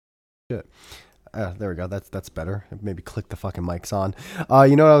Shit. There we go. That's better. Maybe click the fucking mics on.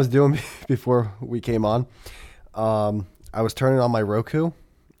 You know what I was doing before we came on? I was turning on my Roku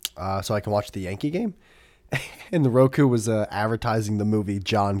so I can watch the Yankee game. And the Roku was advertising the movie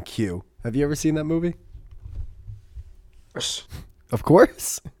John Q. Have you ever seen that movie? Yes. Of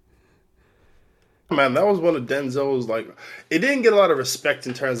course. Man, that was one of Denzel's, like, it didn't get a lot of respect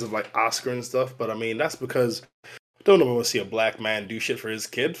in terms of like Oscar and stuff, but I mean that's because I don't want to see a black man do shit for his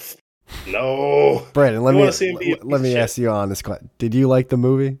kid. No, Brandon, you want to see him be a piece let of me shit. ask you on this. Did you like the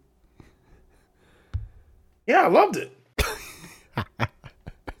movie? Yeah, I loved it.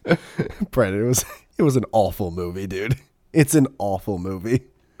 Brandon, it was an awful movie, dude. It's an awful movie.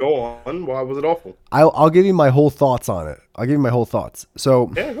 Go on. Why was it awful? I'll give you my whole thoughts on it. I'll give you my whole thoughts.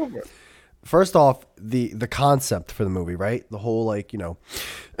 So Yeah, go for it. first off, the concept for the movie, right? The whole a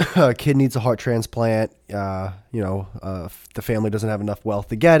kid needs a heart transplant. The family doesn't have enough wealth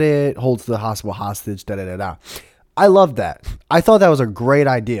to get it. Holds the hospital hostage. Da da da da. I love that. I thought that was a great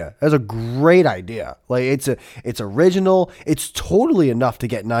idea. That was a great idea. Like it's original. It's totally enough to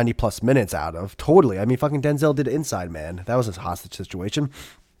get 90 plus minutes out of. Totally. I mean, fucking Denzel did Inside Man. That was a hostage situation.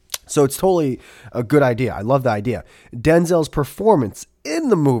 So it's totally a good idea. I love the idea. Denzel's performance in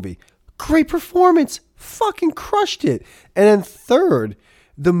the movie, great performance, fucking crushed it. And then third,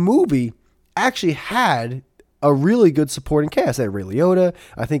 the movie actually had a really good supporting cast. They had Ray Liotta.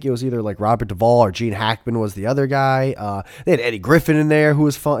 I think it was either like Robert Duvall or Gene Hackman was the other guy. They had Eddie Griffin in there who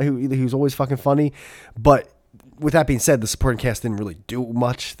was fun. Who was always fucking funny. But with that being said, the supporting cast didn't really do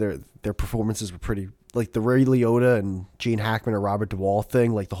much. Their performances were pretty, like the Ray Liotta and Gene Hackman or Robert Duvall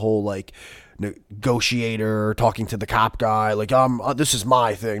thing, like the whole like negotiator talking to the cop guy, like this is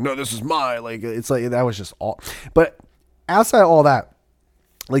my thing. No, this is my, like it's like that was just all. But outside of all that,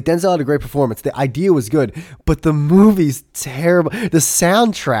 like Denzel had a great performance. The idea was good, but the movie's terrible. The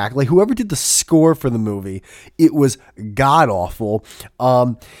soundtrack, like whoever did the score for the movie, it was god awful.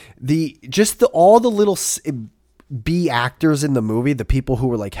 All the little B actors in the movie, the people who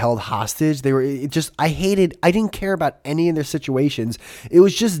were like held hostage, I didn't care about any of their situations. It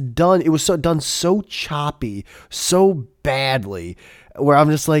was just done. It was done so choppy, so badly, where I'm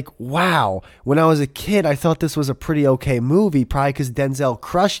just like, wow. When I was a kid, I thought this was a pretty okay movie, probably because Denzel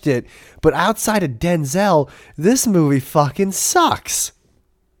crushed it. But outside of Denzel, this movie fucking sucks.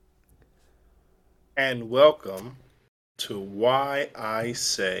 And welcome to why I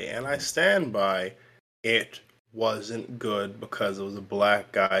say, and I stand by, it wasn't good because it was a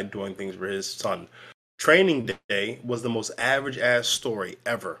black guy doing things for his son. Training Day was the most average ass story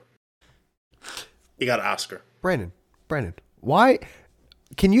ever. He got an Oscar. Brandon, why?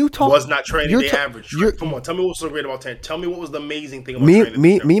 Can you talk? Was not Training Day average. Come on, tell me what was so great about Training. Tell me what was the amazing thing about Training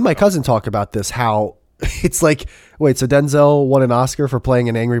Day. Me and my cousin talk about this, how it's like, wait, so Denzel won an Oscar for playing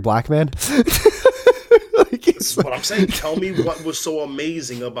an angry black man? That's what I'm saying. Tell me what was so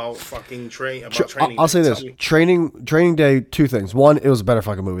amazing about fucking Training Day. I'll say this: Training Day. Two things. One, it was a better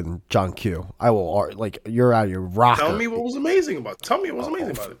fucking movie than John Q. I will you're out of your rocker. Tell me what was amazing about it. Tell me what was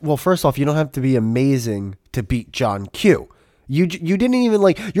amazing about it. Well, first off, you don't have to be amazing to beat John Q. You didn't even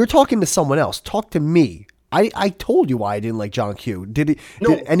you're talking to someone else. Talk to me. I told you why I didn't like John Q. Did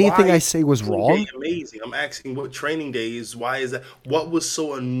anything I say was wrong? Amazing. I'm asking what Training Day is. Why is that? What was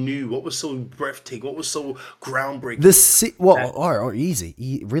so new? What was so breathtaking? What was so groundbreaking? All right,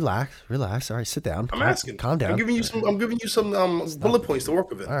 easy. Relax. All right, sit down. I'm asking. Calm down. I'm giving you some bullet points to work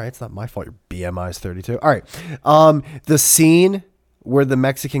with it. All right, it's not my fault. Your BMI is 32. All right. The scene where the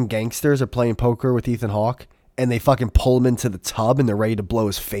Mexican gangsters are playing poker with Ethan Hawke and they fucking pull him into the tub and they're ready to blow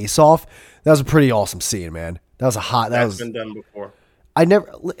his face off. That was a pretty awesome scene, man. That's been done before. I never.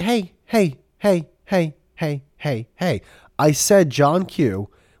 Hey. I said John Q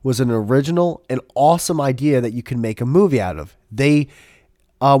was an original and awesome idea that you can make a movie out of.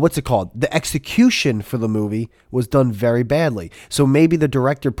 What's it called? The execution for the movie was done very badly. So maybe the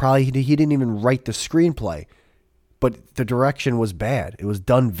director he didn't even write the screenplay, but the direction was bad. It was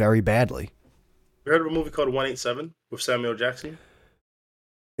done very badly. You heard of a movie called 187 with Samuel Jackson?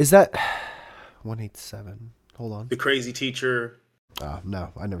 Is that 187? Hold on. The crazy teacher.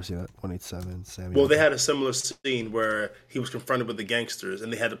 No, I never seen that. 187 Samuel. Well, they had a similar scene where he was confronted with the gangsters,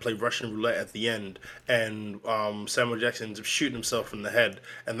 and they had to play Russian roulette at the end. And Samuel Jackson's shooting himself in the head,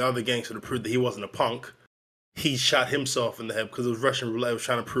 and the other gangster, to prove that he wasn't a punk, he shot himself in the head because it was Russian roulette. It was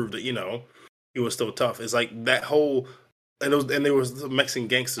trying to prove that he was still tough. It's like that whole. And there was Mexican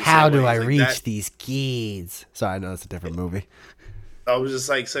gangsters. How do I reach these kids? Sorry, I know it's a different movie. I was just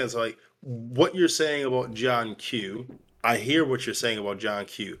saying, so what you're saying about John Q. I hear what you're saying about John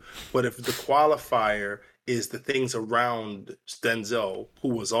Q. But if the qualifier is the things around Denzel, who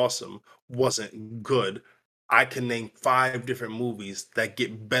was awesome, wasn't good. I can name 5 different movies that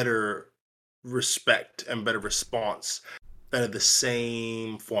get better respect and better response that are the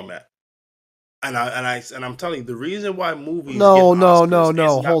same format. And I'm telling you, the reason why movies get Oscars is No.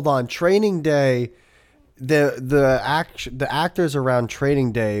 not Hold on. Training Day, the actors around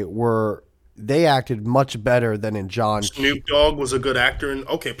Training Day they acted much better than in John. Snoop Dogg was a good actor. And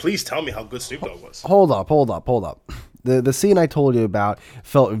okay, please tell me how good Snoop Dogg was. Hold up. The scene I told you about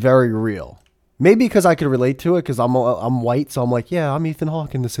felt very real. Maybe because I could relate to it because I'm white, so I'm like, yeah, I'm Ethan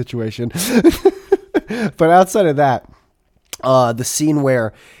Hawke in this situation. But outside of that, the scene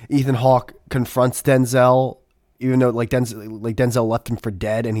where Ethan Hawke confronts Denzel, even though Denzel left him for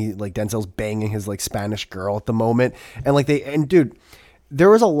dead, and Denzel's banging his Spanish girl at the moment, and dude, there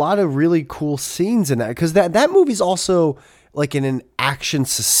was a lot of really cool scenes in that because that movie's also in an action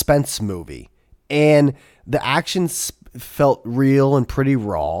suspense movie, and the action felt real and pretty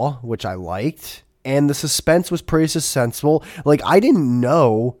raw, which I liked. And the suspense was pretty suspenseful. I didn't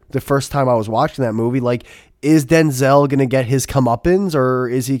know the first time I was watching that movie, is Denzel going to get his comeuppance, or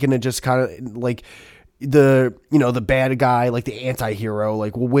is he going to just kind of the bad guy, the anti-hero,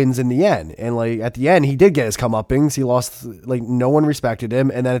 wins in the end. And at the end, he did get his comeuppance. He lost, no one respected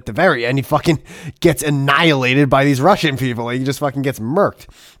him. And then at the very end, he fucking gets annihilated by these Russian people. He just fucking gets murked.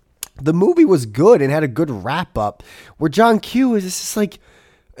 The movie was good and had a good wrap up where John Q is just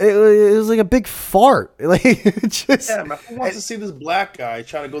it was like a big fart. Man, who wants to see this black guy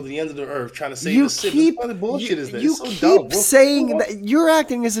trying to go to the end of the earth, trying to save the city? What bullshit is this? You keep saying that. You're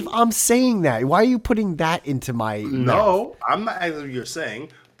acting as if I'm saying that. Why are you putting that into my mouth? No, I'm not acting as if you're saying.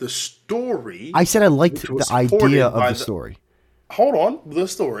 The story. I said I liked the idea of the story. Hold on. The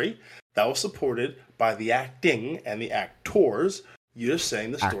story that was supported by the acting and the actors. You're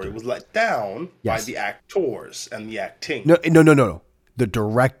saying the story was let down by the actors and the acting. No. The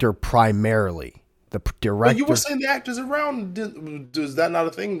director primarily. The director. But you were saying the actors around. Is that not a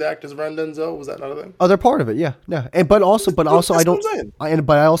thing? The actors around Denzel, was that not a thing? Oh, they're part of it. Yeah. But also, I don't.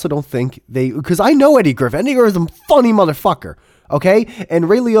 But I also don't think because I know Eddie Griffin. Eddie Griffin's a funny motherfucker. Okay, and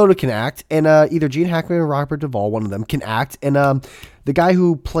Ray Liotta can act, and either Gene Hackman or Robert Duvall, one of them, can act, and the guy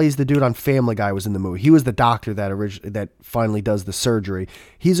who plays the dude on Family Guy was in the movie. He was the doctor that finally does the surgery.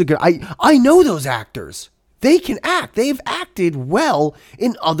 He's a good. I know those actors. They can act. They've acted well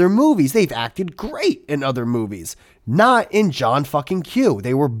in other movies. They've acted great in other movies. Not in John fucking Q.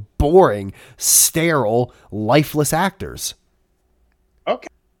 They were boring, sterile, lifeless actors. Okay,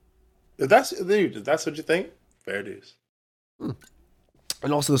 if that's what you think, fair dues.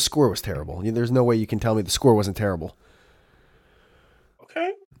 And also the score was terrible. There's no way you can tell me the score wasn't terrible.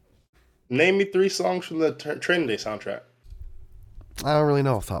 Okay. Name me 3 songs from the Training Day soundtrack. I don't really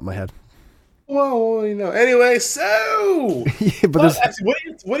know off the top of my head. Well, Anyway, so yeah, but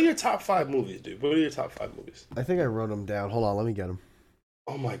what are your top 5 movies, dude? What are your top 5 movies? I think I wrote them down. Hold on, let me get them.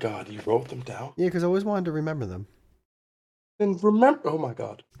 Oh my god, you wrote them down? Yeah, because I always wanted to remember them. Then remember. Oh my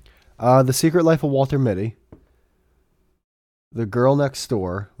god. The Secret Life of Walter Mitty. The Girl Next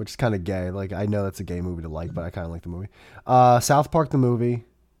Door, which is kind of gay. I know that's a gay movie to like, but I kind of like the movie. South Park the movie,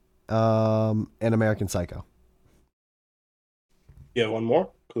 and American Psycho. Yeah, one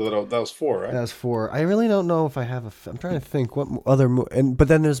more? Because that was 4, right? That was 4. I really don't know if I have I'm trying to think what other but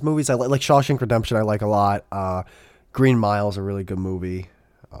then there's movies I like Shawshank Redemption. I like a lot. Green Mile is a really good movie.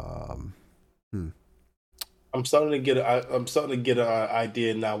 I'm starting to get an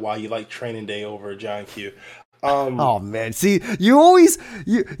idea now why you like Training Day over John Q. Oh man, see, you always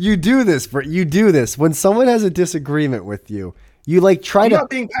you do this, but you do this when someone has a disagreement with you. You try to. I'm not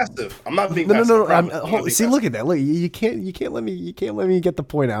being passive. I'm not being passive. No. See, look at that. Look, you can't let me get the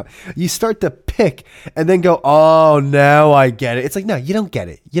point out. You start to pick and then go, oh, now I get it. It's no, you don't get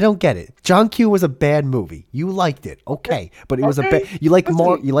it. You don't get it. John Q was a bad movie. You liked it, okay, but it was a bad. You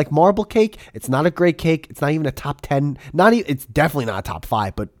like Marble Cake. It's not a great cake. It's not even a top 10. It's definitely not a top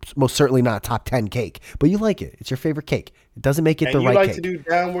 5, but most certainly not a top 10 cake. But you like it. It's your favorite cake. It doesn't make it the right cake. You like to do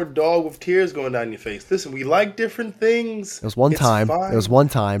Downward Dog with tears going down your face. Listen, we like different things. It was one time. It was one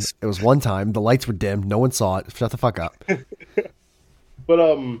time. The lights were dimmed. No one saw it. Shut the fuck up. But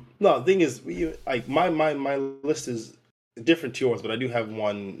no, the thing is, my list is different to yours, but I do have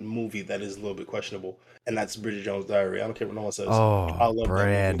one movie that is a little bit questionable, and that's Bridget Jones' Diary. I don't care what no one says. Oh, I love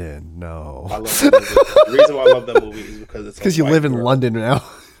Brandon, no. I love that movie. The reason why I love that movie is because it's because you live in London now.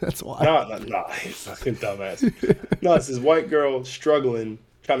 That's why. No, he's fucking dumbass. No, it's this white girl struggling,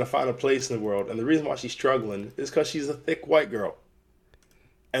 trying to find a place in the world, and the reason why she's struggling is because she's a thick white girl,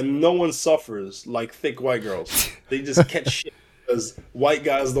 and no one suffers like thick white girls. They just catch shit because white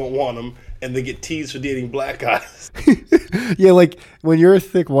guys don't want them, and they get teased for dating black guys. Yeah, like when you're a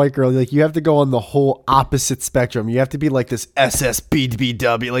thick white girl, like you have to go on the whole opposite spectrum. You have to be like this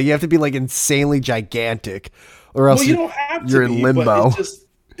SSBBW. Like you have to be like insanely gigantic, or else Well, you don't have to you're be, in limbo. but it's just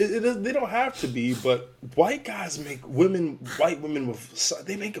they don't have to be. But white guys make white women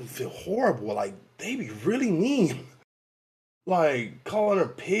they make them feel horrible. Like they be really mean. Like calling her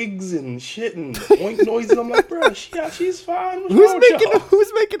pigs and shit and oink noises. I'm like, bro, she's fine. What's wrong with y'all?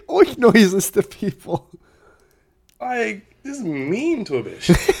 Who's making oink noises to people? Like, this is mean to a bitch.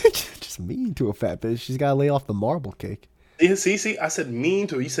 Just mean to a fat bitch. She's gotta lay off the marble cake. Yeah, see, I said mean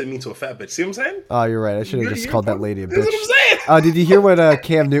to her. You said mean to a fat bitch. See what I'm saying? Oh, you're right. I should have just called that lady a bitch. That's what I'm saying. Did you hear what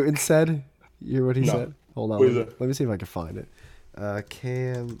Cam Newton said? You hear what he said? Hold on. What is that? Let me see if I can find it.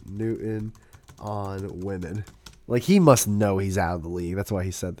 Cam Newton on women. Like, he must know he's out of the league. That's why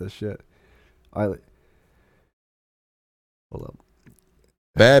he said this shit. Hold up.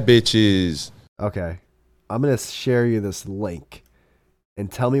 Bad bitches. Okay. I'm going to share you this link.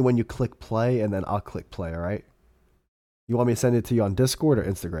 And tell me when you click play, and then I'll click play, all right? You want me to send it to you on Discord or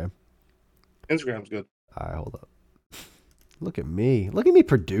Instagram? Instagram's good. All right, hold up. Look at me. Look at me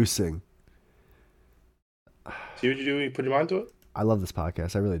producing. See what you do when you put your mind to it? I love this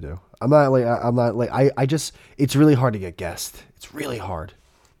podcast. I really do. I just, it's really hard to get guests. It's really hard.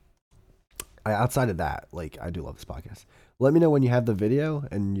 Outside of that, like, I do love this podcast. Let me know when you have the video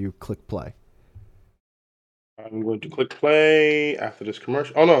and you click play. I'm going to click play after this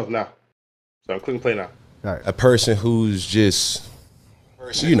commercial. Oh, no. So I'm clicking play now. All right. A person who's just,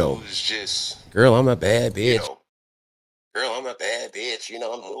 girl, I'm a bad bitch. Girl, I'm a bad bitch.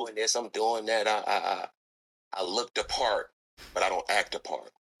 I'm doing this, I'm doing that. I look the part, but I don't act the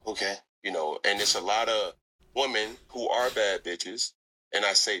part. Okay. And it's a lot of women who are bad bitches. And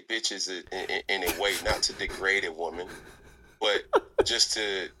I say bitches in a way not to degrade a woman, but just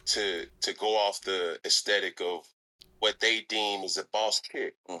to go off the aesthetic of what they deem as a boss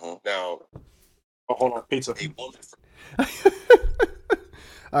chick. Mm-hmm. Now, hold on, pizza.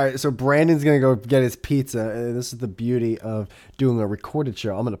 All right, so Brandon's going to go get his pizza, and this is the beauty of doing a recorded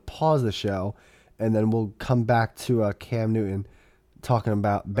show. I'm going to pause the show, and then we'll come back to Cam Newton talking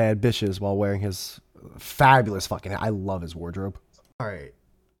about bad bitches while wearing his fabulous fucking hat. I love his wardrobe. All right,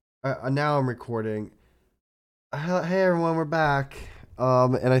 now I'm recording. Hey, everyone, we're back.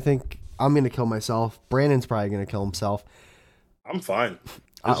 And I think I'm going to kill myself. Brandon's probably going to kill himself. I'm fine.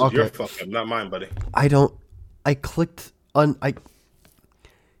 This is your fuck up, not mine, buddy. I clicked on...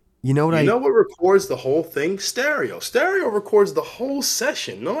 You know what records the whole thing? Stereo. Stereo records the whole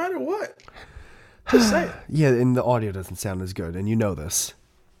session, no matter what. Just say it. Yeah, and the audio doesn't sound as good, and you know this.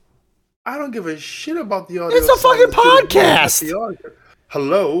 I don't give a shit about the audio. It's a fucking podcast!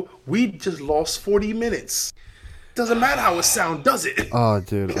 Hello? We just lost 40 minutes. Doesn't matter how it sounds, does it? Oh,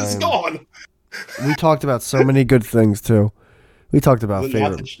 dude. It's gone. We talked about so many good things, too. We talked about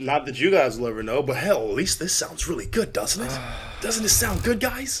favorite. Not that you guys will ever know, but hell, at least this sounds really good, doesn't it? Doesn't it sound good,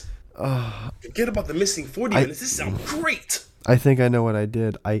 guys? Forget about the missing 40 minutes. This sounds great. I think I know what I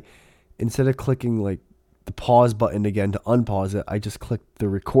did. Instead of clicking like the pause button again to unpause it, I just clicked the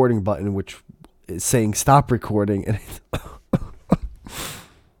recording button, which is saying stop recording. And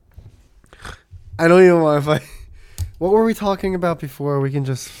I don't even want to. What were we talking about before? We can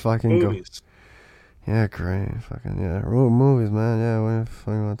just fucking Movies. Go. Yeah, great. Fucking yeah. Movies, man. Yeah, what the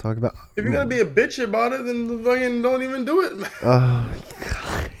fuck you want to talk about? If you're gonna be a bitch about it, then fucking don't even do it, man. Oh,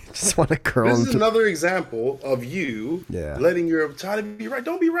 God. I just want to curl. This is another example of you letting your trying to be right.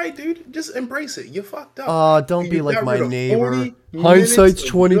 Don't be right, dude. Just embrace it. You fucked up. Don't be like my neighbor. Hindsight's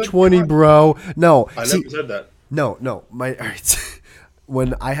 2020, bro. No, I never said that. No. All right.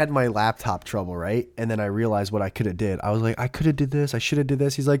 When I had my laptop trouble, right, and then I realized what I could have did, I was like, I could have did this, I should have did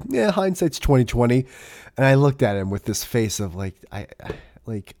this. He's like, yeah, hindsight's 2020, and I looked at him with this face of like,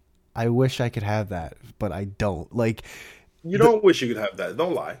 I wish I could have that, but I don't. Like, you don't wish you could have that.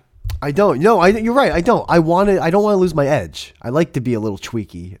 Don't lie. I don't. No, you're right. I don't. I don't want to lose my edge. I like to be a little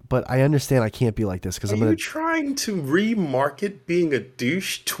tweaky, but I understand I can't be like this because I'm gonna. Are you trying to remarket being a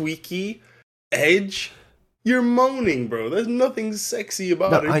douche, tweaky, edge? You're moaning, bro. There's nothing sexy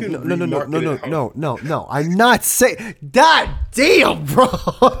about it. No. I'm not saying. God damn, bro.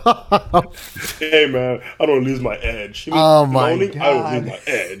 Hey, man, I don't lose my edge. Oh my God. I don't lose my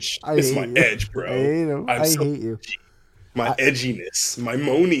edge. It's my edge, bro. I hate him. I hate you. My edginess, my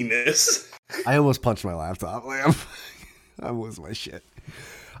moaniness. I almost punched my laptop. I losing my shit.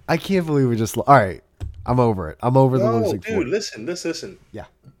 I can't believe we just. All right, I'm over it. I'm over the losing. Dude, listen. Yeah.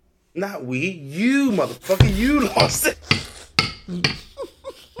 Not we, you motherfucker, you lost it.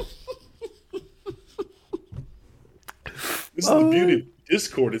 This is the beauty of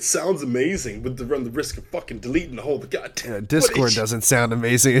Discord. It sounds amazing, but to run the risk of fucking deleting the whole goddamn Discord footage. doesn't sound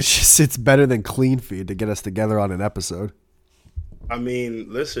amazing. It's better than Clean Feed to get us together on an episode. I mean,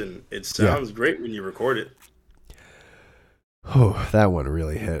 listen, it sounds great when you record it. Oh, that one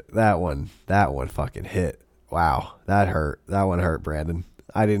really hit. That one fucking hit. Wow, that hurt. That one hurt, Brandon.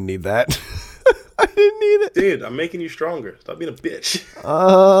 I didn't need that. I didn't need it. Dude, I'm making you stronger. Stop being a bitch.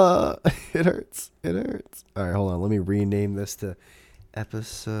 It hurts. It hurts. All right, hold on. Let me rename this to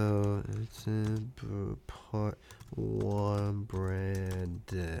episode part 1.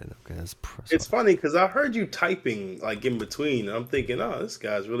 Brandon. Okay, that's It's funny because I heard you typing like in between, and I'm thinking, oh, this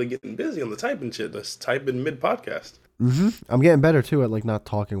guy's really getting busy on the typing shit. Let's type in mid podcast. I'm getting better too at like not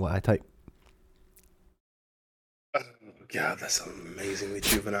talking while I type. Oh, God, that's amazingly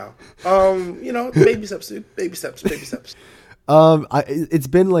juvenile. Baby steps, dude. Baby steps. Baby steps. It's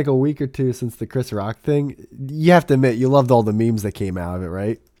been like a week or two since the Chris Rock thing. You have to admit, you loved all the memes that came out of it,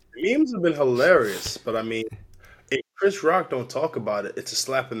 right? Memes have been hilarious, but I mean, if Chris Rock don't talk about it, it's a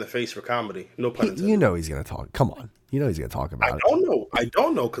slap in the face for comedy. No pun intended. You know he's gonna talk. Come on, you know he's gonna talk about it. I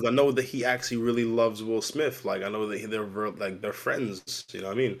don't know because I know that he actually really loves Will Smith. Like I know that they're friends. You know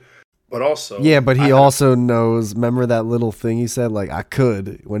what I mean? But also, Yeah, but he also knows. Remember that little thing he said? Like I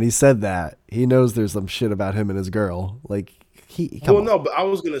could. When he said that, he knows there's some shit about him and his girl. Like come on. No, but I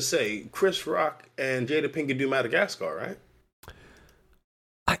was gonna say Chris Rock and Jada Pinkett do Madagascar, right?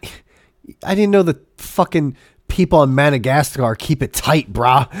 I didn't know the fucking people on Madagascar keep it tight,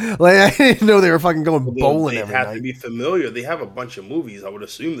 brah. Like I didn't know they were fucking going bowling They every have night. to be familiar. They have a bunch of movies. I would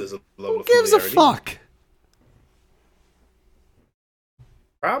assume there's a level Who of gives a familiarity. fuck?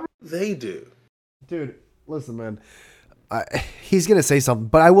 Probably they do. Dude, listen, man. He's gonna say something,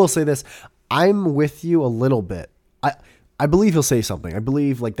 but I will say this: I'm with you a little bit. I believe he'll say something. I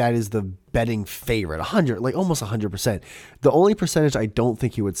believe like that is the betting favorite, 100, like almost 100%. The only percentage I don't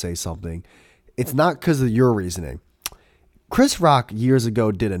think he would say something. It's not because of your reasoning. Chris Rock years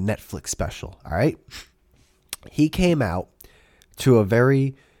ago did a Netflix special. All right, he came out to a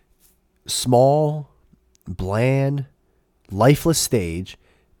very small, bland, lifeless stage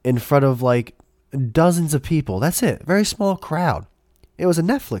in front of like dozens of people. That's it. Very small crowd. It was a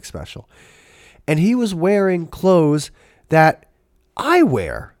Netflix special. And he was wearing clothes that I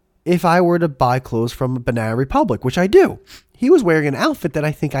wear if I were to buy clothes from Banana Republic, which I do. He was wearing an outfit that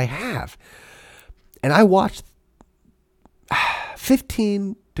I think I have. And I watched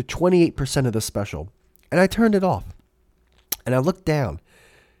 15 to 28% of the special. And I turned it off. And I looked down.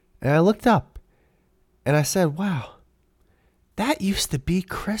 And I looked up. And I said, wow, that used to be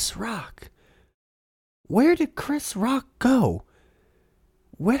Chris Rock. Where did Chris Rock go?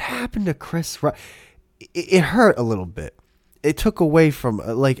 What happened to Chris Rock? It hurt a little bit. It took away from,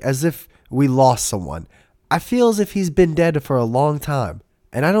 like, as if we lost someone. I feel as if he's been dead for a long time.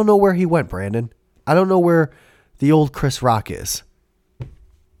 And I don't know where he went, Brandon. I don't know where the old Chris Rock is.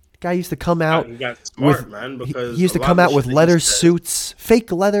 Guy used to come out He got smart, with, man, because he used to a lot come of out the with shit that he leather said- suits,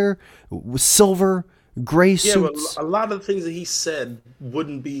 fake leather, silver, gray Yeah, but suits. a lot of the things that he said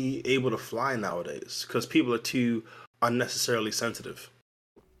wouldn't be able to fly nowadays because people are too unnecessarily sensitive.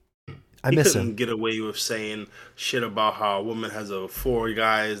 I He miss couldn't him. get away with saying shit about how a woman has 4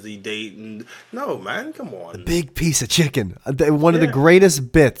 guys they date and no, man, come on. Big piece of chicken. One of the Yeah.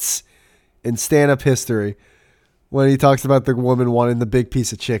 greatest bits in stand-up history when he talks about the woman wanting the big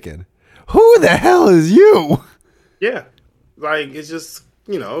piece of chicken. Who the hell is you? Yeah, like it's just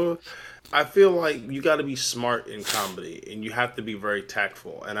I feel like you got to be smart in comedy and you have to be very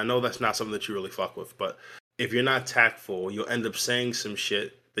tactful. And I know that's not something that you really fuck with, but if you're not tactful, you'll end up saying some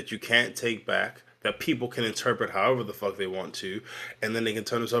shit that you can't take back, that people can interpret however the fuck they want to, and then they can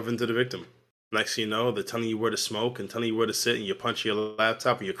turn themselves into the victim. Next thing you know, they're telling you where to smoke and telling you where to sit, and you punch your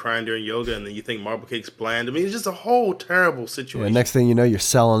laptop and you're crying during yoga, and then you think marble cake's bland. I mean, it's just a whole terrible Yeah, situation. next thing you know, you're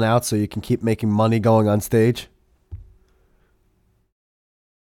selling out so you can keep making money going on stage.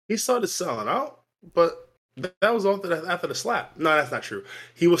 He started selling out, but that was after the slap. No, that's not true.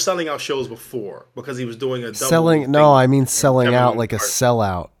 He was selling out shows before because he was doing a double Selling? thing No, I mean with selling Kevin out like a Hart.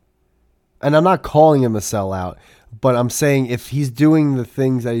 sellout. And I'm not calling him a sellout, but I'm saying if he's doing the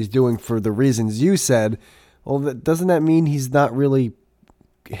things that he's doing for the reasons you said, well, doesn't that mean he's not really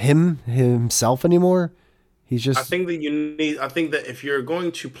himself anymore? He's just. I think that if you're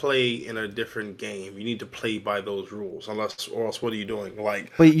going to play in a different game, you need to play by those rules. Or else, what are you doing?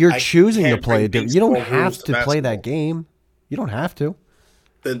 Like, But you're I choosing to can't play bring it. You don't baseball have rules to play that basketball. game. You don't have to.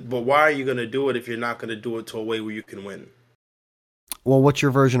 But why are you going to do it if you're not going to do it to a way where you can win? Well, what's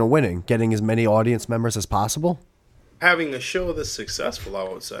your version of winning? Getting as many audience members as possible? Having a show that's successful, I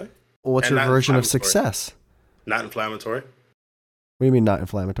would say, Well, what's And your not version of inflammatory. success? not inflammatory. do you mean not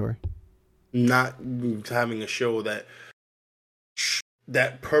inflammatory? Not having a show that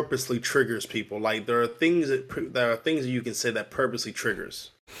purposely triggers people. Like there are things that you can say that purposely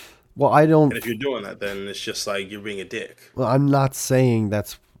triggers. Well, I don't. And if you're doing that, then it's just like you're being a dick. Well, I'm not saying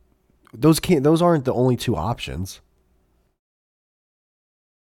those aren't the only two options.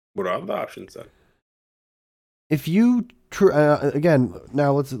 What are the options then? If you again,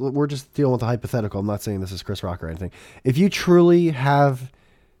 now we're just dealing with a hypothetical. I'm not saying this is Chris Rock or anything. If you truly have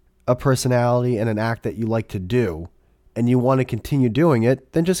a personality and an act that you like to do and you want to continue doing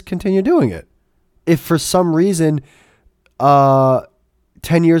it, then just continue doing it. If for some reason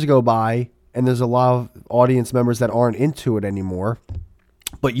 10 years go by and there's a lot of audience members that aren't into it anymore,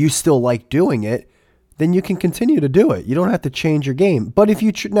 but you still like doing it, then you can continue to do it. You don't have to change your game. But if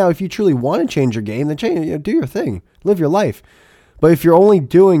you truly want to change your game, then do your thing, live your life. But if you're only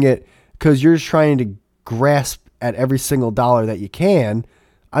doing it because you're just trying to grasp at every single dollar that you can,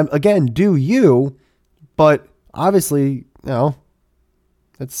 do you. But obviously,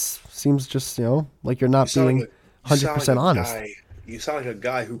 it seems just like you're not being 100% honest. You sound like a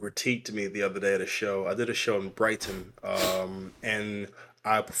guy who critiqued me the other day at a show. I did a show in Brighton, and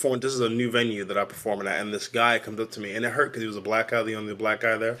I performed. This is a new venue that I perform at, and this guy comes up to me, and it hurt because he was a black guy, the only black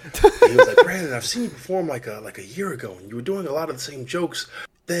guy there. And he was like, "Brandon, I've seen you perform like a year ago, and you were doing a lot of the same jokes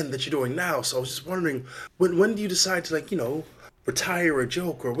then that you're doing now. So I was just wondering, when do you decide to retire a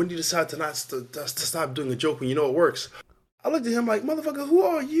joke, or when do you decide to stop doing a joke when you know it works?" I looked at him like, "Motherfucker, who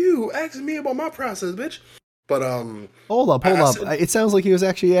are you asking me about my process, bitch?" But hold up. It sounds like he was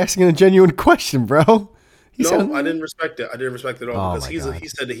actually asking a genuine question, bro. I didn't respect it. I didn't respect it at all because he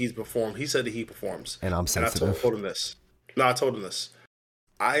said that he's performed. He said that he performs. And I'm sensitive. And I told him this. No, I told him this.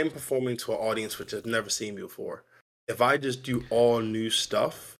 I am performing to an audience which has never seen me before. If I just do all new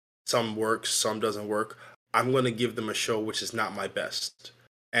stuff, some works, some doesn't work, I'm going to give them a show which is not my best.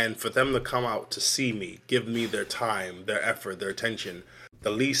 And for them to come out to see me, give me their time, their effort, their attention, the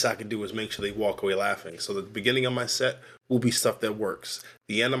least I can do is make sure they walk away laughing. So the beginning of my set will be stuff that works.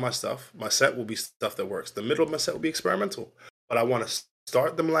 The end of my set will be stuff that works. The middle of my set will be experimental. But I want to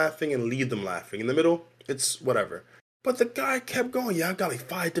start them laughing and lead them laughing. In the middle, it's whatever. But the guy kept going. Yeah, I've got like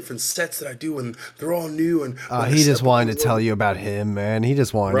 5 different sets that I do, and they're all new. And he just wanted to tell you about him, man. He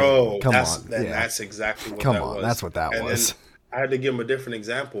just wanted. Bro, come on, that's exactly what that was. Come on, that's what that was. I had to give him a different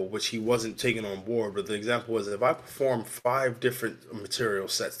example, which he wasn't taking on board. But the example was, if I perform 5 different material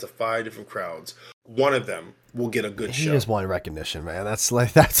sets to 5 different crowds, one of them will get a good show. He just wanted recognition, man. That's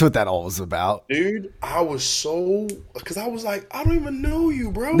what that all was about. Dude, I was because I was like, I don't even know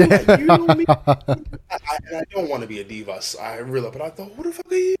you, bro. Like, you know me. I don't want to be a diva. But I thought, who the fuck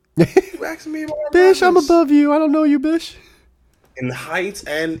are you? You asking me about Bish, I'm above you. I don't know you, Bish. In height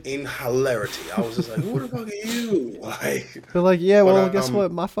and in hilarity, I was just like, "Who the fuck are you?" Like, they're like, "Yeah, well, guess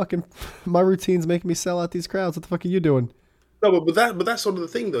what? My routine's making me sell out these crowds. What the fuck are you doing?" No, but that's sort of the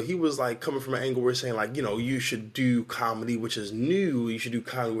thing, though. He was like coming from an angle where he's saying like, you should do comedy which is new. You should do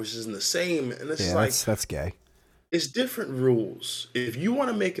comedy which isn't the same. And it's like that's gay. It's different rules. If you want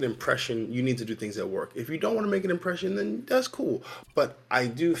to make an impression, you need to do things that work. If you don't want to make an impression, then that's cool. But I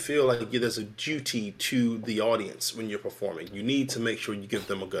do feel like there's a duty to the audience when you're performing. You need to make sure you give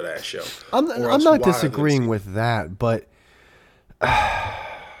them a good ass show. I'm not disagreeing with that, but I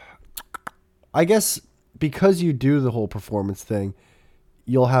guess because you do the whole performance thing,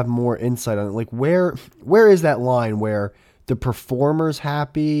 you'll have more insight on it. Like where is that line where the performer's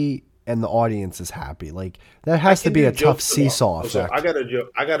happy and the audience is happy? Like that has to be a tough seesaw effect. I got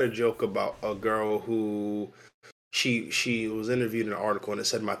a joke about a girl who she was interviewed in an article and it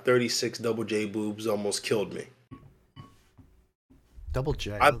said my 36 double J boobs almost killed me. Double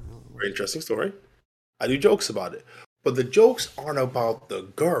J. Very interesting story. I do jokes about it, but the jokes aren't about the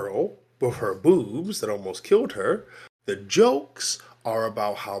girl with her boobs that almost killed her. The jokes are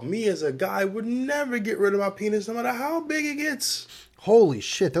about how me as a guy would never get rid of my penis no matter how big it gets. Holy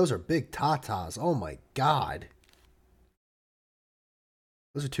shit, those are big tatas. Oh my god.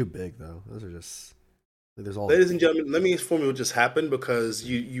 Those are too big though. Those are just Ladies and gentlemen, let me inform you what just happened because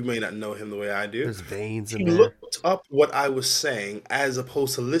you may not know him the way I do. There's veins in he there. He looked up what I was saying as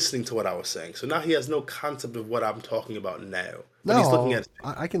opposed to listening to what I was saying. So now he has no concept of what I'm talking about now. But he's looking at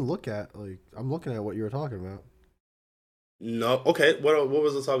I can look at I'm looking at what you were talking about. No, okay. What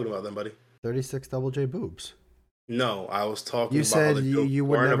was I talking about then, buddy? 36 double J boobs. No, I was talking you about said you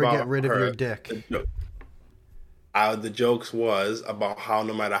would never get rid of your dick. The jokes was about how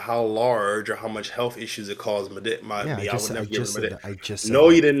no matter how large or how much health issues it caused me, I would never get rid of my dick. I just said no,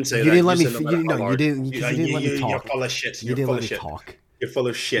 you didn't say that. You didn't let me. You didn't let me talk. You're full of shit. You didn't let me talk. You're full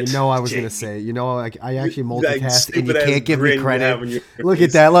of shit. You know, I was Jake. gonna say. You know, I actually That multitask, and you stupid-ass can't give me grin you credit. have on your Look face.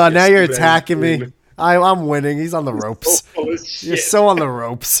 at that! Look, now you're Stupid-ass attacking me. grin. I'm winning. He's on the ropes. So full of You're shit. so on the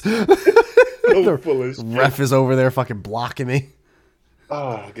ropes. So full of shit. Ref is over there fucking blocking me.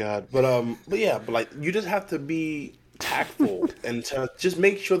 Oh god, but yeah, but like you just have to be tactful and to just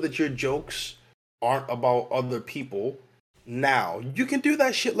make sure that your jokes aren't about other people. Now you can do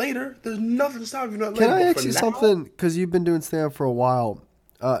that shit later. There's nothing stopping you not Can later. I but ask for you now- something? Because you've been doing stand-up for a while,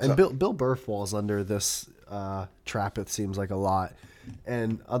 and So- Bill Burr falls under this trap. It seems like a lot,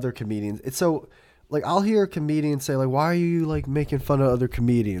 and other comedians. It's so like I'll hear comedians say like, "Why are you like making fun of other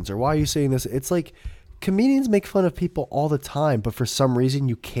comedians?" or "Why are you saying this?" It's like comedians make fun of people all the time, but for some reason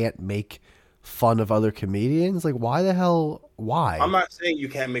you can't make fun of other comedians. Like, why the hell? Why? I'm not saying you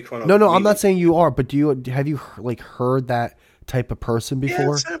can't make fun of. No, I'm not comedians. saying you are, but have you like heard that type of person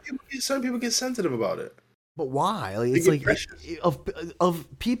before? Yeah, some people get sensitive about it. But why? Like, They it's get like precious.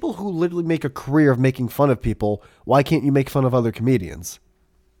 of people who literally make a career of making fun of people. Why can't you make fun of other comedians?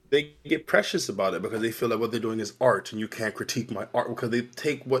 They get precious about it because they feel like what they're doing is art, and you can't critique my art because they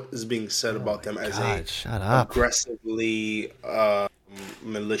take what is being said about them as God, a shut up. aggressively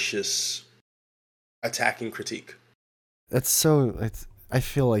malicious attacking critique. That's so. I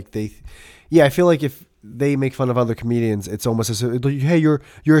feel like I feel like if they make fun of other comedians, it's almost as if, like, hey, you're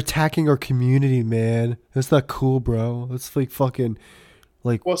attacking our community, man. That's not cool, bro. That's like fucking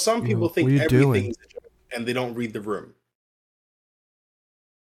like. Well, some you people know, think what are you doing? everything's a joke, and they don't read the room.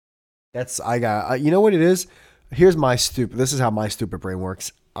 You know what it is? Here's this is how my stupid brain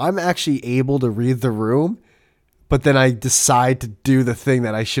works. I'm actually able to read the room, but then I decide to do the thing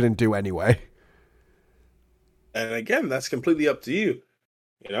that I shouldn't do anyway. And again, that's completely up to you,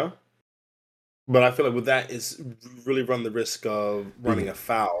 you know? But I feel like with that is really run the risk of running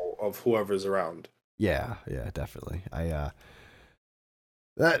afoul of whoever's around. Yeah, definitely. That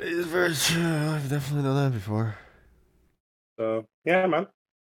is very true. I've definitely done that before. So, yeah, man.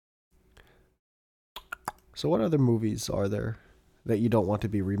 So what other movies are there that you don't want to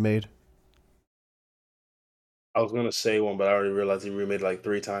be remade? I was going to say one, but I already realized he remade it like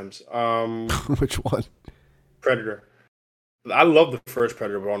 3 times. Which one? Predator. I love the first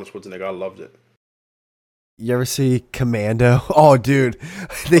Predator, but Arnold Schwarzenegger, I loved it. You ever see Commando? Oh, dude.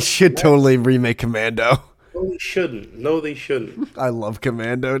 They should totally remake Commando. No, they shouldn't. No, they shouldn't. I love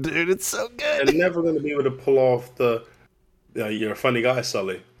Commando, dude. It's so good. They're never going to be able to pull off the you're a funny guy,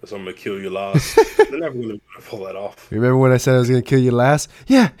 Sully, so I'm going to kill you last. They're never going to be able to pull that off. Remember when I said I was going to kill you last?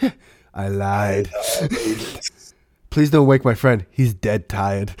 Yeah. I lied. Please don't wake my friend. He's dead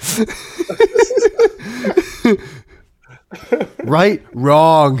tired. Right?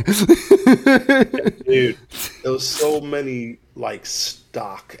 Wrong. Dude, there was so many like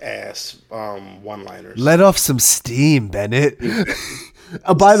stock ass one-liners. Let off some steam, Bennett.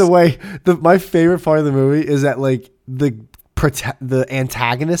 By the way, my favorite part of the movie is that like the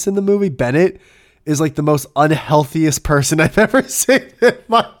antagonist in the movie, Bennett, is like the most unhealthiest person I've ever seen in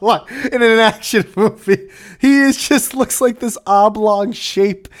my life in an action movie. Looks like this oblong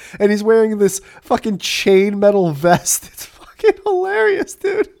shape, and he's wearing this fucking chain metal vest. It's fucking hilarious,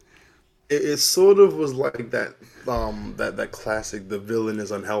 dude. It sort of was like that that classic the villain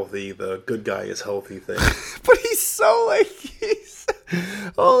is unhealthy, the good guy is healthy thing. But he's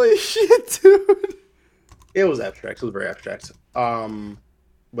holy shit, dude. It was abstract. It was very abstract.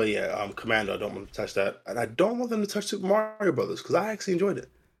 But yeah, Commando, I don't want to touch that. And I don't want them to touch Super Mario Brothers because I actually enjoyed it.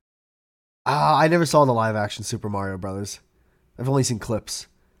 I never saw the live action Super Mario Brothers. I've only seen clips.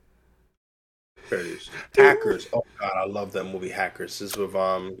 There it is. Hackers. Oh god, I love that movie Hackers. This is with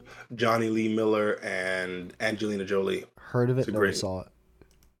Johnny Lee Miller and Angelina Jolie. Heard of it, never great. saw it.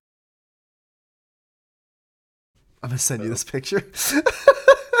 I'm gonna send you this picture. That's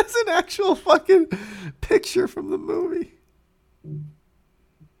an actual fucking picture from the movie.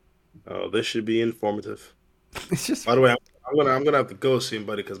 Oh, this should be informative. It's just By the way, I'm gonna have to go soon,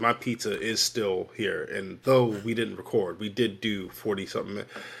 buddy, because my pizza is still here. And though we didn't record, we did do 40 something.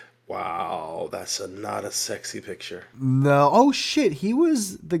 Wow, that's not a sexy picture. no. Oh shit, he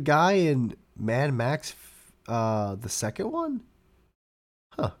was the guy in Mad Max, the second one.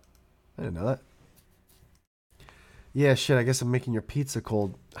 Huh? I didn't know that. Yeah, shit. I guess I'm making your pizza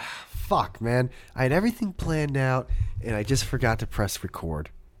cold. Fuck, man. I had everything planned out, and I just forgot to press record.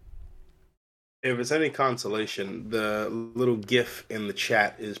 If it's any consolation, the little GIF in the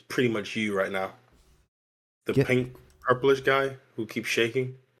chat is pretty much you right now. The pink, purplish guy who keeps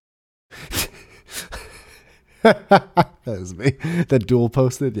shaking. That is me. That dual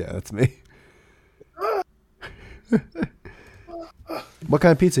posted? Yeah, that's me. What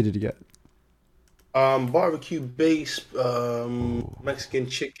kind of pizza did you get? Barbecue base, Mexican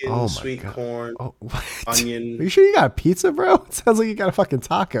chicken, Oh my sweet God. corn, Oh, what? Are onion. you sure you got a pizza, bro? It sounds like you got a fucking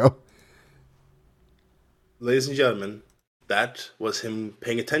taco. Ladies and gentlemen, that was him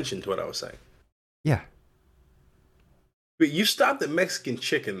paying attention to what I was saying. Yeah. But you stopped at Mexican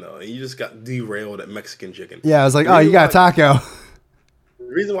chicken though, and you just got derailed at Mexican chicken. Yeah, I was like, The oh, you reason got a why- taco.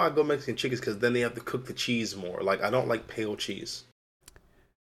 The reason why I go Mexican chicken is because then they have to cook the cheese more. Like I don't like pale cheese.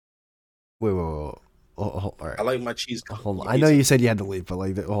 Wait. Oh, all right. I like my cheese. Hold on. my I know pizza. you said you had to leave, but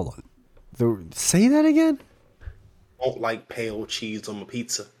like, hold on. Say that again. Don't like pale cheese on my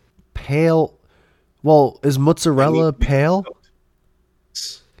pizza. Pale. Well, is mozzarella I mean, pale?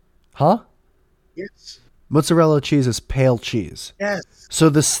 Huh? Yes. Mozzarella cheese is pale cheese. Yes. So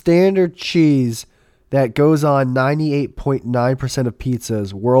the standard cheese that goes on 98.9% of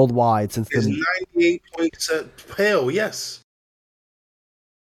pizzas worldwide since It's the 98% pale. Yes.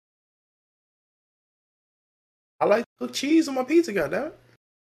 I like the cheese on my pizza. Goddamn.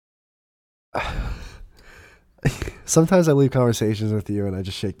 Sometimes I leave conversations with you and I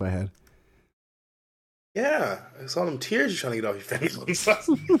just shake my head. Yeah, it's all them tears you're trying to get off your face.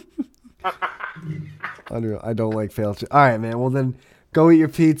 Unreal. I don't like failed cheese. All right, man. Well, then go eat your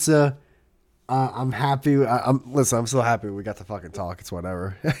pizza. I'm happy. Listen. I'm still happy we got to fucking talk. It's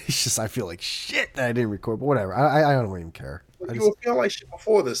whatever. It's just I feel like shit that I didn't record, but whatever. I don't even care. I You just, were feeling like shit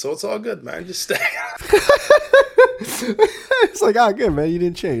before this, so it's all good, man. Just stay. it's like, oh, good, man. You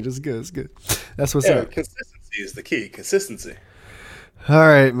didn't change. It's good. It's good. That's what's Yeah, up. consistency is the key. Consistency. All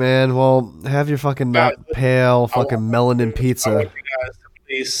right, man. Well, have your fucking not Guys, pale fucking melanin I pizza. want you guys to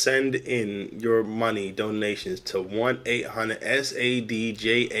please send in your money donations to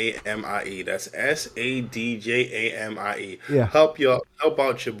 1-800-SADJAMIE. That's SADJAMIE. Yeah. Help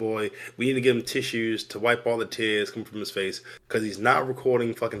out your boy. We need to give him tissues to wipe all the tears coming from his face because he's not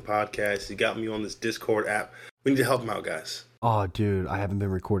recording fucking podcasts. He got me on this Discord app. We need to help him out, guys. Oh, dude, I haven't been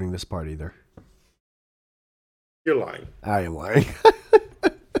recording this part either. You're lying. I am lying.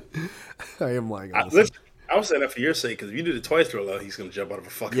 I am lying. on this. Listen, I was saying that for your sake because if you did it twice, Rilla, he's gonna jump out of a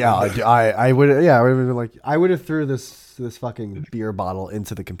fucking. Yeah, window. I would. Yeah, I would have been like, I would have threw this fucking beer bottle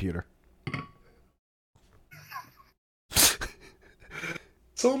into the computer.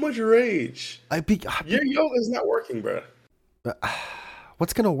 So much rage. Your yoga is not working, bro.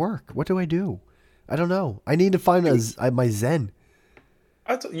 What's gonna work? What do I do? I don't know. I need to find my zen.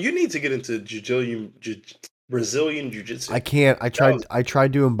 You need to get into Brazilian jiu-jitsu. I can't. I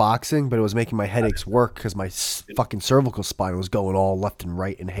tried doing boxing, but it was making my headaches work because my fucking cervical spine was going all left and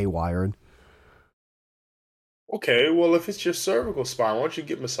right and haywiring. Okay, well, if it's your cervical spine, why don't you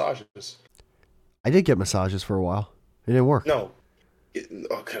get massages? I did get massages for a while. It didn't work. No.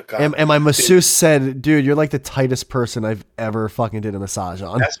 Okay, God. And my masseuse said, dude, you're like the tightest person I've ever fucking did a massage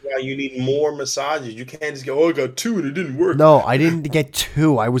on. That's why you need more massages. You can't just go, oh, I got 2 and it didn't work. No, I didn't get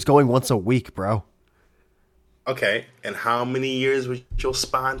 2. I was going once a week, bro. Okay, and how many years was your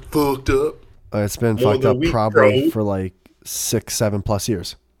spine fucked up? It's been More fucked than a up week, probably bro. for like 6, 7+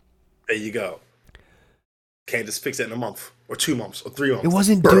 years. There you go. Can't just fix it in a month or 2 months or 3 months. It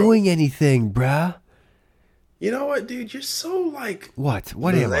wasn't Bro. doing anything, bruh. You know what, dude? You're so like What?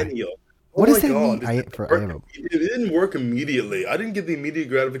 What am I? millennial. What Oh does my that God, mean? It didn't work immediately. I didn't get the immediate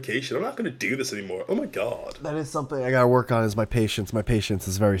gratification. I'm not going to do this anymore. Oh my God. That is something I gotta work on. Is my patience. My patience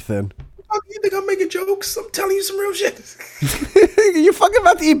is very thin. Oh, you think I'm making jokes? I'm telling you some real shit. You're fucking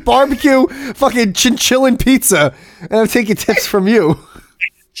about to eat barbecue, fucking chinchillin pizza, and I'm taking tips from you.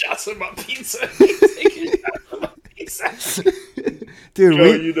 Shots of my pizza. Taking shots of my pizza.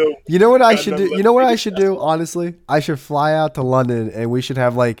 Dude, Joe, you know what I God, should never do? let You know what me I get should shots do? Honestly, I should fly out to London and we should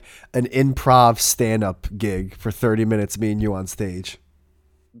have like an improv stand-up gig for 30 minutes, me and you on stage.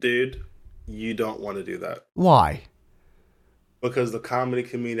 Dude, you don't want to do that Why? because the comedy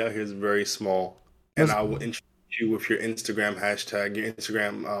community out here is very small, and I will introduce you with your Instagram hashtag, your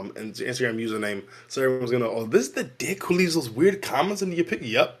Instagram Instagram username, so everyone's gonna. Oh, this is the dick who leaves those weird comments into your pic.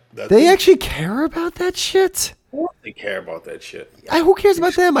 Yep, that's They it. actually care about that shit? They care about that shit. Who cares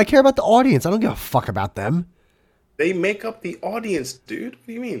about them? I care about the audience. I don't give a fuck about them. They make up the audience, dude. What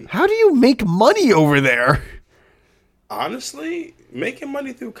do you mean? How do you make money over there? Honestly, making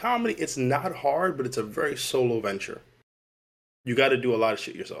money through comedy, it's not hard, but it's a very solo venture. You got to do a lot of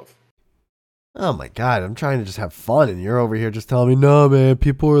shit yourself. Oh my god, I'm trying to just have fun, and you're over here just telling me, no, man,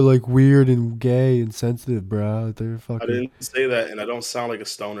 people are like weird and gay and sensitive, bro. They're I fucking. didn't say that, and I don't sound like a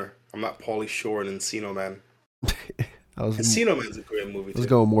stoner. I'm not Pauly Shore and Encino Man. I was Encino Man's a great movie, Let's too.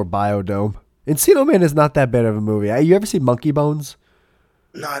 go more Biodome. Encino Man is not that bad of a movie. You ever see Monkey Bones?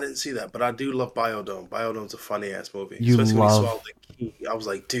 No, I didn't see that, but I do love Biodome. Biodome's a funny-ass movie. You Especially when love- he swallowed the key. I was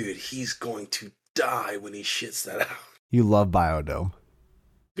like, dude, he's going to die when he shits that out. You love Biodome.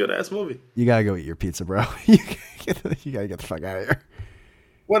 Good ass movie. You gotta go eat your pizza, bro. You gotta get the fuck out of here.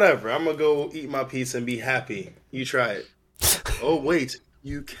 Whatever. I'm gonna go eat my pizza and be happy. You try it. Oh wait,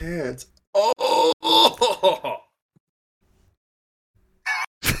 you can't. Oh.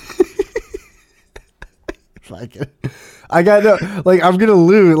 Like, I got no, like, I'm gonna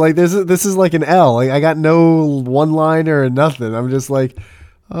lose. Like, this is like an L. Like, I got no one liner or nothing. I'm just like,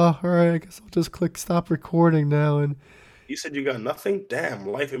 oh, all right. I guess I'll just click stop recording now. And You said you got nothing? Damn,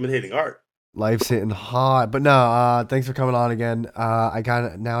 life imitating art. life's hitting hot. But no, thanks for coming on again. I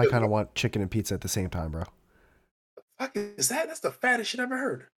kind of want chicken and pizza at the same time, bro. Fuck is that? That's the fattest shit I ever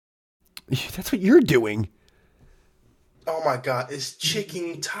heard. That's what you're doing. Oh my god, it's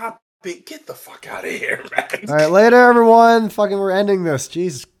chicken topping. Get the fuck out of here, man. All right, later, everyone. Fucking, we're ending this.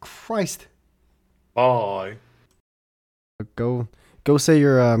 Jesus Christ. Bye. Go say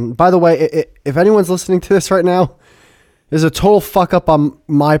your. By the way, if anyone's listening to this right now, there's a total fuck up on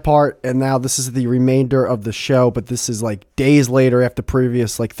my part, and now this is the remainder of the show. But this is like days later after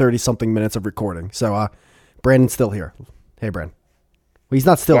previous like 30 something minutes of recording. So, Brandon's still here. Hey, Brandon. Well, he's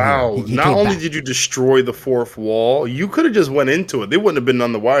not still Wow. here. He Not came only back. did you destroy the fourth wall, you could have just went into it. They wouldn't have been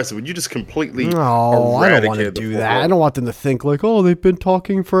none the wiser, but you just completely No, I don't want to eradicated the do fourth that. wall. I don't want them to think like, oh, they've been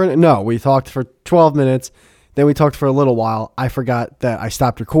talking for no. We talked for 12 minutes, then we talked for a little while. I forgot that I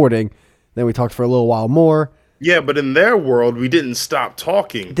stopped recording. Then we talked for a little while more. Yeah, but in their world, we didn't stop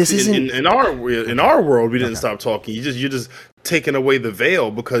talking. This isn't- in our world, we didn't stop talking. You're just taking away the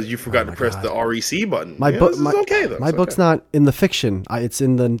veil because you forgot to press the REC button. My Yeah, book, this is okay though. my It's book's okay. not in the fiction. It's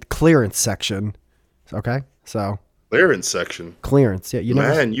in the clearance section. Okay, so Clearance section. clearance. Yeah, you know.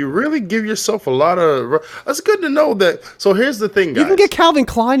 Man, you really give yourself a lot of. That's good to know that. So here's the thing, guys. You can get Calvin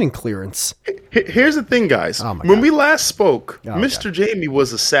Klein in clearance. Here's the thing, guys. Oh my when God. we last spoke, Oh, Mr. Jamie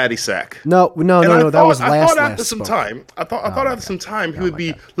was a saddy sack. No. And That was I last. thought after some spoke. time, I thought after some time he would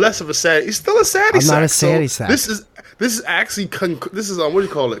be less of a sad. He's still a saddy I'm sack. not a saddy so sack. This is actually this is what do you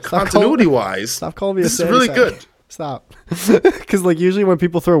call it? Stop Continuity wise. Stop calling me This a is saddy really sack. good. Stop. Because like usually when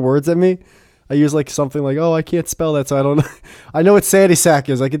people throw words at me, I use like something like, oh, I can't spell that, so I don't know. I know what saddy sack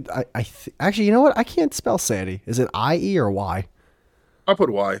is. Actually, you know what? I can't spell saddy. Is it I-E or Y? I'll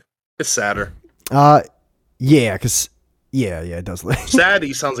put Y. It's sadder. Yeah, because it does.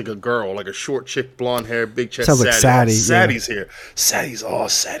 Saddy sounds like a girl, like a short chick, blonde hair, big chest. Sounds like Sadie, Saddy's here. Saddy's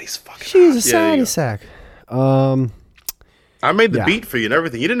fucking. She's a hot. Yeah, there you saddy go. sack. I made the Yeah. beat for you and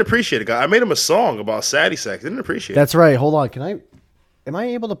everything. You didn't appreciate it, guy. I made him a song about saddy sacks. Didn't appreciate it. That's right. Hold on. Am I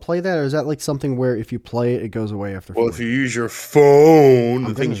able to play that, or is that like something where if you play it, it goes away after? Well, 4? if you use your phone,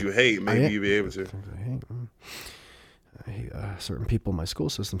 the gonna- things you hate, maybe am. you'll be able to. I hate certain people in my school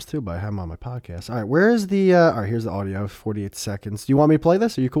systems too, but I have them on my podcast. All right, where is the? All right, here's the audio. 48 seconds. Do you want me to play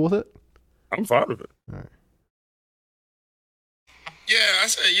this? Are you cool with it? I'm fine with it. Yeah, I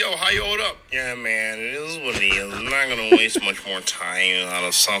said, yo, how you hold up? Yeah, man, it is what it is. I'm not gonna waste much more time out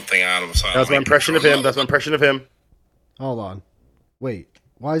of something. That's my impression of him. That's my impression of him. Hold on. Wait,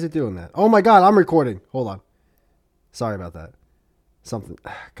 why is it doing that? Oh my God, I'm recording. Hold on. Sorry about that. Something.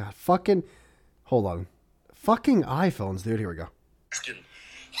 God, fucking. Hold on. Fucking iPhones, dude. Here we go.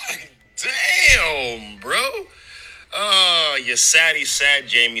 Damn, bro. You saddy sad,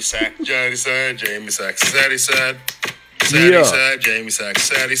 Jamie Sack. Saddy sad, Jamie Sack. Saddy sad. Saddy Yeah. sad, Jamie Sack.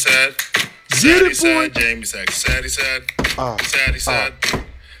 Saddy sad. Get Saddy it, sad, boy. Jamie Sack. Saddy sad. Saddy sad.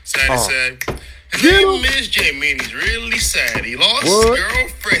 Saddy sad. His Get name him. is Jamie and he's really sad. He lost What? his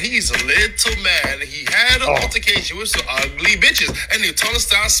girlfriend. He's a little mad. He had an altercation with some ugly bitches. And he told us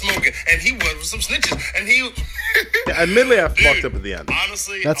to stop smoking. And he went with some snitches. And he... Admittedly, I fucked up at the end.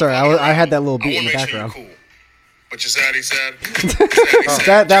 Honestly, That's I'm all right. fucking I had that little around. beat I in the wanna make sure background. you're cool. But you're saddy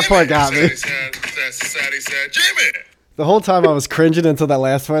sad. That part got me. Saddy sad. Jamie! The whole time I was cringing until that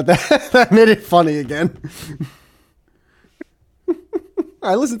last part. That made it funny again.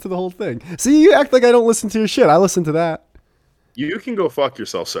 I listened to the whole thing. See, you act like I don't listen to your shit. I listen to that. You can go fuck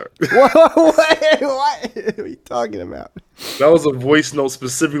yourself, sir. What are you talking about? That was a voice note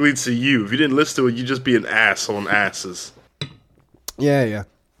specifically to you. If you didn't listen to it, you'd just be an ass on asses. Yeah.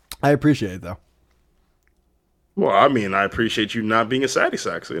 I appreciate it though. Well, I mean, I appreciate you not being a saddy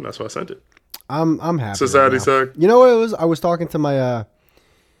sack, so that's why I sent it. I'm happy. So saddy right now. sack. You know what it was? I was talking to my all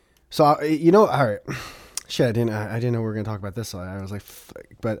right. Shit, I didn't know we were gonna talk about this. So I was like,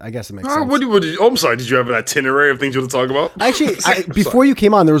 but I guess it makes sense. I'm sorry. Did you have an itinerary of things you want to talk about? Actually, before you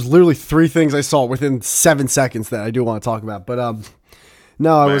came on, there was literally 3 things I saw within 7 seconds that I do want to talk about. But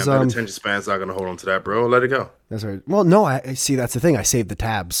no, I was my attention span's not gonna hold on to that, bro. Let it go. That's right. Well, no, I see. That's the thing. I saved the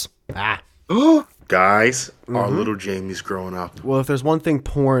tabs. Oh, Guys, our little Jamie's growing up. Well, if there's one thing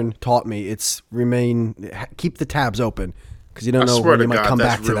porn taught me, it's keep the tabs open because you don't know when you might come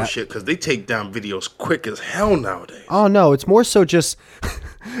back to that. That's real shit because they take down videos quick as hell nowadays. Oh no, it's more so just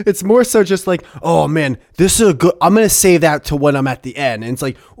like, oh man, this is a good. I'm gonna save that to when I'm at the end, and it's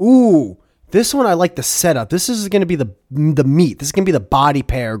like, ooh, this one I like the setup. This is gonna be the meat. This is gonna be the body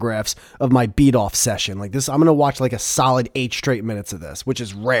paragraphs of my beat off session. Like this, I'm gonna watch like a solid 8 straight minutes of this, which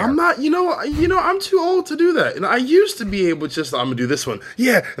is rare. I'm not, I'm too old to do that. And I used to be able to just, I'm gonna do this one,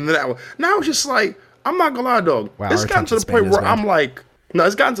 yeah, and then that one. Now it's just like, I'm not gonna lie, dog. Wow, it's gotten to the point where I'm like,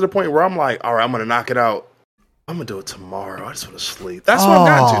 it's gotten to the point where I'm like, all right, I'm gonna knock it out. I'm gonna do it tomorrow. I just want to sleep. That's what I've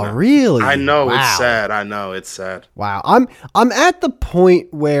gotten to now. Really? I know. Wow. It's sad. I know it's sad. Wow. I'm at the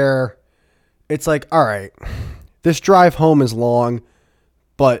point where it's like, all right, this drive home is long,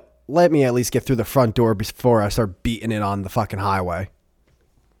 but let me at least get through the front door before I start beating it on the fucking highway.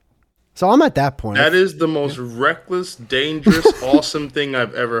 So I'm at that point. That is the most reckless, dangerous, awesome thing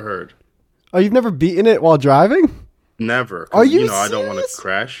I've ever heard. Oh, you've never beaten it while driving? Never. Are you I don't want serious? to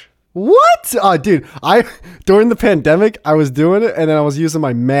crash. What? Oh, dude, during the pandemic, I was doing it, and then I was using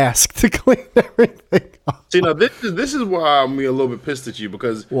my mask to clean everything up. See, now this is why I'm a little bit pissed at you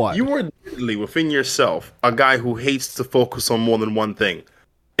because What? you were admittedly within yourself a guy who hates to focus on more than one thing,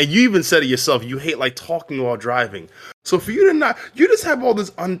 and you even said it yourself. You hate like talking while driving. So for you to not, you just have all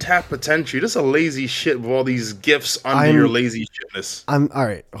this untapped potential. You're just a lazy shit with all these gifts under your lazy shitness. I'm all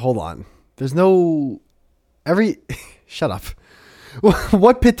right. Hold on. There's no shut up.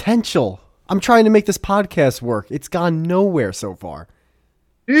 What potential? I'm trying to make this podcast work. It's gone nowhere so far.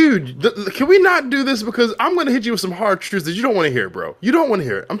 Dude, can we not do this? Because I'm going to hit you with some hard truths that you don't want to hear, bro. You don't want to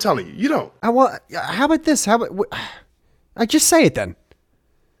hear it. I'm telling you, you don't. How about this? I just say it then.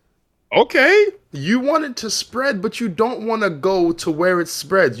 Okay. You want it to spread, but you don't want to go to where it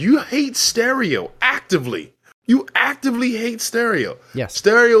spreads. You hate stereo actively. You actively hate stereo. Yes.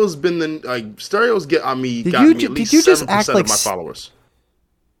 Stereo's been stereo's got me at least 7% of my followers.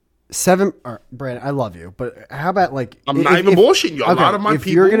 7, Brandon, I love you, but how about like I'm not even bullshitting you. A lot of my people.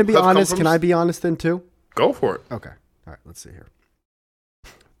 If you're gonna be honest, can I be honest then too? Go for it. Okay. All right. Let's see here.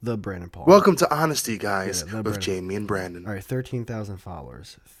 The Brandon Paul. Welcome to Honesty, guys, with Brandon. Jamie and Brandon. All right, 13,000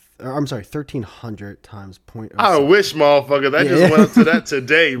 followers. I'm sorry, 1,300 times point. I wish, motherfucker. That just went up to that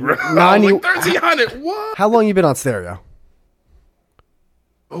today, bro. 1,300. What? How long you been on stereo?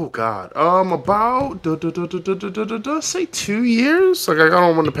 Oh God. About say 2 years. Like I got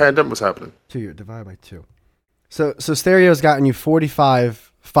on when the pandemic was happening. 2 years divided by 2. So stereo's gotten you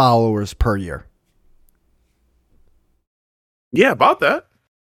 45 followers per year. Yeah, about that.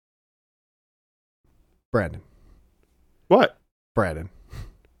 Brandon. What? Brandon.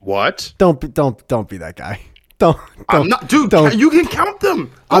 What? Don't be that guy. Don't. I'm not, dude. You can count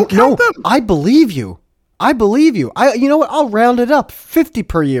them. Count them. I believe you. You know what? I'll round it up. 50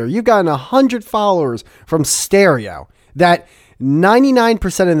 per year. You've gotten 100 followers from stereo. That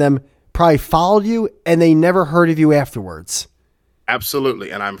 99% of them probably followed you and they never heard of you afterwards. Absolutely,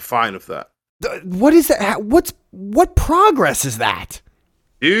 and I'm fine with that. What is that? What progress is that?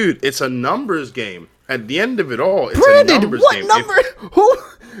 Dude, it's a numbers game. At the end of it all, it's Brandon, a numbers what game. Number? Who?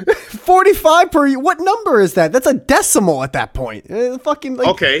 45 per year. What number is that? That's a decimal at that point.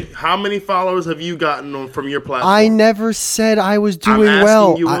 Okay, how many followers have you gotten from your platform? I never said I was doing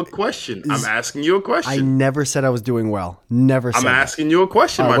well. I'm asking you a question. I never said I was doing well. Never said I'm asking you a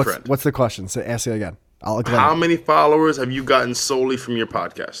question, my friend. What's the question? So ask it again. How many followers have you gotten solely from your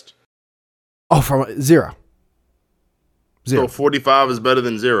podcast? Oh, from 0. So 45 is better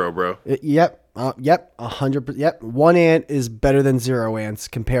than 0, bro. Yep. 100%. Yep. 1 ant is better than 0 ants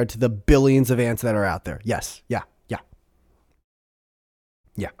compared to the billions of ants that are out there. Yes. Yeah.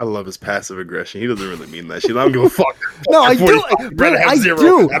 I love his passive aggression. He doesn't really mean that shit. I don't give a fuck. No, I do. I'd rather have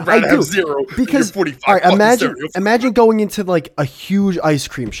 0. I'd rather have 0 because 45. All right, imagine going into like a huge ice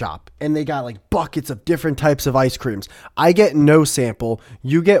cream shop and they got like buckets of different types of ice creams. I get no sample.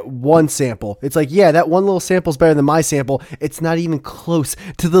 You get one sample. It's like, yeah, that one little sample is better than my sample. It's not even close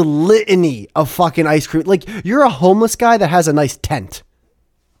to the litany of fucking ice cream. Like you're a homeless guy that has a nice tent.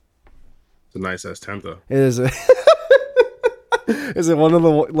 It's a nice ass tent though. It is. Is it one of the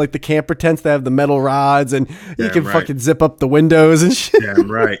like the camper tents that have the metal rods and you can fucking zip up the windows and shit? Damn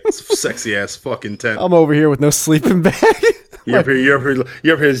right. It's a sexy ass fucking tent. I'm over here with no sleeping bag. You're up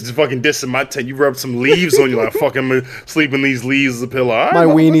here just fucking dissing my tent. You rub some leaves on you like fucking sleeping these leaves as a pillow. My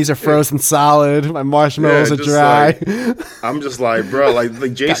weenies are frozen solid. My marshmallows are dry. I'm just like, bro,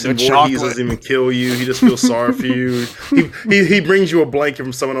 like Jason Voorhees doesn't even kill you. He just feels sorry for you. He brings you a blanket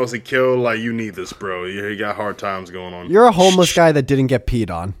from someone else he killed. Like, you need this, bro. You got hard times going on. You're a homeless guy that didn't get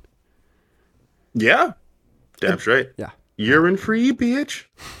peed on. Yeah, damn straight. Yeah. Urine free, bitch.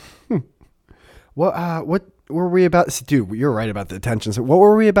 What were we about? Dude, you're right about the attention. So what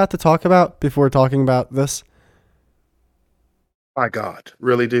were we about to talk about before talking about this? My God,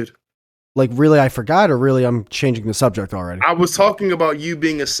 really, dude. Like, really, I forgot, or really, I'm changing the subject already? I was talking about you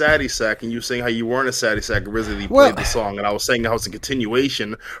being a saddy sack, and you saying how you weren't a saddy sack originally Well- played the song, and I was saying how it's a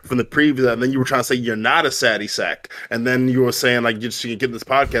continuation from the previous, and then you were trying to say you're not a saddy sack, and then you were saying like you just get this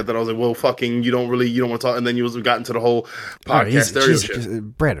podcast, that I was like, well, fucking, you don't want to talk, and then you got into the whole All right, podcast stereo Jesus,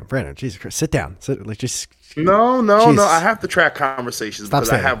 shit. Brandon, Jesus Christ, sit down. Just No. Jesus. I have to track conversations Stop because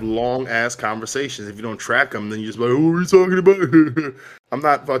saying I have long ass conversations. If you don't track them, then you just like, what are we talking about? I'm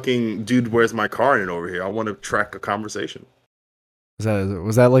not fucking, dude, where's my car in over here? I want to track a conversation.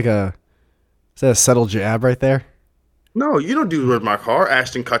 was that like a is that a subtle jab right there? No, you don't do where's my car.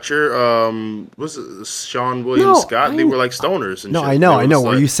 Ashton Kutcher, was it Sean William Scott? They were like stoners. And No, shit. I know. They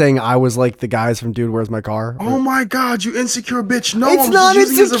Were like, you saying I was like the guys from Dude, Where's My Car? oh my God, you insecure bitch! No, It's I'm not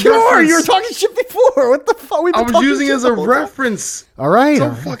just using it as a insecure. reference. You were talking shit before. What the fuck? I was using it as a reference. All right. So all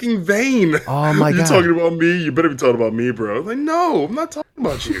right. fucking vain. Oh my You're God. talking about me. You better be talking about me, bro. Like, no, I'm not talking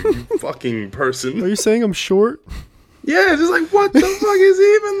about you. You fucking Are person. you saying I'm short? Yeah, just like what the fuck is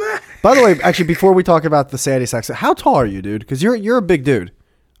even that? By the way, actually, before we talk about the Sadie Sacks, how tall are you, dude? Because you're a big dude.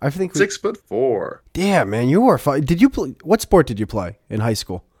 I think 6'4". Damn, man, you are fun. Did you play? What sport did you play in high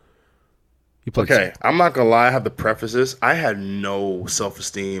school? You played. Okay, I'm not gonna lie. I have to preface this. I had no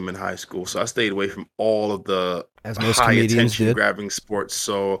self-esteem in high school, so I stayed away from all of the As most high comedians attention did. grabbing sports.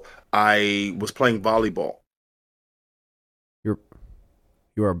 So I was playing volleyball.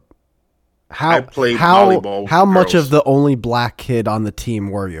 You are. How I played how volleyball with how much girls. of the only black kid on the team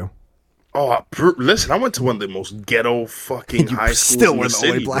were you? Oh, listen, I went to one of the most ghetto fucking You high schools still in were the the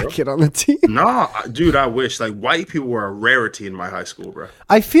city, only black bro. kid on the team. Nah, dude, I wish. Like, white people were a rarity in my high school, bro.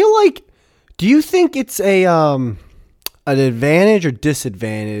 I feel like. Do you think it's an advantage or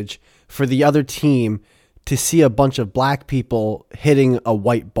disadvantage for the other team to see a bunch of black people hitting a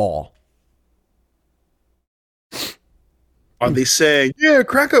white ball? Are they saying, yeah,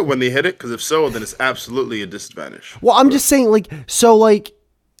 crack up when they hit it? Because if so, then it's absolutely a disadvantage. Well, I'm just saying, like, so, like,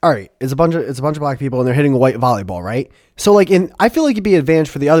 all right, it's a bunch of black people and they're hitting a white volleyball, right? So, like, I feel like it'd be an advantage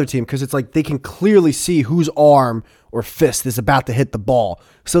for the other team because it's like they can clearly see whose arm or fist is about to hit the ball.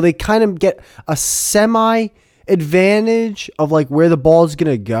 So they kind of get a semi advantage of like where the ball is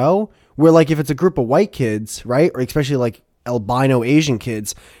gonna go. Where like if it's a group of white kids, right, or especially like albino Asian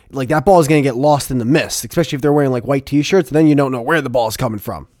kids, like that ball is gonna get lost in the mist, especially if they're wearing like white t-shirts. Then you don't know where the ball is coming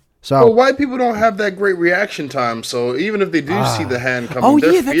from. So Well, white people don't have that great reaction time, so even if they do see the hand coming,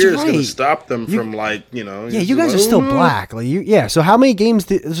 their yeah, that's fear is going to right. stop them from like, you know. yeah, you guys are still black. Like yeah. So how many games?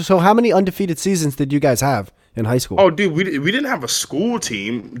 So how many undefeated seasons did you guys have in high school? Oh, dude, we didn't have a school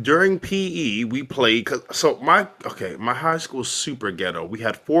team during PE. We played my high school is super ghetto. We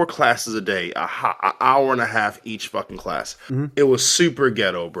had 4 classes a day, an hour and a half each fucking class. Mm-hmm. It was super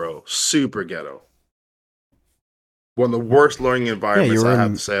ghetto, bro. Super ghetto. One of the worst learning yeah, environments you were I have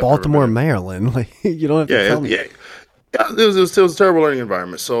in to say. Baltimore, Maryland. Like you don't have to tell me. Yeah, it was a terrible learning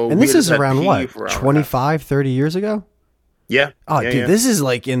environment. So And we this just is had around PE what, for an hour and a half. 25, 30 years ago? Yeah. Oh, yeah, dude, yeah. this is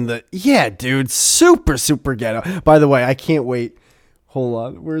like in the dude, super ghetto. By the way, I can't wait. Hold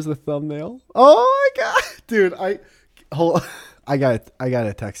on, where's the thumbnail? Oh my god, dude, I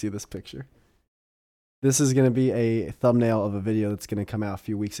gotta text you this picture. This is gonna be a thumbnail of a video that's gonna come out a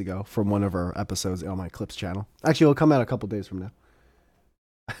few weeks ago from one of our episodes on my Clips channel. Actually, it'll come out a couple days from now.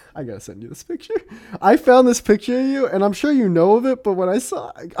 I gotta send you this picture. I found this picture of you, and I'm sure you know of it. But when I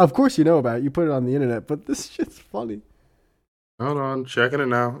saw, of course you know about it. You put it on the internet. But this shit's funny. Hold on, checking it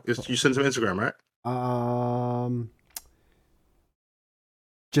now. You sent some Instagram, right?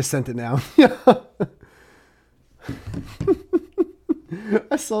 Just sent it now.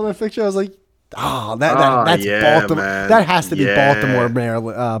 I saw that picture. I was like, that's yeah, Baltimore. man. That has to be Yeah. Baltimore,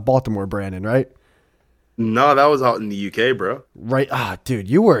 Maryland, Baltimore, Brandon, right? No, that was out in the UK, bro. Right. Dude,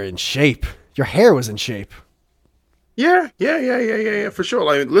 you were in shape. Your hair was in shape. Yeah, for sure.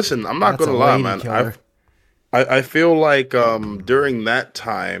 Like, listen, I'm not That's gonna a lie, lady man. killer. I feel like during that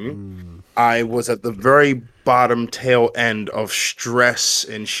time, I was at the very bottom tail end of stress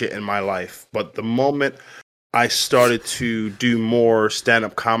and shit in my life. But the moment I started to do more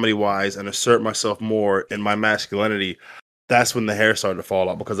stand-up comedy-wise and assert myself more in my masculinity, that's when the hair started to fall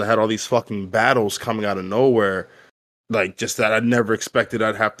out because I had all these fucking battles coming out of nowhere, like just that I never expected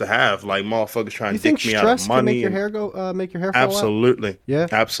I'd have to have. Like motherfuckers trying You to think dick me out of stress can money. make your and- hair go? Make your hair fall out? Absolutely. Yeah,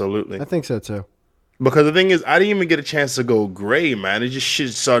 Absolutely. I think so too. Because the thing is, I didn't even get a chance to go gray, man. It just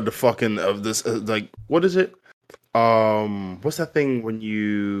shit started to fucking of this like what is it? what's that thing when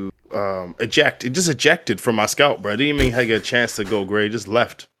you eject? It just ejected from my scalp, bro. I didn't even get a chance to go gray. It just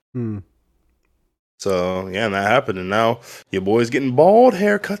left. So yeah, and that happened, and now your boy's getting bald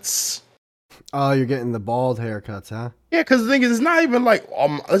haircuts. Oh, you're getting the bald haircuts, huh? Yeah, because the thing is, it's not even like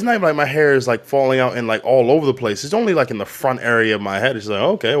my hair is like falling out and like all over the place. It's only like in the front area of my head. It's like,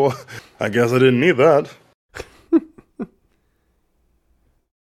 okay, well, I guess I didn't need that.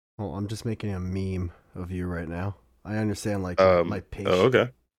 Well, I'm just making a meme of you right now. I understand, like, my patience. Oh, okay.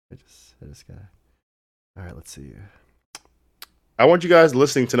 I just got. All right, let's see. I want you guys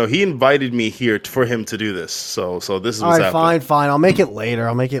listening to know he invited me here for him to do this. So this is what's all right, happening. fine. I'll make it later.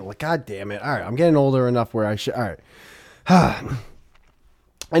 I'll make it. Like, God damn it! All right, I'm getting older enough where I should. All right.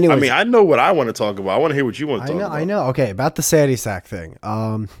 Anyways, I mean, I know what I want to talk about. I want to hear what you want to talk about. I know. Okay, about the Sadie Sack thing.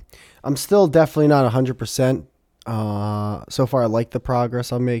 I'm still definitely not 100%. So far, I like the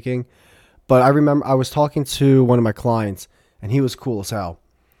progress I'm making, but I remember I was talking to one of my clients, and he was cool as hell,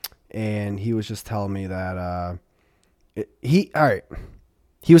 and he was just telling me that he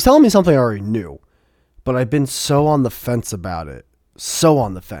was telling me something I already knew, but I've been so on the fence about it. So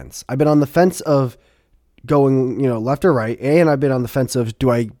on the fence. I've been on the fence of going, left or right, and I've been on the fence of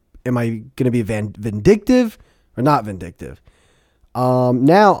am I going to be vindictive or not vindictive?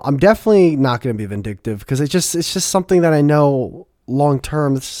 Now I'm definitely not going to be vindictive because it's just something that I know long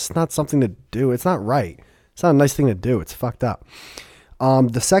term. It's just not something to do. It's not right. It's not a nice thing to do. It's fucked up.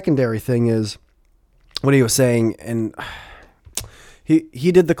 The secondary thing is what he was saying, and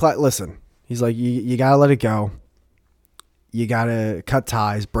he did listen. He's like, you gotta let it go. You gotta cut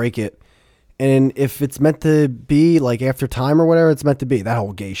ties, break it. And if it's meant to be, like, after time or whatever, it's meant to be. That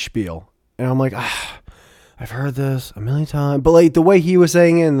whole gay spiel. And I'm like, I've heard this a million times. But, like, the way he was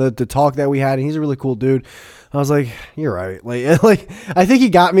saying it and the talk that we had, and he's a really cool dude. I was like, you're right. Like I think he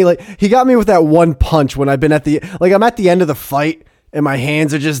got me with that one punch when I've been I'm at the end of the fight and my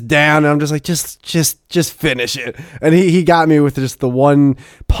hands are just down and I'm just like, just finish it. And he got me with just the one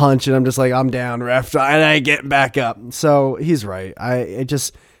punch and I'm just like, I'm down, ref. And I ain't getting back up. So he's right. I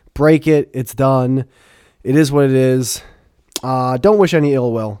just break it. It's done. It is what it is. Don't wish any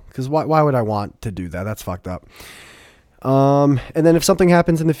ill will, because why would I want to do that? That's fucked up. And then if something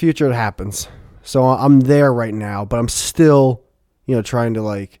happens in the future, it happens. So I'm there right now, but I'm still, trying to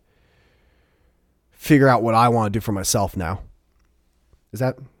like figure out what I want to do for myself now.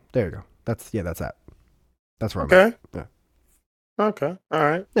 There you go. That's that. That's where I'm at. Yeah. Okay. All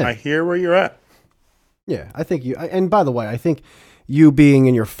right. Yeah. I hear where you're at. Yeah. I think and by the way, I think you being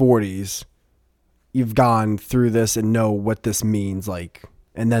in your 40s, you've gone through this and know what this means, like,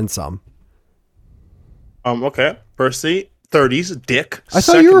 and then some. Okay. Firstly, 30s, dick. I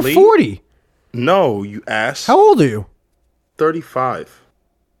thought you were 40. No, you ass. How old are you? 35.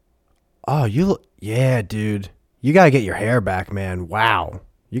 Oh, yeah, dude. You gotta get your hair back, man. Wow.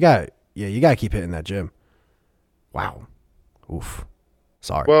 You gotta keep hitting that gym. Wow. Oof.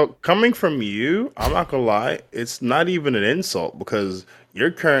 Sorry. Well, coming from you, I'm not gonna lie, it's not even an insult because you're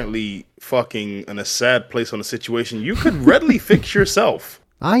currently fucking in a sad place on a situation you could readily fix yourself.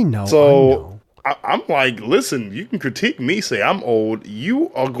 I know. So I'm like, listen, you can critique me, say I'm old.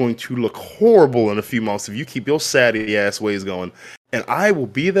 You are going to look horrible in a few months if you keep your saddy ass ways going. And I will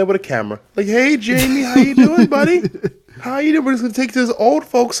be there with a camera. Like, hey, Jamie, how you doing, buddy? How you doing? We're just going to take this old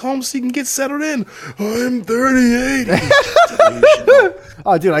folks home so you can get settled in. I'm 38.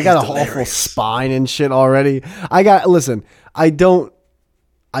 Oh, dude, I got an awful spine and shit already. I don't,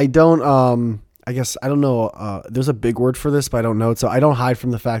 I guess, I don't know. There's a big word for this, but I don't know it. So I don't hide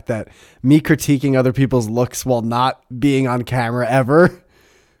from the fact that me critiquing other people's looks while not being on camera ever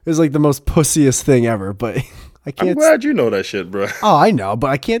is like the most pussiest thing ever. But I can't. I'm glad you know that shit, bro. Oh, I know,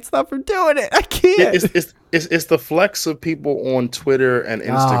 but I can't stop from doing it. I can't. It's the flex of people on Twitter and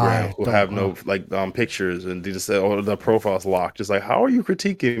Instagram who have no pictures and they just say, oh, the profile's locked. Just like, how are you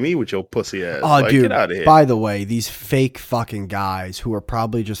critiquing me with your pussy ass? Oh, dude, get out of here. By the way, these fake fucking guys who are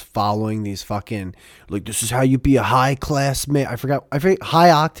probably just following these fucking, like, this is how you be a high class man. I forgot high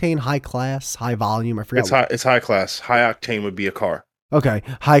octane, high class, high volume. I forgot. It's high class. High octane would be a car. Okay,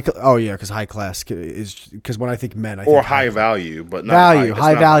 oh yeah, because high class is because when I think men, I think high value, but not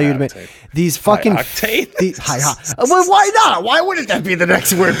high value. These fucking high well, why not? Why wouldn't that be the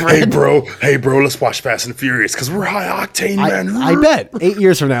next word? Hey bro, let's watch Fast and Furious because we're high octane, man. I bet 8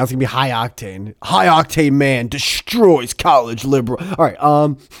 years from now it's gonna be high octane. High octane man destroys college liberal. All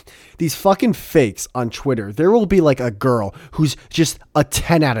right, these fucking fakes on Twitter. There will be like a girl who's just a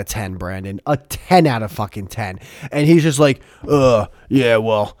 10 out of 10, Brandon. A 10 out of fucking 10. And he's just like, yeah,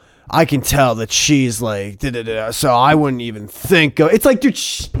 well, I can tell that she's like, da-da-da, so I wouldn't even think of... It's like, dude,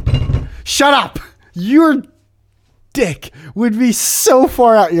 shut up. You're dick would be so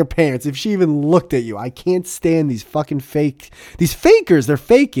far out your pants if she even looked at you. I can't stand these fucking these fakers. They're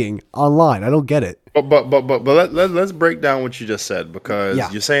faking online. I don't get it. But let's break down what you just said, because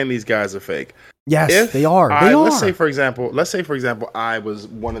you're saying these guys are fake. Yes, they are. They are. Let's say for example, I was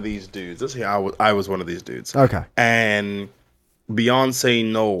one of these dudes. Let's say I was one of these dudes. Okay. And Beyonce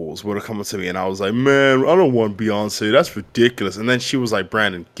Knowles would have come up to me, and I was like, "Man, I don't want Beyonce. That's ridiculous." And then she was like,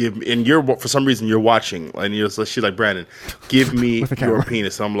 "Brandon, give me." And for some reason you're watching, and she's like, "Brandon, give me your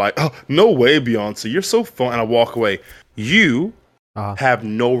penis." And I'm like, "Oh, no way, Beyonce. You're so fun." And I walk away. You have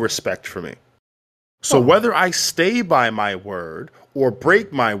no respect for me. So whether I stay by my word or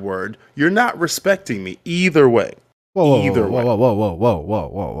break my word, you're not respecting me either way. Whoa. Hold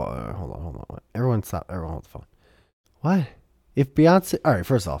on. Everyone stop. Everyone hold the phone. What? If Beyonce, all right.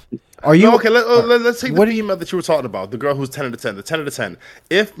 First off, are you okay? Let's take the female that you were talking about, the girl who's 10 out of 10, the 10 out of 10.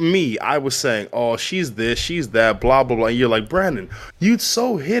 If I was saying, "Oh, she's this, she's that, blah blah blah," and you're like, "Brandon, you'd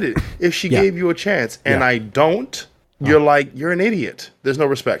so hit it if she gave you a chance," and I don't. You're like, you're an idiot. There's no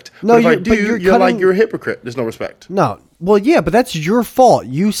respect. No, but if I do, you're like, you're a hypocrite. There's no respect. No. Well, yeah, but that's your fault.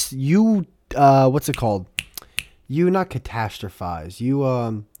 You what's it called? You not catastrophize.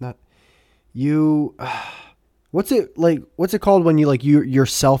 What's it called when you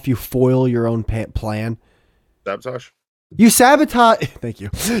you foil your own plan? Sabotage. You sabotage. Thank you.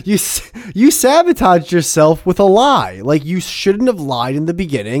 You sabotaged yourself with a lie. Like, you shouldn't have lied in the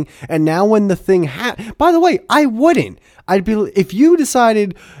beginning. And now when the thing by the way, I wouldn't. If you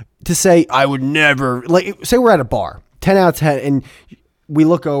decided to say, I would never, like, say we're at a bar, 10 out of 10, and we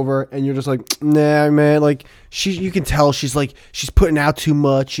look over and you're just like, nah, man, like, you can tell she's putting out too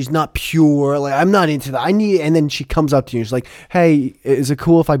much. She's not pure. Like, I'm not into that. And then she comes up to you and she's like, hey, is it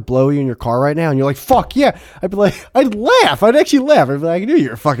cool if I blow you in your car right now? And you're like, fuck yeah. I'd be like, I'd laugh. I'd actually laugh. I'd be like, I knew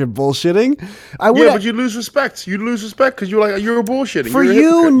you're fucking bullshitting. But you'd lose respect. You'd lose respect because you're bullshitting. For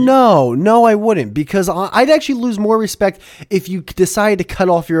you, no, I wouldn't, because I'd actually lose more respect if you decided to cut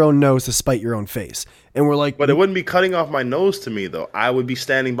off your own nose to spite your own face. And we're like, but it wouldn't be cutting off my nose to me, though. I would be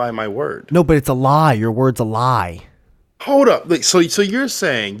standing by my word. No, but it's a lie. Your word's a lie. Hold up. So you're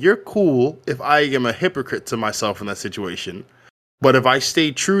saying you're cool if I am a hypocrite to myself in that situation, but if I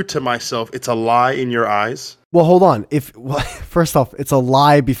stay true to myself, it's a lie in your eyes? Well, hold on. First off, it's a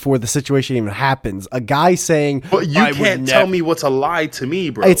lie before the situation even happens. A guy saying, but you can't tell me what's a lie to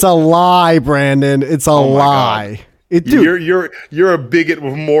me, bro. It's a lie, Brandon. It's a lie. God. You're a bigot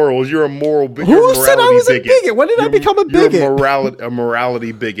with morals. You're a moral bigot. Who said I was a bigot? When did I become a bigot? You're a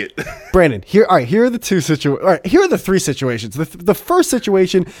morality bigot. Brandon, here are the two situations. All right, here are the three situations. The first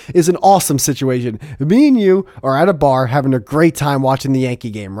situation is an awesome situation. Me and you are at a bar having a great time watching the Yankee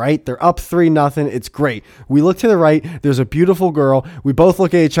game, right? They're up 3-0. It's great. We look to the right. There's a beautiful girl. We both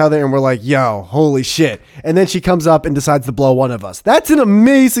look at each other and we're like, yo, holy shit. And then she comes up and decides to blow one of us. That's an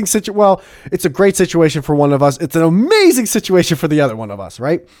amazing situation. Well, it's a great situation for one of us. It's an amazing situation for the other one of us,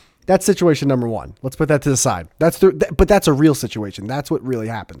 right? That's situation number one. Let's put that to the side. But that's a real situation. That's what really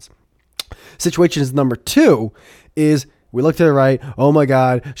happens. Situation number two is we look to the right. Oh my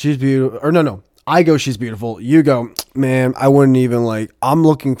God, she's beautiful. Or no. I go, she's beautiful. You go, man, I wouldn't even I'm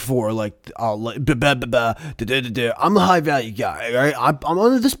looking for I'm the high value guy. Right? I'm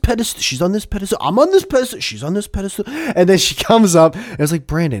on this pedestal. She's on this pedestal. I'm on this pedestal. She's on this pedestal. And then she comes up and it's like,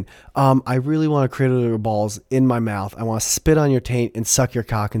 Brandon, I really want to cradle your balls in my mouth. I want to spit on your taint and suck your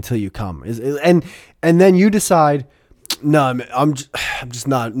cock until you come. And then you decide, no, I'm just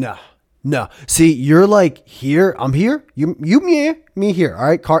not, no. No. See, you're like, here, I'm here. You me here. All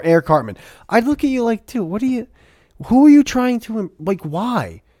right. Eric Cartman. I'd look at you like, dude, who are you trying to,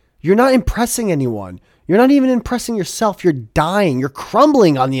 why? You're not impressing anyone. You're not even impressing yourself. You're dying. You're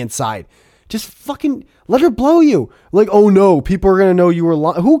crumbling on the inside. Just fucking let her blow you. Like, oh no, people are going to know you were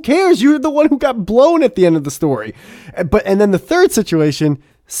lying. Who cares? You're the one who got blown at the end of the story. And then the third situation,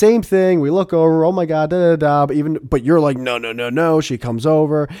 same thing. We look over. Oh my God, da da da. But you're like, no. She comes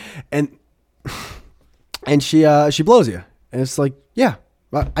over, and she blows you, and it's like, yeah,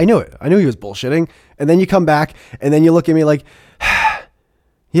 I knew it. I knew he was bullshitting. And then you come back, and then you look at me like,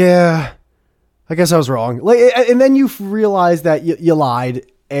 yeah, I guess I was wrong. And then you realize that you lied,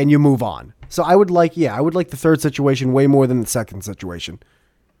 and you move on. So I would like the third situation way more than the second situation.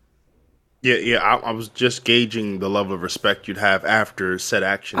 Yeah. I was just gauging the level of respect you'd have after said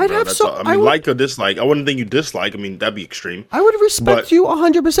action. I'd bro. have That's so. all. I mean, like or dislike. I wouldn't think you dislike. I mean, that'd be extreme. I would respect you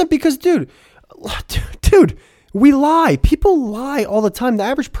 100% because, dude, we lie. People lie all the time. The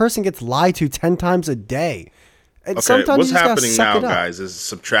average person gets lied to 10 times a day. And okay, sometimes what's you just happening suck now, it up. guys, is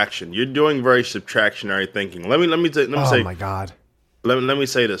subtraction. You're doing very subtractionary thinking. Let me say. Oh my God. let me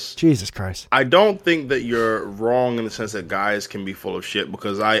say this. Jesus Christ. I don't think that you're wrong in the sense that guys can be full of shit,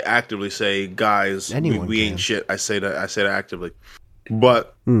 because I actively say guys, Anyone we can. ain't shit. I say that actively.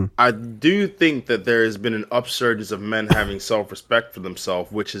 But I do think that there has been an upsurge of men having self-respect for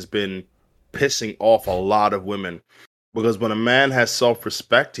themselves, which has been pissing off a lot of women. Because when a man has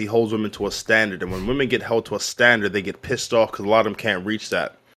self-respect, he holds women to a standard. And when women get held to a standard, they get pissed off because a lot of them can't reach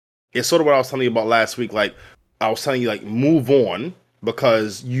that. It's sort of what I was telling you about last week. Like, I was telling you, like, move on,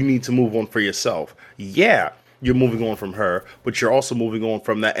 because you need to move on for yourself. Yeah, you're moving on from her, but you're also moving on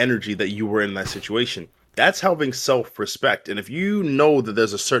from that energy that you were in that situation. That's having self-respect. And if you know that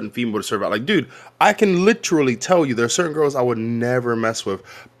there's a certain female to serve out, like, dude, I can literally tell you there are certain girls I would never mess with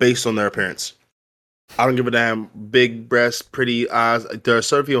based on their appearance. I don't give a damn, big breasts, pretty eyes. There are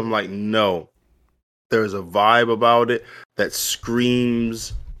certain people I'm like, no. There's a vibe about it that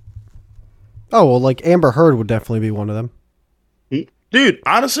screams. Oh, well, like Amber Heard would definitely be one of them. Dude,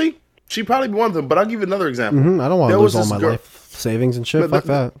 honestly, she'd probably be one of them, but I'll give you another example. I don't want to There lose was all this my girl- life savings and shit. Fuck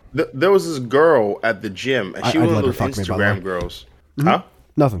that. There was this girl at the gym, and she I'd was one let of her those fuck me, by the Instagram way. girls. Huh?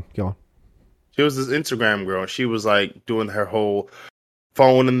 Nothing. Go on. She was this Instagram girl, and she was like doing her whole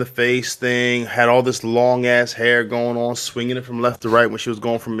phone in the face thing, had all this long ass hair going on, swinging it from left to right when she was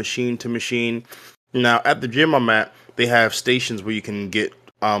going from machine to machine. Now, at the gym I'm at, they have stations where you can get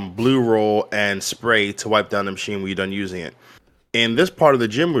blue roll and spray to wipe down the machine when you're done using it. In this part of the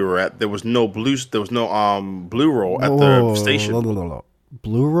gym we were at, there was no blue roll at the station.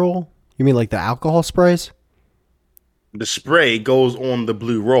 Blue roll? You mean like the alcohol sprays? The spray goes on the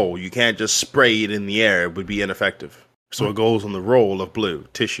blue roll. You can't just spray it in the air; it would be ineffective. So it goes on the roll of blue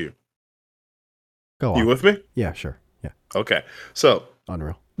tissue. Go on. You with me? Yeah, sure. Yeah. Okay. So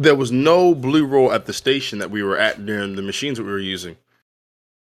Unreal. there was no blue roll at the station that we were at during the machines that we were using.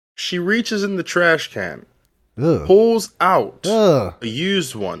 She reaches in the trash can, Ugh. pulls out Ugh. a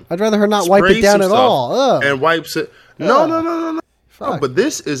used one, I'd rather her not wipe it sprays down some at stuff, all. Ugh. and wipes it. No, Ugh. no. Fuck. But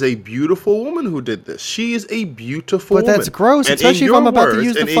this is a beautiful woman who did this. She is a beautiful But woman. that's gross, And especially in if I'm your about to words-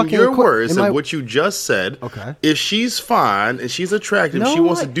 use the and fucking in your equi- words in and my- what you just said, Okay. if she's fine and she's attractive, No, she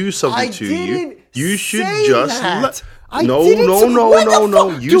wants I- to do something I to didn't you should say just that. let. I No, didn't no, say- no, what the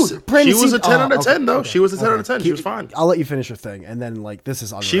no. fuck? You Dude, said- Brandon, she was see- a 10 out of 10, though. okay, She was a 10 out of okay. 10. She was fine. I'll let you finish your thing, and then like this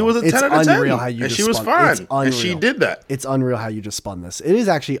is unreal. She was a 10 it's out of 10, unreal how you and just she was spun- fine, It's and unreal. she did that. It's unreal how you just spun this. It is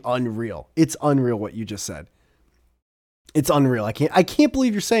actually unreal. It's unreal what you just said. It's unreal. I can't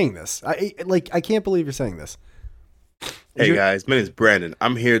believe you're saying this. I can't believe you're saying this. Hey guys, my name's Brandon.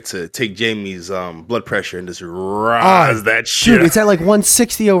 I'm here to take Jamie's blood pressure and just rise that shit. Dude, it's at like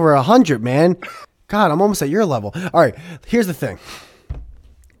 160 over 100, man. God, I'm almost at your level. All right, here's the thing.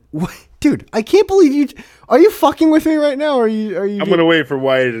 What? Dude, I can't believe you. Are you fucking with me right now? Or are you? I'm gonna wait for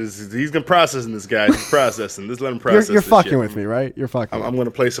Wyatt. He's gonna processing this guy. He's processing. Just let him process. You're this fucking shit. with me, right? You're fucking. I'm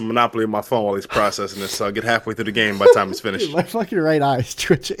gonna play some Monopoly on my phone while he's processing this. So I'll get halfway through the game by the time it's finished. My fucking right eye is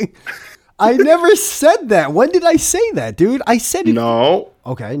twitching. I never said that. When did I say that, dude? I said it. No,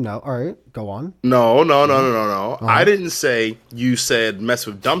 Okay, no. All right, go on. no. Uh-huh. I didn't say you said mess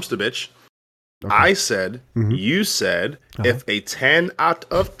with dumpster bitch. I said you said if a 10 out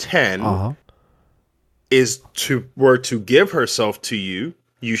of 10 Uh-huh. were to give herself to you,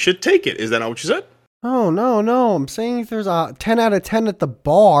 you should take it. Is that not what you said? Oh, no. I'm saying if there's a 10 out of 10 at the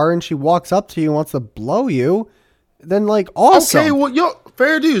bar and she walks up to you and wants to blow you, then like awesome. Okay, well, yo,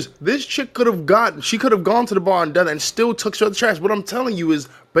 fair dues. This chick could have gone to the bar and done it and still took shit out the trash. What I'm telling you is,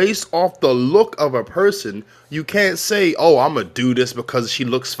 based off the look of a person, you can't say, "Oh, I'm gonna do this because she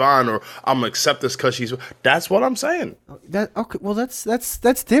looks fine," or "I'm gonna accept this because she's." That's what I'm saying. That okay? Well, that's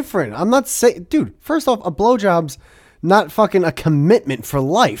different. I'm not saying, dude. First off, a blowjob's not fucking a commitment for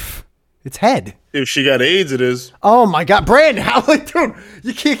life. It's head. If she got AIDS, it is. Oh my god, Brandon, how dude?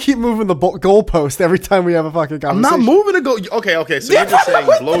 You can't keep moving the goalpost every time we have a fucking I'm conversation. not moving to go. Okay. So you're just saying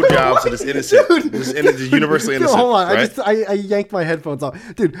blowjobs are this innocent, this universally Dude, innocent, hold on, right? I yanked my headphones off,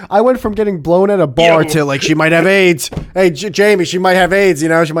 dude. I went from getting blown at a bar Yo. to like she might have AIDS. Hey, Jamie, she might have AIDS. You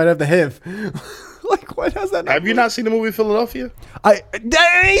know, she might have the HIV. Like, what has that? Have you not seen the movie Philadelphia?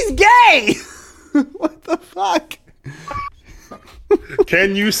 He's gay. What the fuck?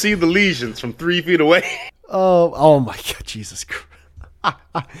 Can you see the lesions from 3 feet away? Oh my god, Jesus Christ!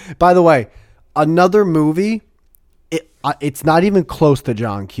 By the way, another movie. It's not even close to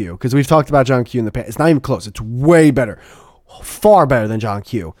John Q, because we've talked about John Q in the past. It's not even close. It's way better, far better than John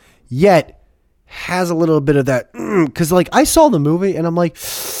Q. Yet has a little bit of that because like I saw the movie and I'm like,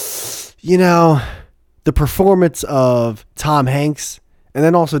 you know, the performance of Tom Hanks and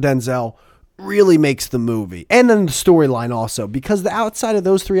then also Denzel really makes the movie, and then the storyline also, because the outside of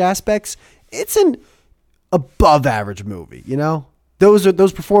those three aspects, it's an above average movie, you know?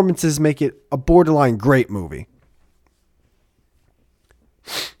 those performances make it a borderline great movie.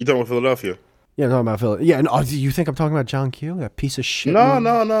 You talking about Philadelphia? Yeah, I'm talking about Philly. Yeah, no, do you think I'm talking about John Q, that piece of shit? No, movie?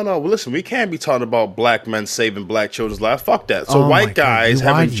 no, no, no. Well, listen, we can't be talking about black men saving black children's lives. Fuck that. So Oh my white God, guys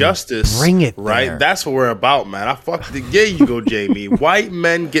why having do you justice, bring it right? there? That's what we're about, man. There you go, Jamie. White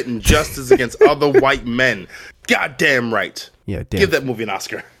men getting justice against other white men. Goddamn right. Yeah, damn. Give that movie an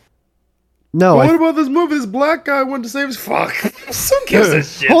Oscar. No, What about this movie? This black guy went to save his fuck. Who gives a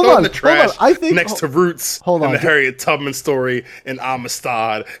shit? Hold Throw it on, in the trash. hold on. I think- next to Roots hold and on. the Harriet Tubman story and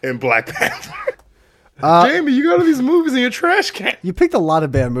Amistad and Black Panther. Jamie, you got all these movies in your trash can. you picked a lot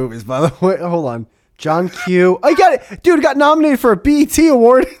of bad movies, by the way. Hold on. John Q. I got it. Dude, got nominated for a BET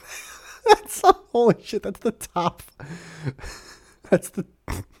award. Holy shit, that's the top. That's the...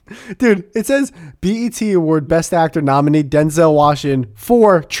 Dude, it says BET Award Best Actor nominee Denzel Washington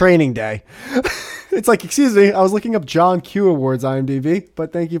for Training Day. It's like, excuse me, I was looking up John Q Awards IMDb,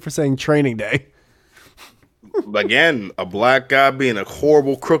 but thank you for saying Training Day. Again, a black guy being a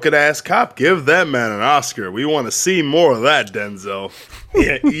horrible, crooked ass cop. Give that man an Oscar. We want to see more of that, Denzel.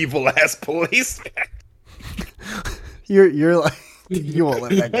 Yeah, evil ass police. You're like, you won't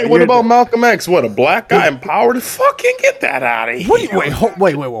let that go. Hey, what about Malcolm X? What, a black guy empowered? Fucking get that out of here. Wait,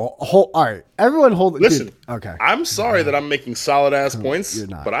 hold. All right, everyone, hold. Listen, dude, okay. I'm sorry that I'm making solid ass points, You're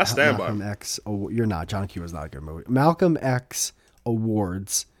not. but I stand by Malcolm them. X. Oh, you're not. John Q is not a good movie. Malcolm X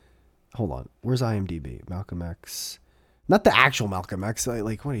Awards. Hold on. Where's IMDb? Malcolm X. Not the actual Malcolm X.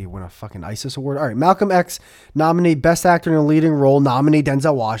 Like, what do you win a fucking ISIS award? All right, Malcolm X nominee Best Actor in a Leading Role. Nominee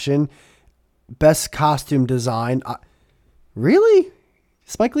Denzel Washington. Best Costume Design. Really?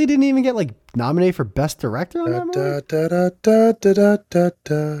 Spike Lee didn't even get like nominated for Best Director on that movie?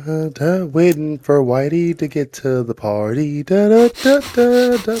 Waiting for Whitey to get to the party. I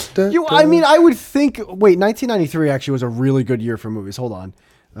mean, I would think. Wait, 1993 actually was a really good year for movies. Hold on.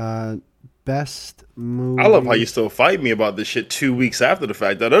 Best movie. I love how you still fight me about this shit 2 weeks after the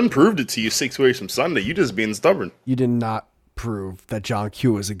fact. That unproved it to you 6 weeks from Sunday. You just being stubborn. You did not prove that John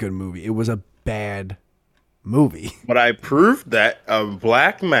Q was a good movie. It was a bad movie. But I proved that a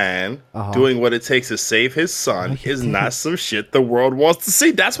black man Uh-huh. doing what it takes to save his son is not some shit the world wants to see.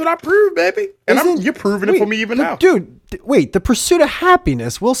 That's what I proved, baby. And you're proving it for me even now. Dude, wait. The Pursuit of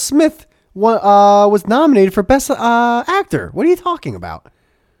Happiness. Will Smith was nominated for Best Actor. What are you talking about?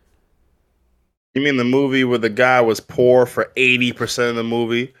 You mean the movie where the guy was poor for 80% of the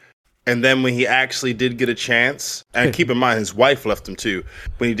movie? And then when he actually did get a chance, and keep in mind his wife left him too.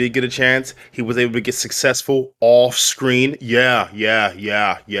 When he did get a chance, he was able to get successful off screen. Yeah. You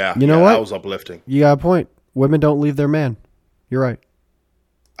know Yeah, what? That was uplifting. You got a point. Women don't leave their man. You're right.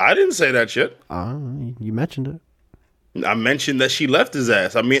 I didn't say that shit. You mentioned it. I mentioned that she left his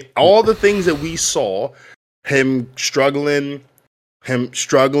ass. I mean, all the things that we saw, him struggling,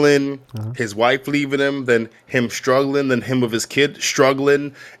 his wife leaving him, then him struggling, then him with his kid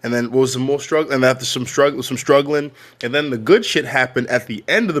struggling, and then what was some more struggle, and after some struggling, and then the good shit happened at the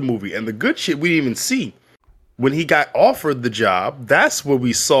end of the movie, and the good shit we didn't even see. When he got offered the job, that's where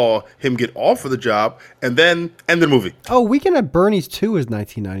we saw him get offered the job, and then end the movie. Oh, Weekend at Bernie's 2 is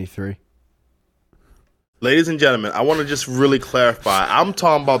 1993. Ladies and gentlemen, I want to just really clarify. I'm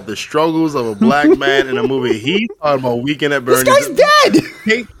talking about the struggles of a black man in a movie. He's talking about Weekend at Bernie's. This guy's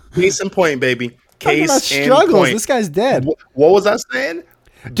dead. Case in point, baby. Talking about Case in struggles. point. This guy's dead. What was I saying?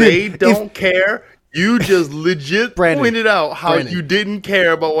 They if- don't care. You just legit Brandon, pointed out how Brandon. you didn't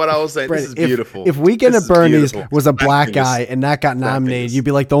care about what I was saying. This is beautiful. If Weekend This at is Bernie's beautiful. was a Black black fingers. guy and that got nominated, fingers. you'd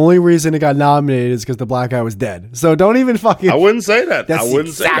be like, the only reason it got nominated is because the black guy was dead. So don't even fucking. I wouldn't say that. That's I wouldn't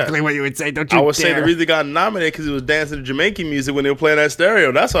exactly say that. what you would say. Don't you I would say dare. the reason he got nominated because he was dancing to Jamaican music when they were playing that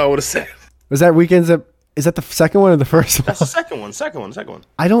stereo. That's what I would have said. Was that Weekends at? Is that the second one or the first one? That's the second one.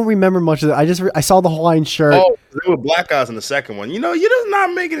 I don't remember much of that. I saw the Hawaiian shirt. Oh, there were black guys in the second one. You know, you're just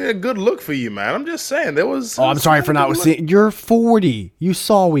not making it a good look for you, man. I'm just saying there was. I'm sorry for not seeing. You're 40. You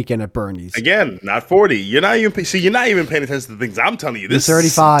saw Weekend at Bernie's. Again, not 40. You're not even paying attention to the things I'm telling you. This You're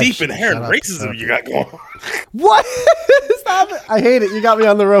 35. is deep inherent Shut up, racism shut up. you got going on. What? Stop it. I hate it. You got me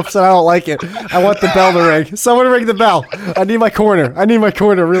on the ropes and I don't like it. I want the bell to ring. Someone ring the bell. I need my corner.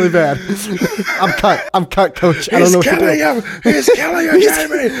 Really bad. I'm cut, coach. I don't know what to do. He's killing you,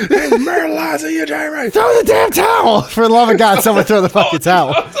 Jamie. He's murderizing you, Jamie. Throw the damn towel! For the love of God, someone throw the fucking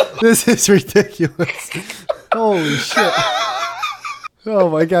towel. This is ridiculous. Holy shit. Oh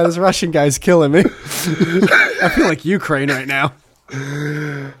my God, this Russian guy's killing me. I feel like Ukraine right now.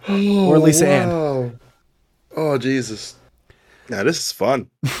 Or Lisa Ann. Oh, Jesus. Now, this is fun.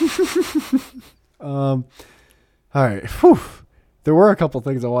 All right. Whew. There were a couple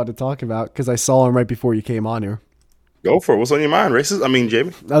things I wanted to talk about because I saw them right before you came on here. Go for it. What's on your mind, racist? I mean,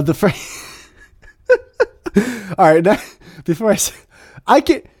 Jamie. The first. All right, now, before I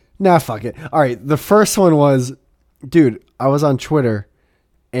can. Nah, fuck it. All right, the first one was, dude. I was on Twitter,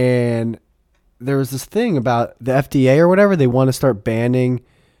 and there was this thing about the FDA or whatever. They want to start banning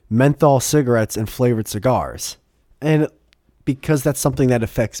menthol cigarettes and flavored cigars, and because that's something that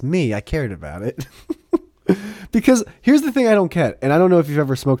affects me, I cared about it. Because here's the thing I don't get, and I don't know if you've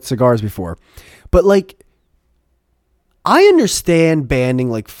ever smoked cigars before, but like, I understand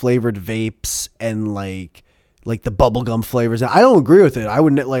banning like flavored vapes and like the bubblegum flavors. I don't agree with it. I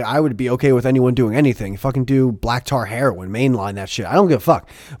would be okay with anyone doing anything. Fucking do black tar heroin, mainline that shit. I don't give a fuck.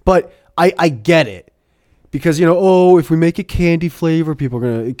 But I get it. Because, if we make it candy flavor,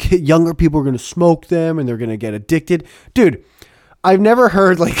 younger people are going to smoke them and they're going to get addicted. Dude, I've never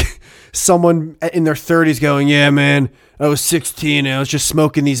heard like someone in their 30s going, yeah, man, I was 16 and I was just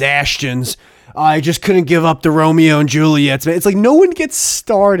smoking these Ashtons. I just couldn't give up the Romeo and Juliets. It's like no one gets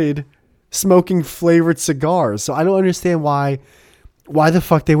started smoking flavored cigars. So I don't understand why the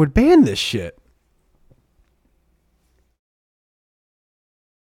fuck they would ban this shit.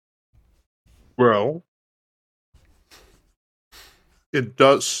 Bro, it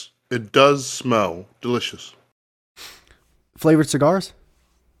does smell delicious. Flavored cigars?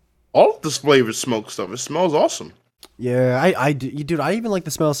 All of this flavored smoke stuff, it smells awesome. Yeah, dude, I even like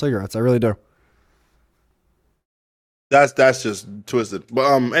the smell of cigarettes. I really do. That's just twisted.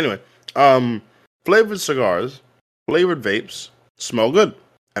 But anyway, flavored cigars, flavored vapes smell good,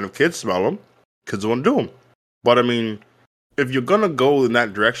 and if kids smell them, kids want to do them. But I mean, if you're gonna go in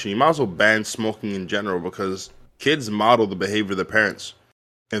that direction, you might as well ban smoking in general because kids model the behavior of their parents.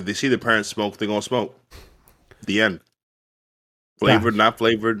 If they see their parents smoke, they're gonna smoke. The end. Flavored, not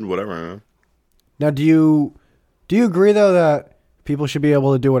flavored, whatever. Man. Now, do you agree though that people should be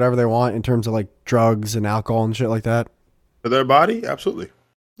able to do whatever they want in terms of like drugs and alcohol and shit like that? For their body, absolutely.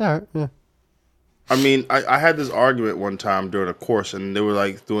 All right, yeah. I mean, I had this argument one time during a course, and they were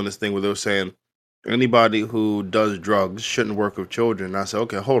like doing this thing where they were saying anybody who does drugs shouldn't work with children. And I said,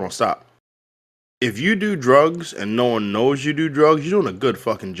 okay, hold on, stop. If you do drugs and no one knows you do drugs, you're doing a good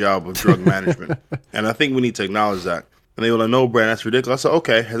fucking job of drug management. And I think we need to acknowledge that. And they were like, no, Brand, that's ridiculous. I said,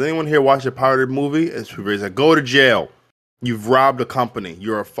 okay, has anyone here watched a pirated movie? It's like, go to jail. You've robbed a company.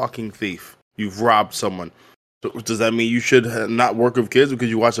 You're a fucking thief. You've robbed someone. So does that mean you should not work with kids because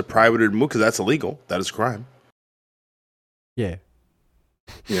you watch a pirated movie? Because that's illegal. That is crime. Yeah.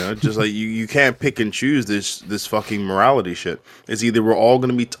 Just like you can't pick and choose this fucking morality shit. It's either we're all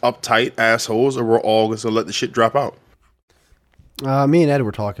going to be uptight assholes or we're all going to let the shit drop out. Me and Ed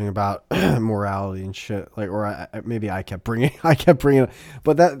were talking about morality and shit. Like, or maybe I kept bringing it,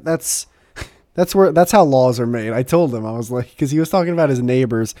 but that's how laws are made. I told him, I was like, because he was talking about his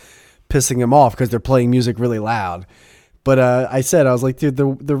neighbors pissing him off because they're playing music really loud. But I was like, dude,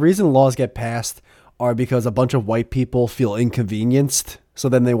 the reason laws get passed are because a bunch of white people feel inconvenienced, so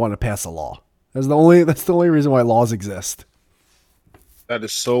then they want to pass a law. That's the only reason why laws exist. That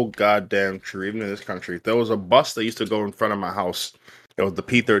is so goddamn true. Even in this country, there was a bus that used to go in front of my house. It was the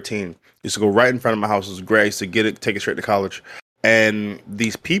P13. It used to go right in front of my house. It was great. I used to take it straight to college. And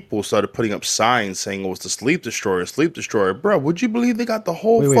these people started putting up signs saying it was the sleep destroyer, sleep destroyer. Bro, would you believe they got the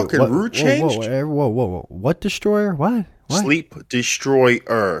whole fucking route changed? Whoa. What destroyer? What? Sleep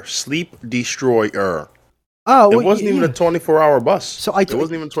destroyer. Sleep destroyer. Oh, it wasn't even a 24-hour bus. It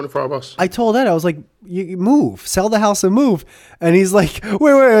wasn't even a 24-hour bus. I told Ed, I was like, you move, sell the house and move. And he's like,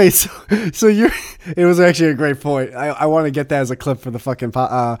 wait. So you're, it was actually a great point. I want to get that as a clip for the fucking,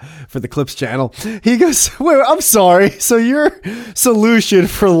 for the Clips channel. He goes, wait, I'm sorry. So your solution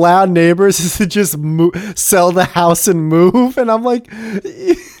for loud neighbors is to just sell the house and move? And I'm like,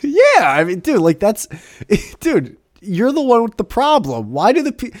 yeah, I mean, dude, like dude. You're the one with the problem. Why do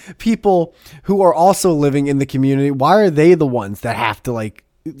the people who are also living in the community, why are they the ones that have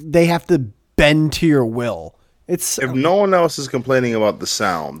to bend to your will? If no one else is complaining about the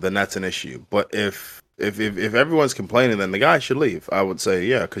sound, then that's an issue. But if everyone's complaining, then the guy should leave. I would say,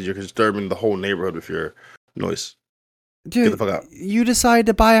 yeah, because you're disturbing the whole neighborhood with your noise. Dude, get the fuck out. You decided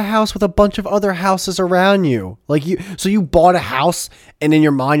to buy a house with a bunch of other houses around you. So you bought a house, and in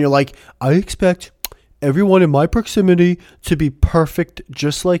your mind, you're like, I expect everyone in my proximity to be perfect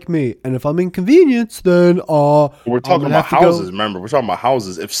just like me. And if I'm inconvenienced, then we're talking about houses, remember. We're talking about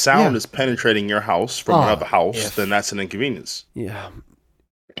houses. If sound is penetrating your house from another house, then that's an inconvenience. Yeah.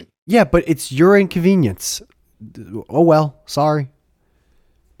 Yeah, but it's your inconvenience. Oh well, sorry.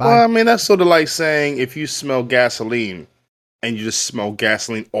 Bye. Well, I mean, that's sort of like saying if you smell gasoline and you just smell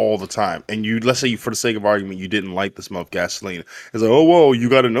gasoline all the time. And you, let's say you, for the sake of argument, you didn't like the smell of gasoline. It's like, oh, whoa, you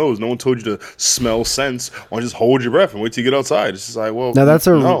got a nose. No one told you to smell scents. Why don't you just hold your breath and wait till you get outside? It's just like, well, Now that's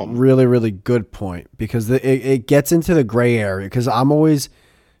a no. really, really good point because it gets into the gray area. Because I'm always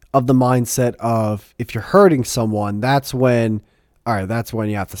of the mindset of if you're hurting someone, that's when you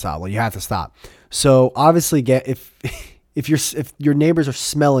have to stop. Well, you have to stop. So obviously, if your neighbors are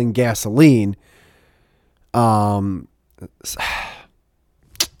smelling gasoline, you're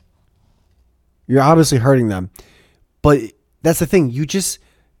obviously hurting them. But that's the thing.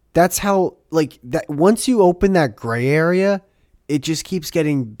 That's how, like, that once you open that gray area, it just keeps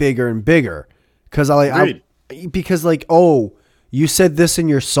getting bigger and bigger. Because oh, you said this in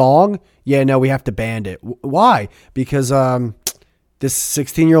your song? Yeah, no, we have to ban it. Why? Because this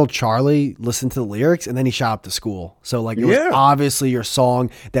 16-year-old Charlie listened to the lyrics and then he shot up the school. So like it was obviously your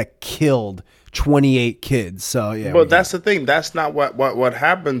song that killed 28 kids. So yeah. But that's the thing. That's not what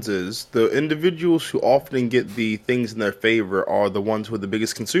happens is the individuals who often get the things in their favor are the ones who are the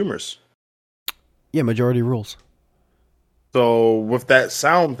biggest consumers. Yeah, majority rules. So with that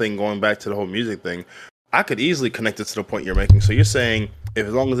sound thing, going back to the whole music thing, I could easily connect it to the point you're making. So you're saying, if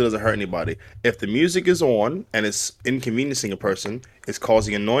as long as it doesn't hurt anybody, if the music is on and it's inconveniencing a person, it's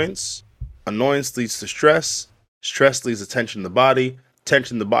causing annoyance. Annoyance leads to stress. Stress leads to tension in the body.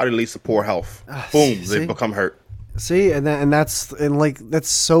 Tension in the body leads to poor health. Boom, they become hurt. See, that's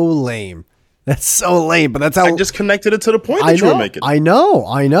so lame. That's so lame. But that's how I just connected it to the point that you were making. I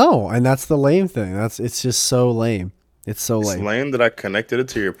know, and that's the lame thing. It's just so lame. It's so lame. It's lame that I connected it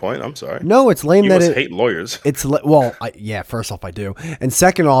to your point. I'm sorry. No, it's lame you that must hate lawyers. First off, I do, and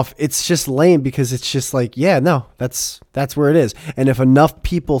second off, it's just lame because it's just like, yeah, no, that's where it is. And if enough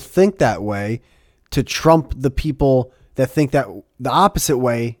people think that way, to trump the people that think that the opposite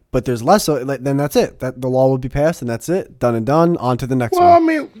way, but there's less, then that's it. That the law will be passed, and that's it. Done and done. On to the next one. Well, I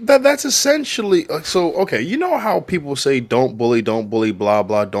mean, that's essentially so. Okay, you know how people say don't bully, blah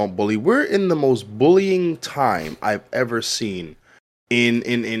blah, don't bully. We're in the most bullying time I've ever seen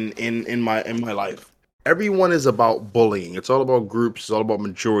in my life. Everyone is about bullying. It's all about groups. It's all about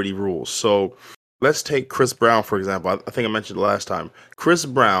majority rules. So let's take Chris Brown, for example. I think I mentioned it last time. Chris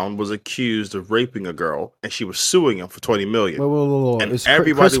Brown was accused of raping a girl, and she was suing him for $20 million. Whoa. And is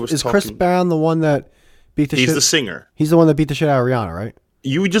everybody was Is talking. Chris Brown the one that beat the shit? He's the singer. He's the one that beat the shit out of Rihanna, right?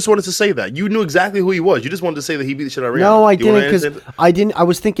 You just wanted to say that. You knew exactly who he was. You just wanted to say that he beat the shit out of Rihanna. No, I didn't, because I didn't. I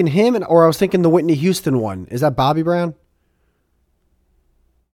was thinking him, or I was thinking the Whitney Houston one. Is that Bobby Brown?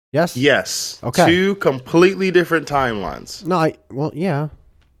 Yes? Yes. Okay. Two completely different timelines. No, yeah.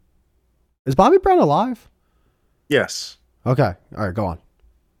 Is Bobby Brown alive? Yes. Okay. All right, go on.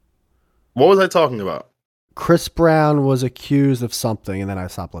 What was I talking about? Chris Brown was accused of something, and then I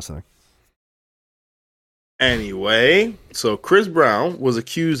stopped listening. Anyway, so Chris Brown was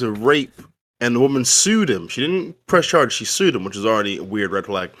accused of rape, and the woman sued him. She didn't press charge. She sued him, which is already a weird red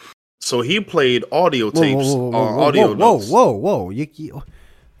flag. So he played audio tapes, audio notes. Whoa.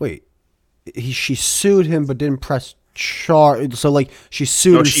 Wait. She sued him, but didn't press charge. So, like, she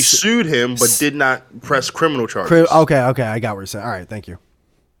sued him. No, she sued him, but did not press criminal charges. Okay. I got what you're saying. All right, thank you.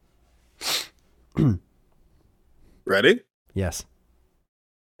 Ready? Yes.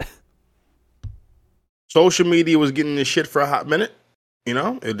 Social media was getting this shit for a hot minute. You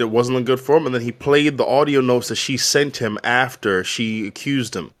know, it wasn't good for him. And then he played the audio notes that she sent him after she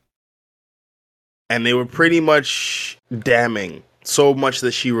accused him. And they were pretty much damning. So much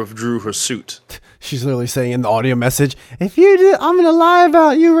that she withdrew her suit. She's literally saying in the audio message, if you do, I'm going to lie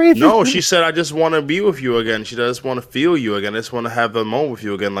about you raping. No, she said, I just want to be with you again. She just want to feel you again. I just want to have the moment with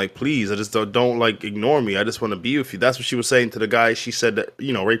you again. Like, please, I just don't like, ignore me. I just want to be with you. That's what she was saying to the guy she said that,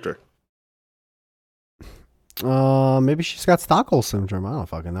 raped her. Maybe she's got Stockholm syndrome. I don't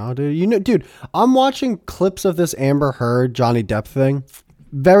fucking know, dude. Dude, I'm watching clips of this Amber Heard, Johnny Depp thing.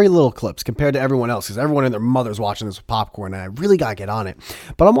 Very little clips compared to everyone else, because everyone and their mother's watching this with popcorn, and I really gotta get on it.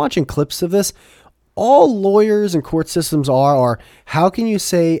 But I'm watching clips of this. All lawyers and court systems are how can you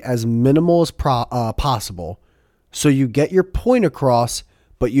say as minimal as possible so you get your point across,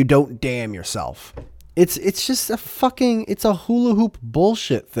 but you don't damn yourself. It's just it's a hula hoop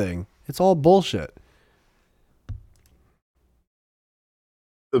bullshit thing. It's all bullshit.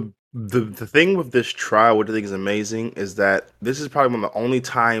 The thing with this trial, what I think is amazing, is that this is probably one of the only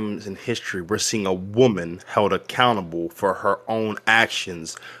times in history we're seeing a woman held accountable for her own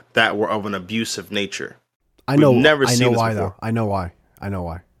actions that were of an abusive nature. I know. We've never I seen know this why before. though. I know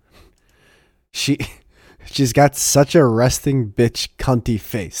why. She's got such a resting bitch cunty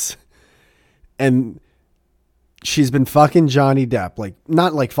face, and she's been fucking Johnny Depp, like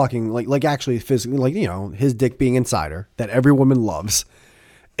not like fucking like actually physically, like you know his dick being inside her that every woman loves,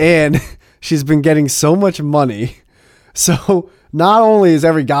 and she's been getting so much money. So not only is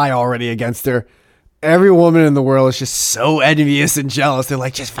every guy already against her, every woman in the world is just so envious and jealous. They're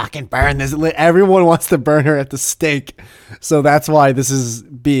like, just fucking burn this. Everyone wants to burn her at the stake. So that's why this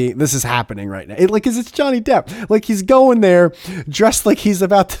is happening right now. Cause it's Johnny Depp. Like he's going there dressed like he's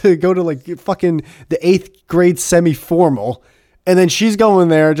about to go to like fucking the 8th grade semi-formal. And then she's going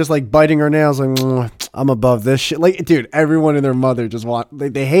there just like biting her nails. Like, I'm above this shit. Like, dude, everyone and their mother just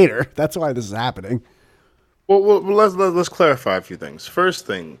they hate her. That's why this is happening. Well, let's clarify a few things. First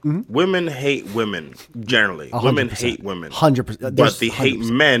thing, women hate women generally. 100%. Women hate women, 100%. but they hate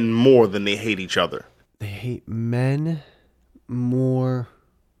men more than they hate each other. They hate men more.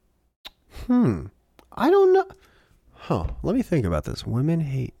 I don't know. Let me think about this. Women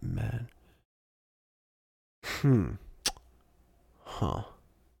hate men. I'm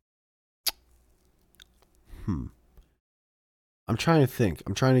trying to think.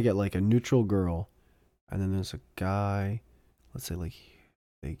 I'm trying to get like a neutral girl, and then there's a guy. Let's say like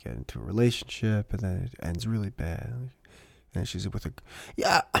they get into a relationship, and then it ends really bad. And she's with a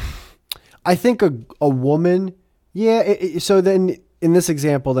I think a woman. Yeah. So then in this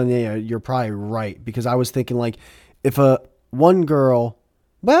example, then yeah, you're probably right, because I was thinking like if one girl.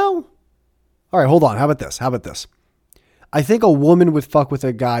 Well, all right. Hold on. How about this? I think a woman would fuck with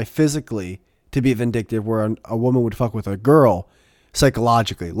a guy physically to be vindictive, where a woman would fuck with a girl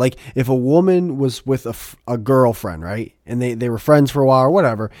psychologically. Like if a woman was with a girlfriend, right? And they were friends for a while or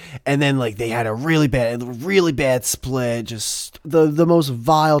whatever. And then like they had a really bad split, just the most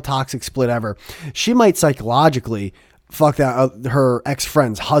vile, toxic split ever. She might psychologically fuck that her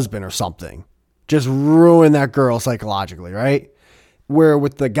ex-friend's husband or something. Just ruin that girl psychologically, right? Where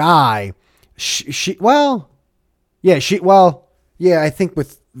with the guy, I think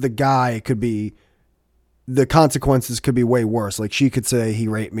with the guy, it could be, the consequences could be way worse. Like she could say he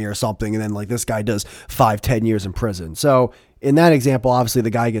raped me or something, and then like this guy does 5-10 years in prison. So in that example, obviously the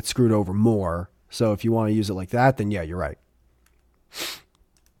guy gets screwed over more. So if you want to use it like that, then yeah, you're right.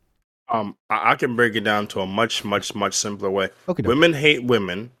 I can break it down to a much simpler way. Okay. Women hate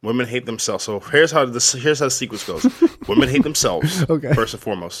women. Women hate themselves. So here's how the sequence goes. Women hate themselves. Okay. First and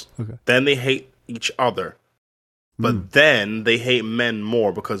foremost. Okay. Then they hate each other. But then they hate men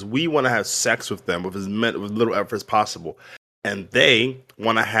more because we want to have sex with them with little effort as possible. And they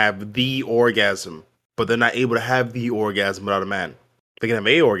want to have the orgasm, but they're not able to have the orgasm without a man. They can have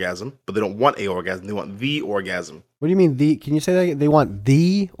a orgasm, but they don't want a orgasm. They want the orgasm. What do you mean can you say that? They want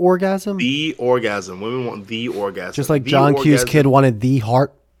the orgasm? The orgasm. Women want the orgasm. Just like the John Q's kid wanted the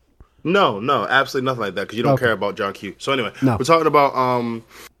heart? No, absolutely nothing like that, because you don't care about John Q. So anyway, No. We're talking about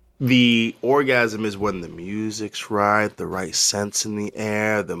the orgasm is when the music's right, the right scents in the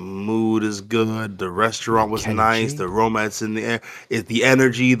air, the mood is good, the restaurant was nice, the romance in the air, it's the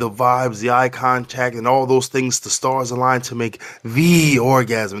energy, the vibes, the eye contact, and all those things, the stars align to make the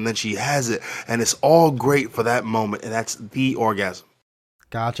orgasm. And then she has it, and it's all great for that moment, and that's the orgasm.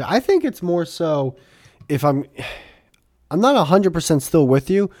 Gotcha. I think it's more so if I'm not 100% still with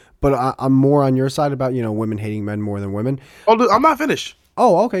you, but I'm more on your side about, women hating men more than women. Oh, dude, I'm not finished.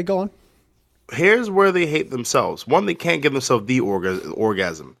 Oh, okay, go on. Here's where they hate themselves. One, they can't give themselves the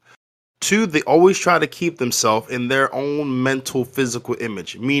orgasm. Two, they always try to keep themselves in their own mental, physical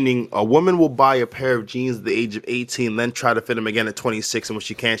image. Meaning, a woman will buy a pair of jeans at the age of 18, then try to fit them again at 26, and when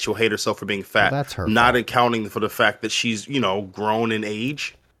she can't, she'll hate herself for being fat. Well, that's her not fault. accounting for the fact that she's, grown in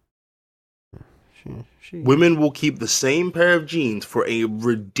age. Women will keep the same pair of jeans for a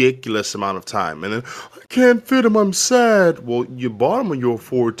ridiculous amount of time. And then, I can't fit them, I'm sad. Well, you bought them when you were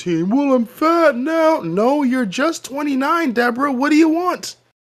 14. Well, I'm fat now. No, you're just 29, Deborah. What do you want?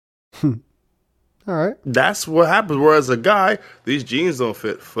 All right. That's what happens. Whereas a guy, these jeans don't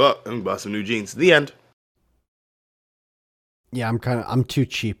fit. Fuck, I'm gonna buy some new jeans. The end. Yeah, I'm too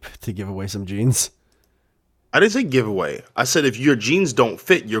cheap to give away some jeans. I didn't say giveaway. I said if your jeans don't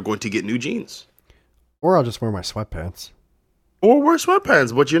fit, you're going to get new jeans. Or I'll just wear my sweatpants. Or wear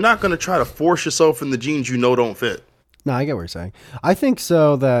sweatpants, but you're not going to try to force yourself in the jeans you know don't fit. No, I get what you're saying. I think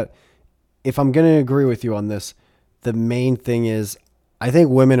so that if I'm going to agree with you on this, the main thing is I think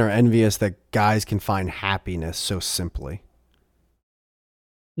women are envious that guys can find happiness so simply.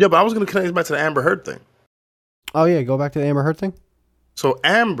 Yeah, but I was going to connect it back to the Amber Heard thing. Oh, yeah, go back to the Amber Heard thing? So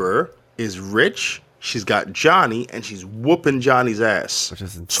Amber is rich, she's got Johnny, and she's whooping Johnny's ass. Which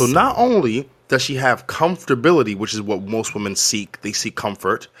is insane. So not only does she have comfortability, which is what most women seek, they seek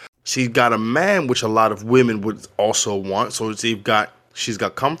comfort. She's got a man, which a lot of women would also want. So she's got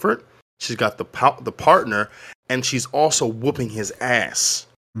comfort, she's got the partner, and she's also whooping his ass.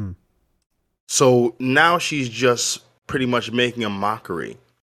 Hmm. So now she's just pretty much making a mockery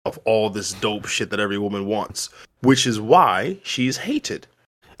of all this dope shit that every woman wants, which is why she's hated.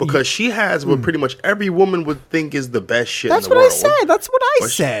 Because she has what pretty much every woman would think is the best shit That's in the what world. I said. That's what I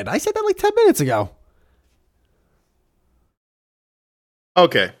said. I said that like 10 minutes ago.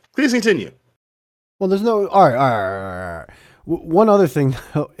 Okay, please continue. Well, there's no. All right. One other thing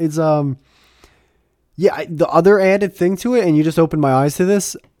though, is the other added thing to it, and you just opened my eyes to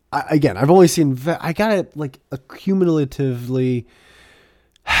this. I've only seen. I got it like accumulatively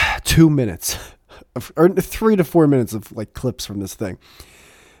 2 minutes, or 3 to 4 minutes of like clips from this thing.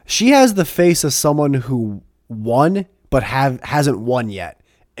 She has the face of someone who won, but hasn't won yet,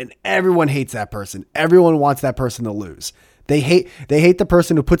 and everyone hates that person. Everyone wants that person to lose. They hate the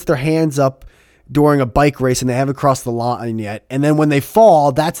person who puts their hands up during a bike race and they haven't crossed the line yet. And then when they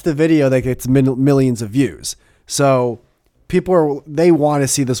fall, that's the video that gets millions of views. So they want to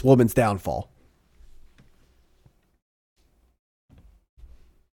see this woman's downfall.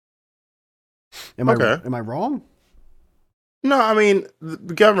 Am I wrong? No, I mean, you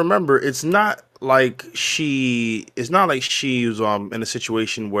gotta remember, it's not like she's in a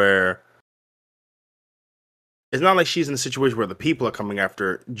situation where the people are coming after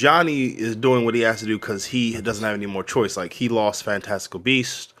her. Johnny is doing what he has to do because he doesn't have any more choice. Like, he lost Fantastical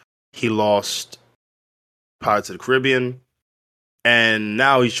Beast, he lost Pirates of the Caribbean, and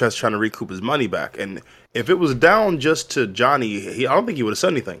now he's just trying to recoup his money back. And if it was down just to Johnny, I don't think he would have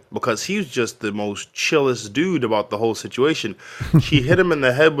said anything because he's just the most chillest dude about the whole situation. She hit him in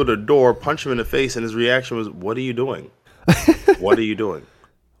the head with a door, punched him in the face, and his reaction was, "What are you doing? What are you doing?"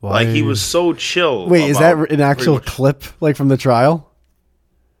 Like, he was so chill. Wait, is that an actual clip, like, from the trial?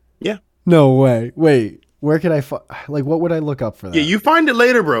 Yeah. No way. Wait, where could I like? What would I look up for that? Yeah, you find it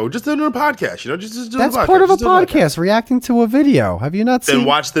later, bro. Just do a podcast. Just do That's a podcast. part of a Just do it podcast, reacting to a video. Have you not seen? Then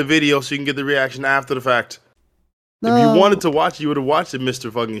watch the video so you can get the reaction after the fact. No. If you wanted to watch it, you would have watched it,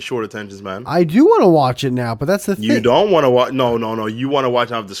 Mr. Fucking Short Attentions, man. I do want to watch it now, but that's the thing. You don't want to watch. No. You want to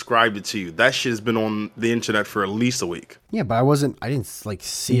watch. I've described it to you. That shit has been on the internet for at least a week. Yeah, but I didn't like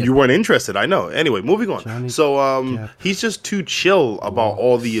see it. You weren't interested. I know. Anyway, moving on. Johnny So, Depp he's just too chill about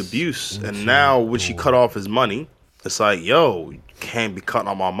all the abuse. And now when she cut off his money, it's like, yo, you can't be cutting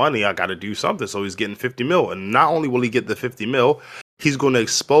off my money. I got to do something. So he's getting 50 mil. And not only will he get the 50 mil, he's going to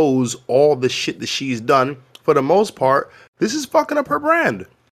expose all the shit that she's done. For the most part, this is fucking up her brand.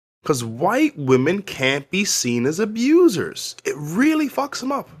 Because white women can't be seen as abusers. It really fucks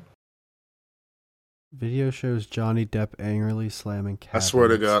them up. Video shows Johnny Depp angrily slamming I swear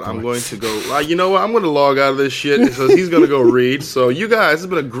to God, I'm going doors. to go. You know what? I'm going to log out of this shit because he's going to go read. So you guys, it's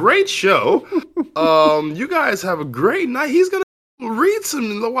been a great show. You guys have a great night. He's going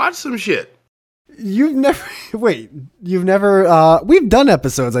to watch some shit. You've never we've done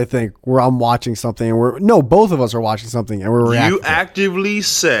episodes, I think, where I'm watching something and both of us are watching something and we're reacting. You actively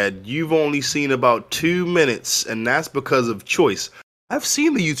said you've only seen about 2 minutes, and that's because of choice. I've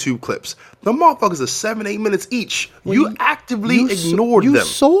seen the YouTube clips. The motherfuckers are 7-8 minutes each. Well, you actively ignored you them.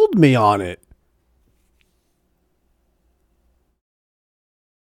 sold me on it.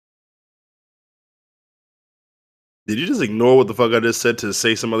 Did you just ignore what the fuck I just said to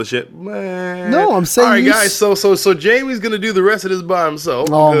say some other shit? Man. No, I'm saying All right, you guys. So Jamie's gonna do the rest of this by himself.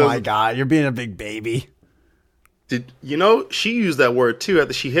 Oh because my God, you're being a big baby. She used that word too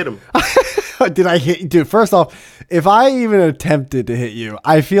after she hit him. Did I hit you? Dude, first off, if I even attempted to hit you,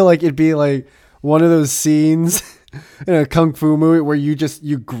 I feel like it'd be like one of those scenes in a kung fu movie where you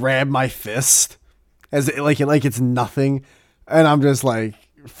grab my fist as it's nothing, and I'm just like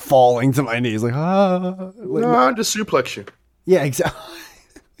falling to my knees, like No, I just suplex you. Yeah, exactly.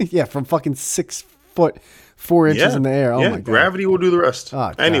 Yeah, from fucking 6 foot 4 inches in the air. Oh my God. Gravity will do the rest.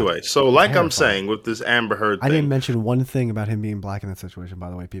 Oh, anyway, so like Terrifying. I'm saying with this Amber Heard I thing, didn't mention one thing about him being black in that situation, by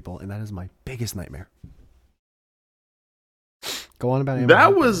the way, people, and that is my biggest nightmare. Go on about Amber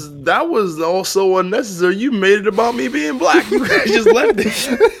Heard. that was also unnecessary. You made it about me being black. You just left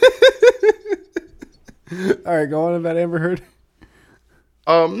it. All right, go on about Amber Heard.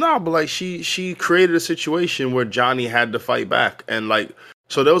 No, but like she created a situation where Johnny had to fight back, and like,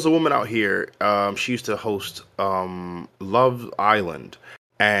 so there was a woman out here. She used to host Love Island,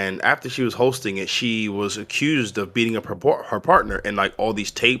 and after she was hosting it, she was accused of beating up her partner, and like all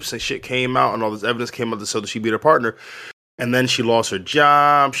these tapes and shit came out, and all this evidence came out that showed that she beat her partner, and then she lost her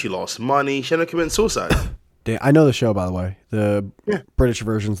job, she lost money, she ended up committing suicide. Damn, I know the show, by the way. The British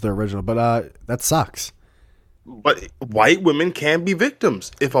version's the original, but that sucks. But white women can be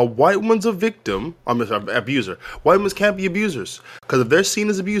victims. If a white woman's a victim, I'm an abuser. White women can't be abusers because if they're seen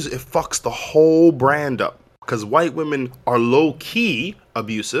as abusers, it fucks the whole brand up. because white women are low key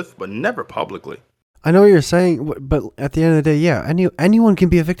abusive, but never publicly. I know what you're saying, but at the end of the day, yeah, anyone can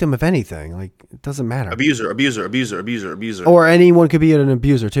be a victim of anything. Like, it doesn't matter. Abuser. Or anyone could be an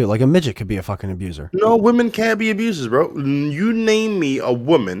abuser too. Like a midget could be a fucking abuser. No, women can't be abusers, bro. You name me a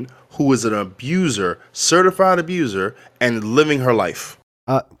woman who is an abuser, certified abuser, and living her life.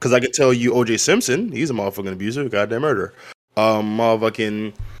 Because I can tell you, O.J. Simpson, he's a motherfucking abuser, goddamn murderer.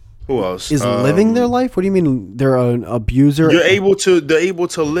 Motherfucking, who else? Is living their life? What do you mean they're an abuser? They're able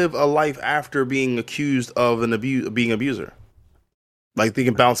to live a life after being accused of being abuser. Like they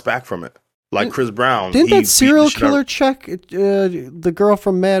can bounce back from it. Like Chris Brown. Didn't that serial killer check the girl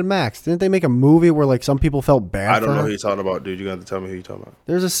from Mad Max? Didn't they make a movie where like some people felt bad? I don't for know her? who you're talking about, dude. You got to tell me who you're talking about.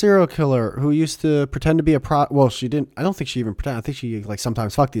 There's a serial killer who used to pretend to be a well, she didn't. I don't think she even pretended. I think she like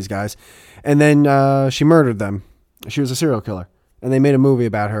sometimes fucked these guys, and then she murdered them. She was a serial killer, and they made a movie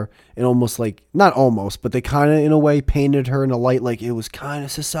about her. And almost like not almost, but they kind of in a way painted her in a light like it was kind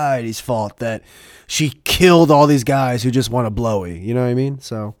of society's fault that she killed all these guys who just want a blowy. You know what I mean?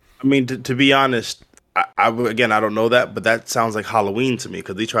 So. I mean, to be honest, I don't know that, but that sounds like Halloween to me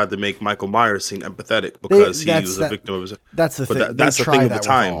because they tried to make Michael Myers seem empathetic because he was a victim of his. That's the thing. That's the thing of the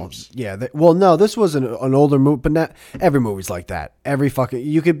times. Yeah. Well, no, this was an older movie, but not every movie's like that. Every fucking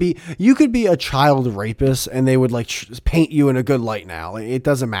you could be a child rapist, and they would like paint you in a good light now. Like, it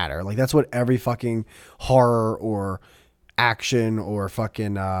doesn't matter. Like that's what every fucking horror or action or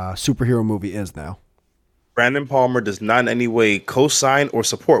fucking superhero movie is now. Brandon Palmer does not in any way co-sign or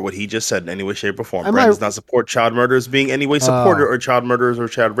support what he just said in any way, shape, or form. Brandon does not support child murderers being in any way supported or child murderers or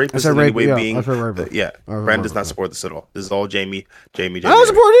child rapists in any way being. Brandon does not support this at all. This is all Jamie. I don't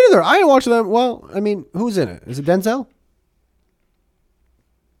support it either. I didn't watch them. Well, I mean, who's in it? Is it Denzel?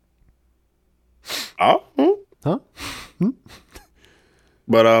 Huh?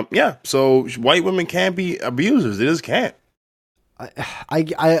 But yeah. So white women can't be abusers. They just can't. All right. I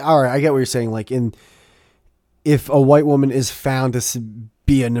get what you're saying. Like if a white woman is found to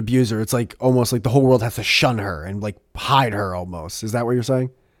be an abuser, it's like almost like the whole world has to shun her and like hide her almost. Is that what you're saying?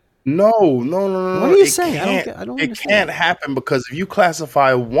 No. What are you saying? I don't It understand. can't happen because if you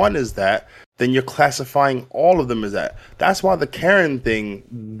classify one as that, then you're classifying all of them as that. That's why the Karen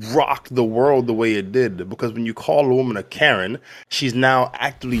thing rocked the world the way it did. Because when you call a woman a Karen, she's now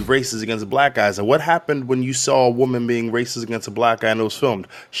actively racist against black guys. And what happened when you saw a woman being racist against a black guy and it was filmed?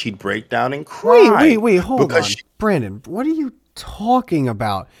 She'd break down and cry. Wait, hold on. Brandon, what are you talking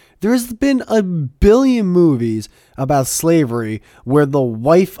about? There's been a billion movies about slavery where the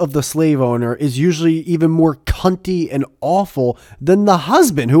wife of the slave owner is usually even more cunty and awful than the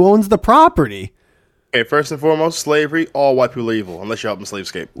husband who owns the property. Okay, first and foremost, slavery, all white people are evil unless you're helping slave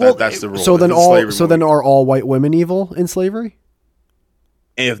escape. That's the rule. So then are all white women evil in slavery?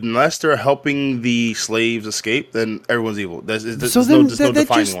 Unless they're helping the slaves escape, then everyone's evil. There's no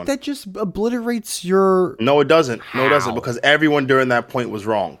defining one. That just obliterates your... No, it doesn't. No, it doesn't, because everyone during that point was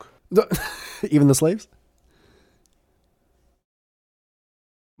wrong. Even the slaves?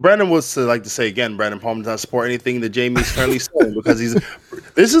 Brandon was like to say again, Brandon Palmer does not support anything that Jamie's currently saying because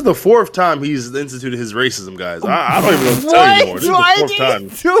this is the fourth time he's instituted his racism, guys. I don't even know what to tell you anymore. This is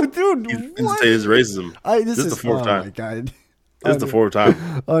the fourth time. Dude, he's instituted his racism. This is the fourth time. Oh my God. This is the fourth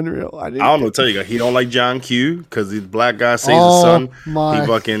time. Unreal. I don't know what to tell you. He don't like John Q because the black guy saves his son. My. He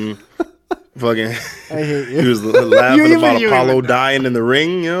fucking. I hate you. He was laughing about Apollo dying in the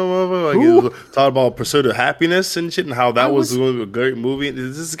ring. You know, like he was talking about Pursuit of Happiness and shit, and how that was a great movie.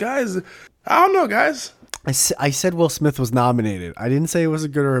 This guy's, I don't know, guys. I said Will Smith was nominated. I didn't say it was a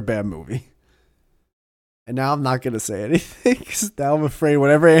good or a bad movie. And now I'm not going to say anything because now I'm afraid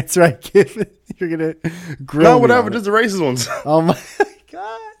whatever answer I give, you're going to grill me whatever, on just the racist ones. Oh my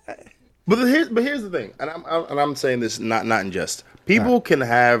God. But here's the thing, and I'm saying this not in jest. People can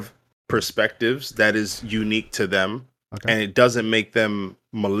have perspectives that is unique to them, and it doesn't make them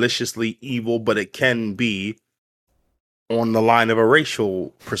maliciously evil, but it can be on the line of a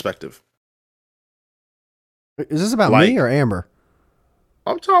racial perspective. Is this about me or Amber?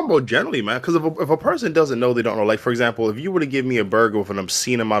 I'm talking about generally, man, because if a person doesn't know, they don't know. Like, for example, if you were to give me a burger with an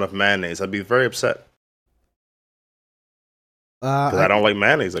obscene amount of mayonnaise, I'd be very upset. Because I don't like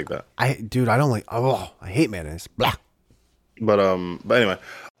mayonnaise like that. I don't like, I hate mayonnaise. Blah. But anyway,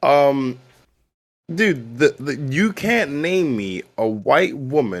 dude, you can't name me a white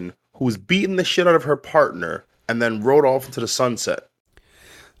woman who's beating the shit out of her partner and then rode off into the sunset.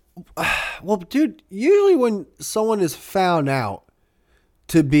 Well, dude, usually when someone is found out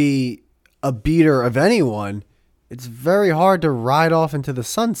to be a beater of anyone, it's very hard to ride off into the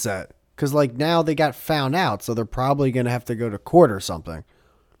sunset because, like, now they got found out, so they're probably going to have to go to court or something.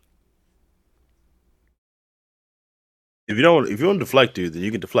 If you don't deflect, dude, then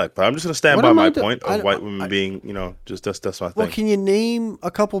you can deflect. But I'm just gonna stand What by am my I do- point I- of white women being, you know, just that's my thing. Well, can you name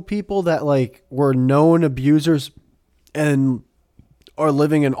a couple people that like were known abusers and are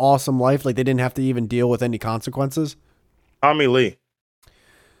living an awesome life? Like they didn't have to even deal with any consequences. Tommy Lee.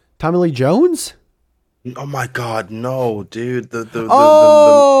 Tommy Lee Jones? Oh my God, no, dude.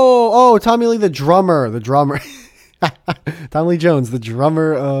 Oh, Tommy Lee, the drummer. Tommy Lee Jones, the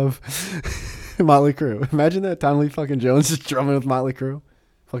drummer of Motley Crue. Imagine that, Tommy Lee fucking Jones just drumming with Motley Crue.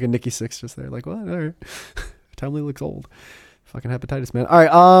 Fucking Nikki Sixx just there, like, what? All right. Tommy Lee looks old. Fucking hepatitis, man. All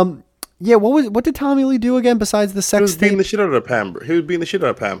right. Yeah. What did Tommy Lee do again besides the He sex was beating tape? the shit out of Pam. He was beating the shit out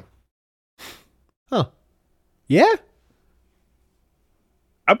of Pam. Huh? Yeah.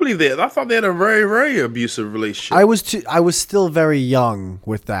 I believe I thought they had a very, very abusive relationship. I was still very young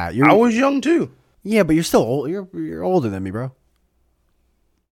with that. I was young too. Yeah, but you're still old. You're older than me, bro.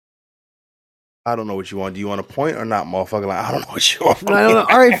 I don't know what you want. Do you want a point or not, motherfucker? Like, I don't know what you want. I don't know.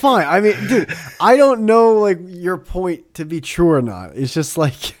 All right, fine. I mean, dude, I don't know like your point to be true or not. It's just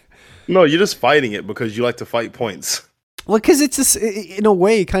like, No, you're just fighting it because you like to fight points. well, because it's just in a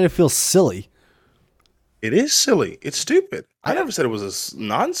way, it kind of feels silly. It is silly. It's stupid. I never said it was a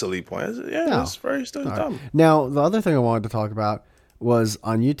non-silly point. Yeah, No. it's very still dumb. Now, the other thing I wanted to talk about was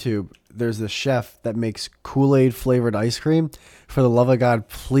on YouTube. There's this chef that makes Kool-Aid flavored ice cream. For the love of God,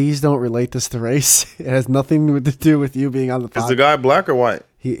 please don't relate this to race. It has nothing to do with you being on the Is podcast. the guy black or white?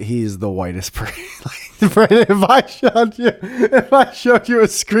 He's the whitest person. Brandon, if I showed you a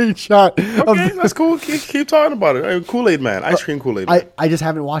screenshot of Okay, that's cool. Keep talking about it. Hey, Kool-Aid man, ice cream Kool-Aid man. I just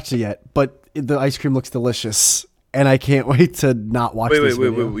haven't watched it yet, but the ice cream looks delicious, and I can't wait to not watch this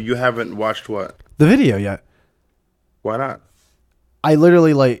video. Wait. You haven't watched what? The video yet. Why not? I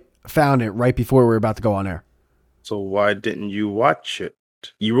literally like found it right before we were about to go on air. So why didn't you watch it?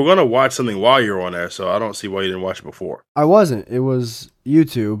 You were gonna watch something while you were on there, so I don't see why you didn't watch it before. I wasn't. It was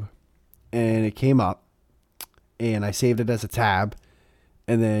YouTube, and it came up, and I saved it as a tab,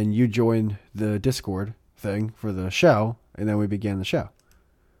 and then you joined the Discord thing for the show, and then we began the show.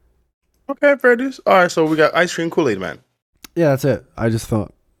 Okay, fair dues. All right, so we got ice cream Kool-Aid man. Yeah, that's it. I just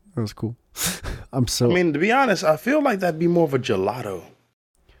thought it was cool. I'm so I mean, to be honest, I feel like that'd be more of a gelato.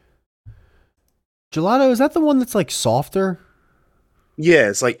 gelato. Is that the one that's like softer? Yeah,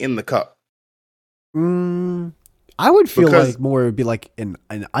 it's like in the cup. I would feel Because- like more it would be like an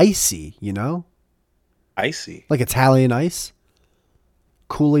icy, you know, Icy. like Italian ice,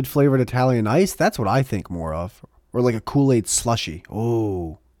 Kool-Aid flavored Italian ice. That's what I think more of, or like a Kool-Aid slushy.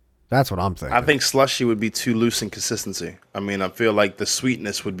 Oh, that's what I'm thinking. I think slushy would be too loose in consistency. I mean, I feel like the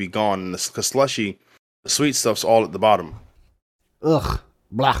sweetness would be gone because slushy, the sweet stuff's all at the bottom. Ugh,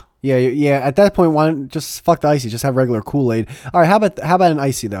 blah. Yeah. At that point, why don't just fuck the icy? Just have regular Kool-Aid. All right, how about an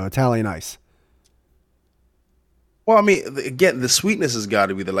icy though? Italian ice. Well, I mean, again, the sweetness has got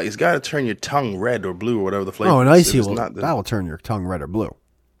to be there. Like, it's got to turn your tongue red or blue or whatever the flavor. Oh, an is. If icy it's will not the- that will turn your tongue red or blue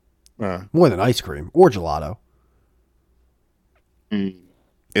Uh, more than ice cream or gelato.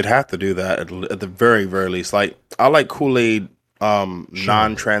 it'd have to do that at the very, very least. Like, I like Kool-Aid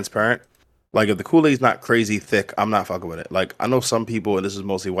non-transparent. Like, if the Kool-Aid's not crazy thick, I'm not fucking with it. Like, I know some people, and this is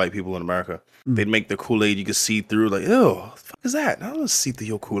mostly white people in America, they'd make the Kool-Aid you could see through. Like, ew, what the fuck is that? I don't see through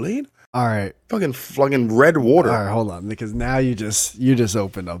your Kool-Aid. All right. Fucking red water. All right, hold on, because now you just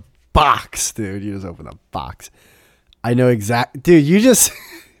opened a box, dude. You just opened a box. I know dude. You just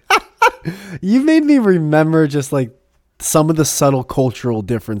you made me remember just like some of the subtle cultural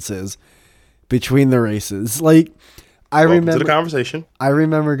differences between the races. Like I Welcome to the remember, conversation. I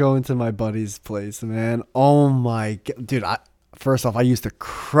remember going to my buddy's place, man. Oh my god, dude. First off, I used to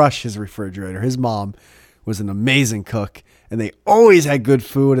crush his refrigerator. His mom was an amazing cook, and they always had good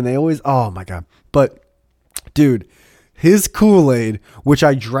food, and they always, oh my god. But dude, his Kool-Aid, which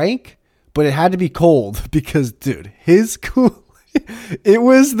I drank, but it had to be cold because, dude, his Kool-Aid, it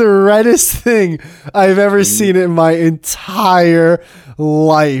was the reddest thing I've ever seen in my entire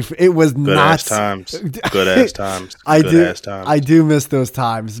life. It was Good not ass times. Good ass times. I Good do. ass times. I do miss those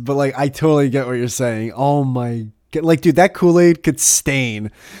times, but like I totally get what you're saying. Oh my god, like dude, that Kool-Aid could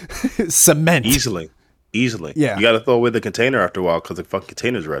stain cement Easily. Yeah. You got to throw away the container after a while because the fucking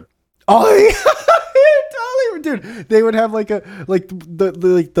container's red. Oh, yeah. Totally, dude. They would have like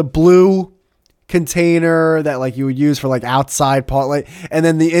the blue container that like you would use for like outside part, like, and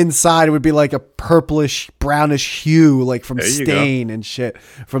then the inside would be like a purplish brownish hue, like from There you stain and shit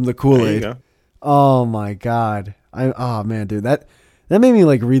from the There you Kool-Aid. go. Oh my god. Oh man, dude, that made me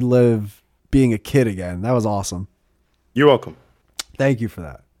like relive being a kid again. That was awesome. You're welcome. Thank you for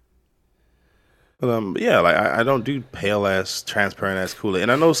that. But yeah, like I don't do pale ass, transparent ass Kool-Aid,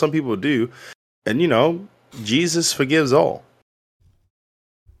 and I know some people do, and you know, Jesus forgives all.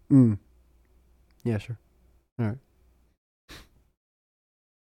 Yeah, sure. All right.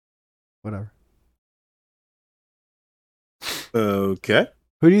 Whatever. Okay,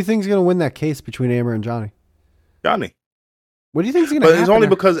 Who do you think is going to win that case between Amber and Johnny? Johnny. What do you think is going to But happen? it's only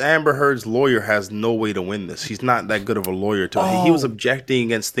there? because Amber Heard's lawyer has no way to win this. He's not that good of a lawyer. He was Oh. objecting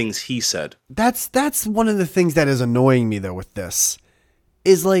against things he said. That's one of the things that is annoying me though with this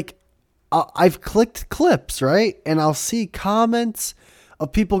is like I've clicked clips, right? And I'll see comments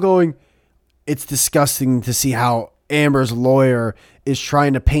of people going, it's disgusting to see how Amber's lawyer is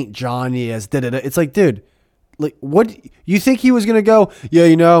trying to paint Johnny as da-da-da. It's like, dude, like what you think he was going to go, yeah,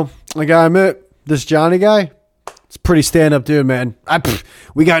 you know, I gotta admit, this Johnny guy, it's a pretty stand-up dude, man.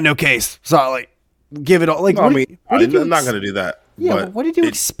 We got no case. So like give it all like No, what, I mean, what did you I'm not going to do that. Yeah, but what did you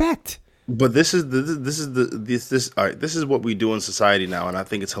expect? But this is all right. This is what we do in society now, and I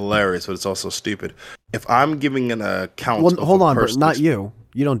think it's hilarious, but it's also stupid. If I'm giving an account, Well, of hold a on, but person's- not you.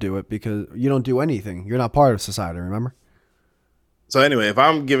 You don't do it because you don't do anything. You're not part of society, remember? So anyway, if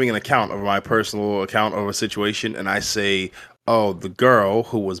I'm giving an account of my personal account of a situation, and I say, "Oh, the girl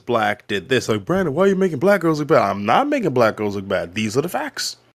who was black did this," like Brandon, why are you making black girls look bad? I'm not making black girls look bad. These are the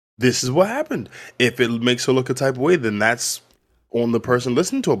facts. This is what happened. If it makes her look a type of way, then that's on the person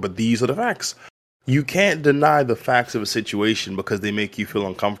listening to it. But these are the facts. You can't deny the facts of a situation because they make you feel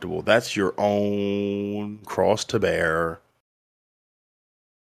uncomfortable. That's your own cross to bear.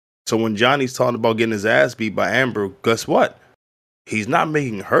 So when Johnny's talking about getting his ass beat by Amber, guess what? He's not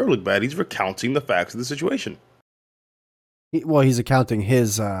making her look bad. He's recounting the facts of the situation. Well, he's accounting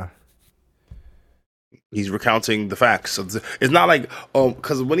his. He's recounting the facts. It's not like,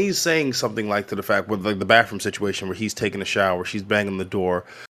 because when he's saying something like to the fact with like the bathroom situation where he's taking a shower, she's banging the door,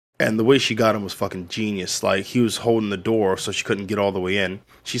 and the way she got him was fucking genius. Like he was holding the door so she couldn't get all the way in.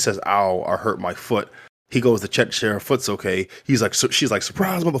 She says, "Ow, I hurt my foot." He goes to check her foot's okay. He's like, she's like,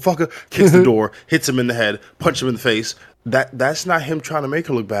 "Surprise, motherfucker!" Kicks the door, hits him in the head, punch him in the face. That's not him trying to make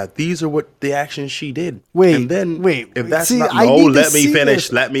her look bad. These are what the actions she did. Wait, and then wait. if that's See, not I no, need to let me see finish.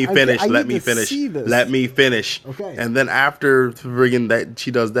 this. Let me I finish. Let need me to finish. see this. Let me finish. Okay. And then after friggin' that she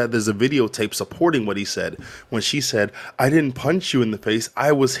does that, there's a videotape supporting what he said when she said, "I didn't punch you in the face.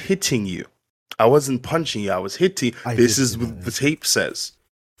 I was hitting you. I wasn't punching you. I was hitting." This is what the tape says.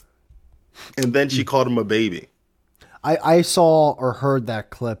 And then she called him a baby. I saw or heard that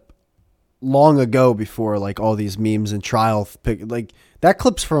clip long ago before like all these memes and trial like that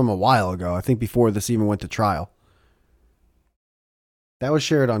clip's from a while ago. I think before this even went to trial. That was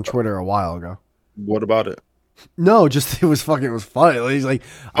shared on Twitter a while ago. What about it? No, just it was funny. Like, he's like,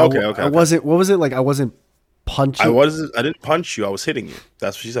 I wasn't. What was it like? I wasn't punching. I didn't punch you. I was hitting you.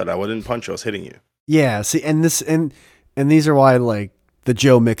 That's what she said. I didn't punch you. I was hitting you. Yeah. See, and this and these are why like the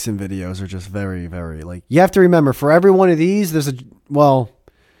Joe Mixon videos are just very, very like you have to remember for every one of these there's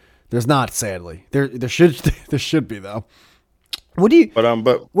there's not sadly there should be though. What do you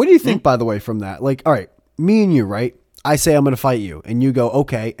what do you think by the way from that? Like, all right, me and you, right? I say I'm going to fight you and you go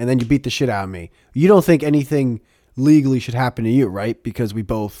okay, and then you beat the shit out of me. You don't think anything legally should happen to you, right? Because we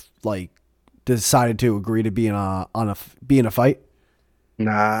both like decided to agree to be in a fight.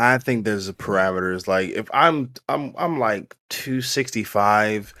 Nah, I think there's parameters. Like if I'm like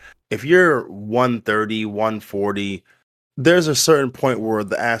 265, if you're 130, 140, there's a certain point where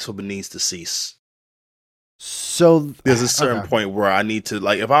the ass whooping needs to cease. So there's a certain point where I need to,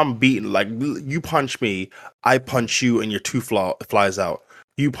 like, if I'm beaten, like you punch me, I punch you and your tooth flies out.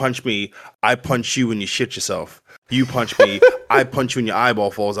 You punch me, I punch you and you shit yourself. You punch me, I punch you and your eyeball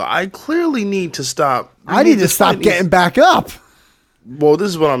falls out. I clearly need to stop. I need to stop getting back up. Well, this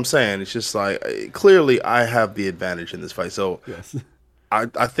is what I'm saying. It's just like, clearly I have the advantage in this fight. So yes. I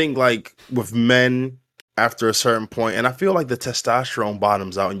think like with men after a certain point, and I feel like the testosterone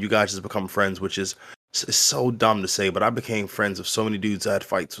bottoms out and you guys just become friends, which is it's so dumb to say, but I became friends with so many dudes I had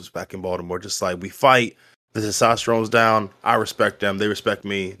fights with back in Baltimore. Just like we fight, the testosterone's down. I respect them. They respect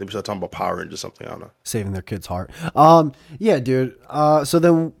me. They start talking about Power Rangers or something. I don't know. Saving their kid's heart. Yeah, dude. So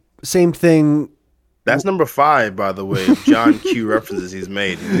then same thing. That's number 5, by the way. John Q references he's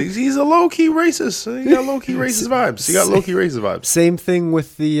made. He's a low key racist. He got low key racist vibes. He got low key racist vibes. Same thing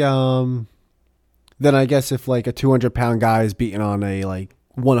with the then I guess if like a 200-pound guy is beating on a like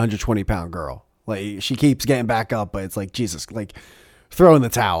 120-pound girl, like she keeps getting back up, but it's like Jesus, like throw in the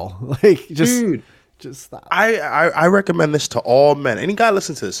towel, like just stop. I recommend this to all men. Any guy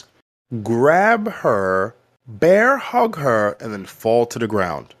listen to this, grab her, bear hug her, and then fall to the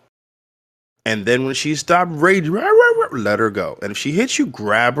ground. And then when she stopped raging, let her go. And if she hits you,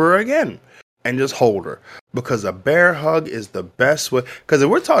 grab her again. and just hold her, because a bear hug is the best way. Because if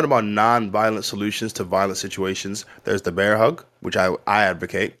we're talking about non-violent solutions to violent situations, there's the bear hug, which I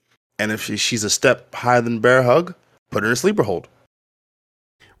advocate. And if she's a step higher than bear hug, put her in a sleeper hold.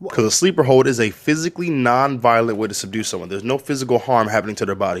 Because a sleeper hold is a physically non-violent way to subdue someone. There's no physical harm happening to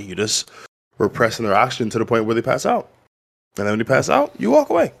their body. You just repressing their oxygen to the point where they pass out. And then when you pass out, you walk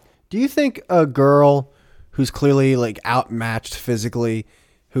away. Do you think a girl who's clearly like outmatched physically,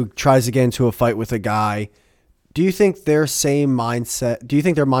 who tries to get into a fight with a guy, do you think their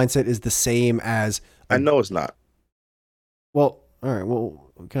mindset is the same as I know it's not. Well, all right.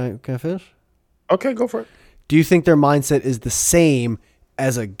 Well, can I finish? Okay, go for it. Do you think their mindset is the same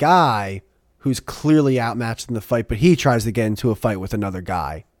as a guy who's clearly outmatched in the fight, but he tries to get into a fight with another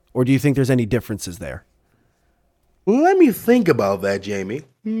guy? Or do you think there's any differences there? Let me think about that, Jamie.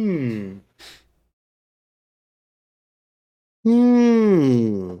 No,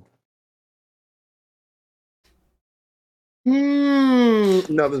 there's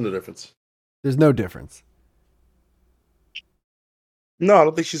no difference. There's no difference. No, I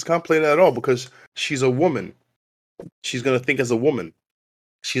don't think she's complaining at all, because she's a woman. She's going to think as a woman.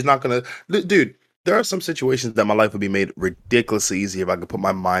 She's not going to... Dude, there are some situations that my life would be made ridiculously easy if I could put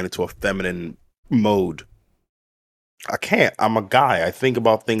my mind into a feminine mode. I can't. I'm a guy. I think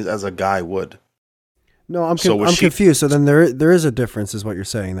about things as a guy would. No, I'm confused. So then there is a difference, is what you're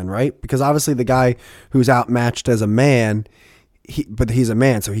saying then, right? Because obviously the guy who's outmatched as a man, but he's a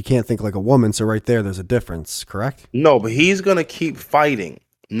man, so he can't think like a woman. So right there's a difference, correct? No, but he's going to keep fighting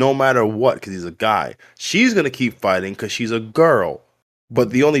no matter what, because he's a guy. She's going to keep fighting because she's a girl.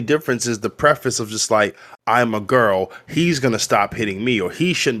 But the only difference is the preface of just like, I'm a girl, he's going to stop hitting me, or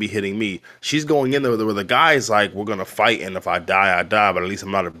he shouldn't be hitting me. She's going in there where the guy's like, we're going to fight, and if I die, I die, but at least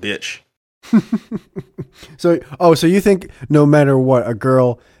I'm not a bitch. So you think no matter what, a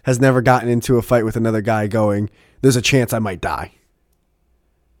girl has never gotten into a fight with another guy going, there's a chance I might die?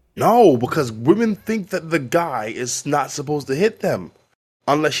 No, because women think that the guy is not supposed to hit them.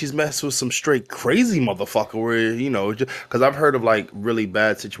 Unless she's messed with some straight crazy motherfucker where, because I've heard of like really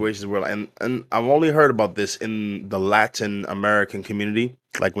bad situations where, and I've only heard about this in the Latin American community,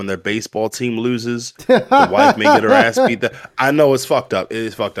 like when their baseball team loses, the wife may get her ass beat. I know it's fucked up. It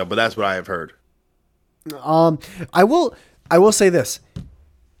is fucked up, but that's what I have heard. I will say this.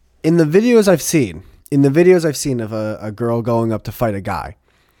 In the videos I've seen of a girl going up to fight a guy,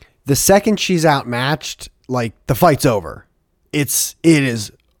 the second she's outmatched, like the fight's over. It is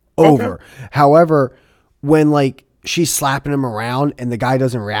over. Okay. However, when like she's slapping him around and the guy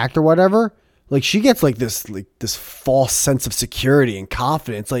doesn't react or whatever, like she gets like this false sense of security and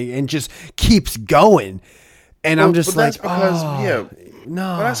confidence, like, and just keeps going. And I'm just like, no.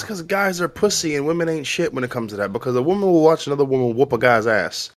 But that's because guys are pussy and women ain't shit when it comes to that. Because a woman will watch another woman whoop a guy's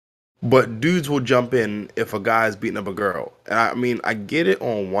ass, but dudes will jump in if a guy's beating up a girl. And I mean, I get it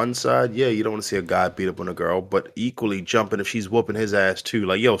on one side. Yeah, you don't want to see a guy beat up on a girl, but equally jumping if she's whooping his ass too.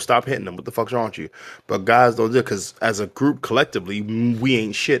 Like, yo, stop hitting him. What the fuck's wrong with you? But guys don't do it because as a group collectively, we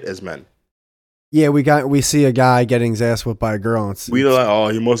ain't shit as men. Yeah, we see a guy getting his ass whooped by a girl. And we like, oh,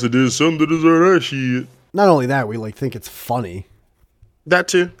 he must have did something to deserve that shit. Not only that, we like think it's funny. That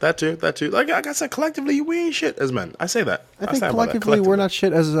too. Like I said, collectively, we ain't shit as men. I say that. I think collectively, we're not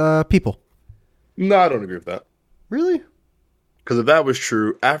shit as people. No, I don't agree with that. Really? Because if that was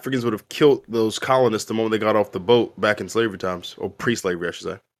true, Africans would have killed those colonists the moment they got off the boat back in slavery times, or pre-slavery, I should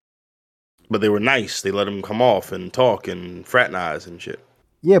say. But they were nice. They let them come off and talk and fraternize and shit.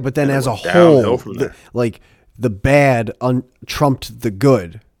 Yeah, but then as a whole, the bad trumped the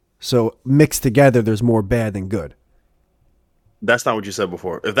good. So mixed together, there's more bad than good. That's not what you said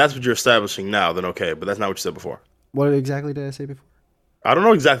before. If that's what you're establishing now, then okay. But that's not what you said before. What exactly did I say before? I don't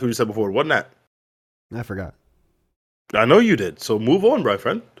know exactly what you said before. It wasn't that? I forgot. I know you did. So move on, my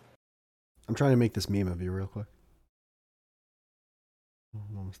friend. I'm trying to make this meme of you real quick.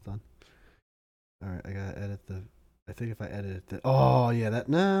 I'm almost done. All right, I gotta edit the. I think if I edit it, oh yeah, that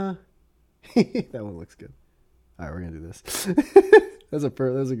that one looks good. All right, we're gonna do this. That's a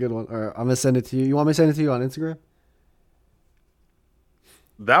good one. All right, I'm gonna send it to you. You want me to send it to you on Instagram?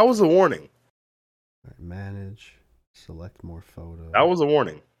 That was a warning. All right, manage, select more photos. That was a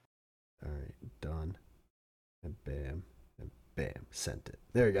warning. All right, done. And bam, sent it.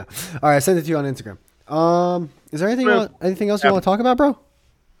 There you go. All right, I sent it to you on Instagram. Is there anything else you want to talk about, bro?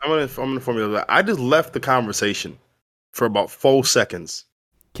 I'm gonna inform you of that. I just left the conversation for about 4 seconds.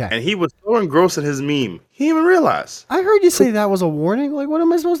 Okay. And he was so engrossed in his meme, he didn't even realize. I heard you say that was a warning. Like, what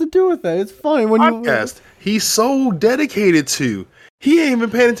am I supposed to do with that? It's fine when podcast. He's so dedicated to. He ain't even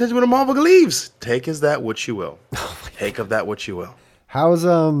paying attention when the motherfucker leaves. Take as that what you will. Take of that what you will. How's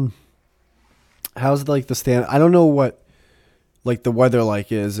How's like the stand? I don't know what like the weather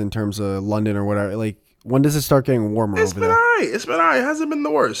like is in terms of London or whatever. Like when does it start getting warmer It's over been there? alright. It's been alright. It hasn't been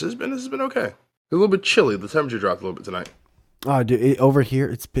the worst. It's been okay. A little bit chilly. The temperature dropped a little bit tonight. Oh, dude, over here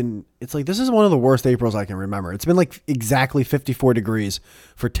it's like this is one of the worst Aprils I can remember. It's been like exactly 54 degrees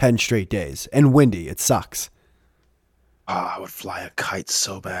for 10 straight days and windy. It sucks. Ah, I would fly a kite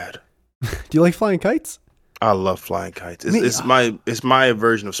so bad. Do you like flying kites? I love flying kites. Me- It's my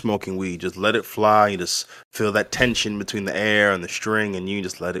version of smoking weed. Just let it fly. You just feel that tension between the air and the string, and you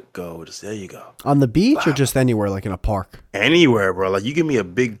just let it go. Just there you go. On the beach or just anywhere like in a park? Anywhere, bro. Like you give me a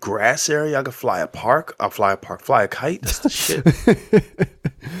big grass area, I could fly a park. I'll fly a park. Fly a kite. That's the shit.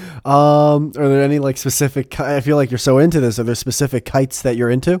 Are there any like specific I feel like you're so into this. Are there specific kites that you're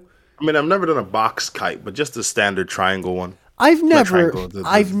into? I mean, I've never done a box kite, but just the standard triangle one. I've never triangle, the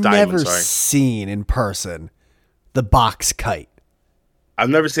I've diamond, never sorry. seen in person the box kite. I've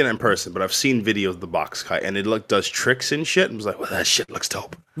never seen it in person, but I've seen videos of the box kite, and it does tricks and shit. And I was like, well, that shit looks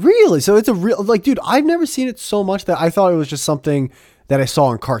dope. Really? So it's a real like dude, I've never seen it so much that I thought it was just something that I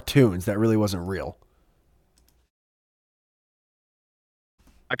saw in cartoons that really wasn't real.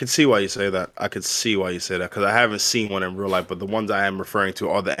 I can see why you say that. Because I haven't seen one in real life, but the ones I am referring to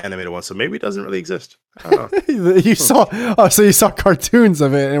are the animated ones. So maybe it doesn't really exist. I don't know. You saw so you saw cartoons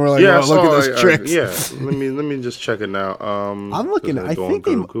of it and we're like, Yeah, oh, look at those tricks. yeah, let me just check it now. I'm looking. I think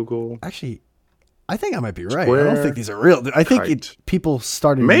go they to Google. actually. I think I might be right. I Square don't think these are real. I think kite. people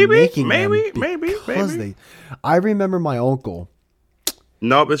started Maybe, making maybe, them maybe, because maybe. I remember my uncle.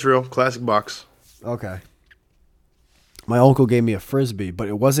 Nope, it's real. Classic box. Okay. My uncle gave me a frisbee, but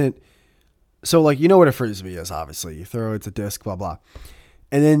it wasn't. So, like, you know what a frisbee is, obviously. You throw it's a disc, blah, blah.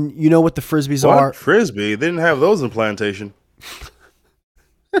 And then you know what the frisbees What? are. Frisbee? They didn't have those in Plantation.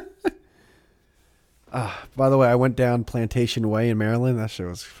 By the way, I went down Plantation Way in Maryland. That shit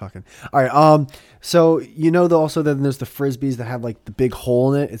was fucking. All right. So, you know, also then there's the frisbees that have, like, the big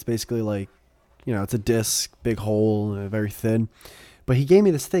hole in it. It's basically like, you know, it's a disc, big hole, very thin. But he gave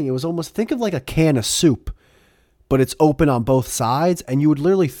me this thing. It was almost, think of like a can of soup, but it's open on both sides, and you would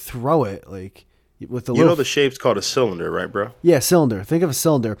literally throw it like with the You little. know the shape's called a cylinder, right, bro? Yeah, cylinder. Think of a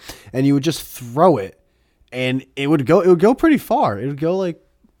cylinder, and you would just throw it, and it would go. It would go pretty far. It would go like,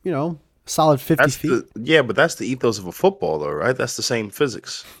 you know, solid 50 That's feet. but that's the ethos of a football, though, right? That's the same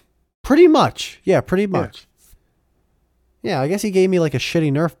physics. Pretty much. Yeah, pretty much. Yeah, I guess he gave me like a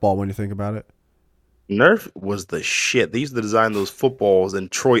shitty Nerf ball when you think about it. Nerf was the shit. They used to design those footballs, and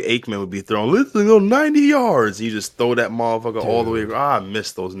Troy Aikman would be throwing, let's go 90 yards. You just throw that motherfucker all the way. I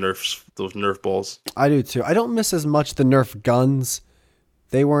miss those Nerf balls. I do too. I don't miss as much the Nerf guns.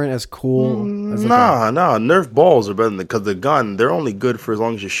 They weren't as cool. As Nah, Nerf balls are better than because the gun, they're only good for as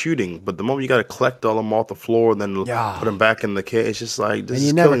long as you're shooting. But the moment you got to collect all them off the floor and then Yeah. put them back in the case, it's just like this and is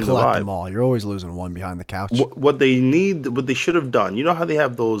you never killing the collect vibe. them all. You're always losing one behind the couch. What they should have done. You know how they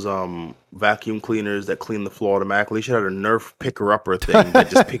have those vacuum cleaners that clean the floor automatically? They should have a Nerf picker upper thing that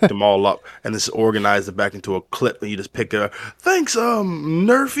just picked them all up and just organized it back into a clip, and you just pick a thanks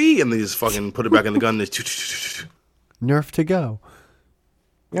Nerfy, and they just fucking put it back in the gun. And Nerf to go.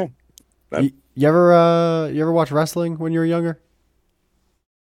 yeah. You ever watch wrestling when you were younger?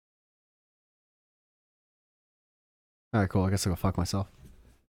 All right, cool. I guess I'll go fuck myself.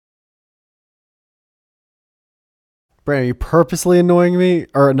 Brandon, are you purposely annoying me,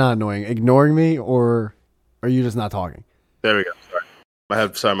 or not annoying, ignoring me, or are you just not talking? There we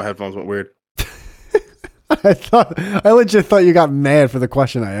go. Sorry, my headphones went weird. I legit thought you got mad for the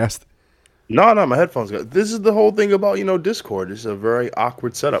question I asked. No, my headphones got. This is the whole thing about Discord. It's a very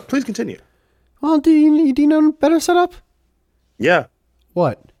awkward setup. Please continue. Well, do you know a better setup? Yeah,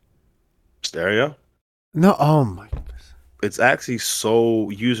 What? stereo. No. Oh my. It's actually so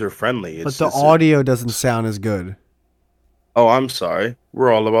user friendly. But the audio doesn't sound as good. Oh, I'm sorry.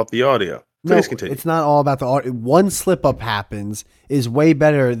 We're all about the audio. Please continue. It's not all about the audio. One slip up happens is way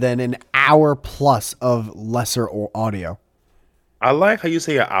better than an hour plus of lesser audio. I like how you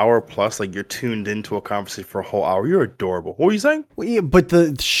say an hour plus, like you're tuned into a conversation for a whole hour. You're adorable. What were you saying? Well, yeah, but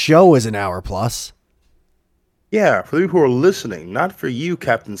the show is an hour plus. Yeah, for the people who are listening, not for you,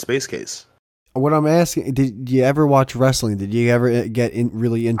 Captain Space Case. What I'm asking, did you ever watch wrestling? Did you ever get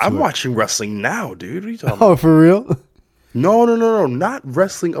really into I'm it? watching wrestling now, dude. What are you talking about? Oh, for real? No. Not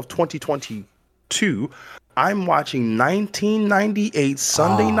wrestling of 2022. I'm watching 1998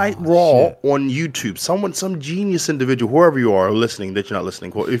 Sunday Night Raw on YouTube. Some genius individual, whoever you are listening, that you're not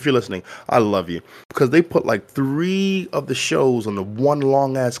listening. Well, if you're listening, I love you. Because they put like 3 of the shows on the one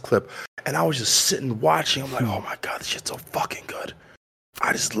long ass clip. And I was just sitting watching. I'm like, oh my God, this shit's so fucking good.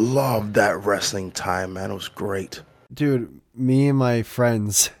 I just loved that wrestling time, man. It was great. Dude, me and my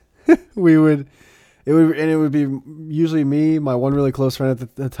friends, we would it would be usually me, my one really close friend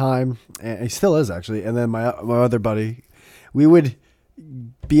at the time, and he still is actually, and then my other buddy. We would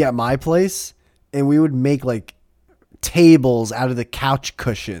be at my place, and we would make like tables out of the couch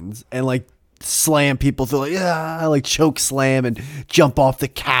cushions and like slam people through, like choke slam and jump off the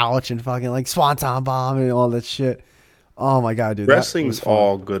couch and fucking like swanton bomb and all that shit. Oh my god, dude! Wrestling's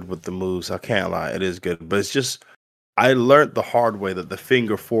all good with the moves. I can't lie, it is good, but it's just I learned the hard way that the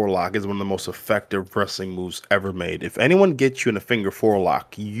finger forelock is one of the most effective wrestling moves ever made. If anyone gets you in a finger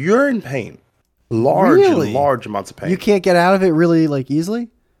forelock, you're in pain, large amounts of pain. You can't get out of it really like easily.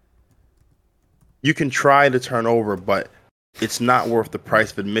 You can try to turn over, but it's not worth the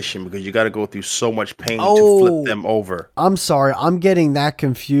price of admission because you got to go through so much pain to flip them over. I'm sorry, I'm getting that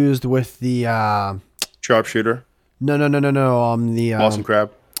confused with the Sharpshooter. No. The Boston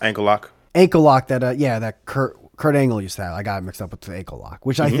Crab, ankle lock. Ankle lock that that Kurt Angle used to have. I got it mixed up with the ankle lock,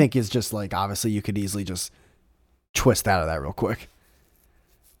 which I think is just like obviously you could easily just twist out of that real quick.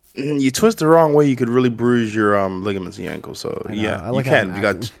 You twist the wrong way, you could really bruise your ligaments in your ankle. So yeah, you can. You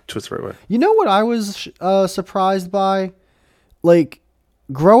got to twist the right way. You know what I was surprised by? Like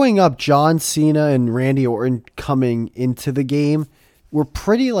growing up, John Cena and Randy Orton coming into the game were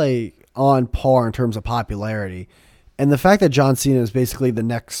pretty like on par in terms of popularity. And the fact that John Cena is basically the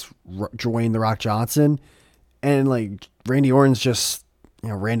next Dwayne The Rock Johnson, and like Randy Orton's just,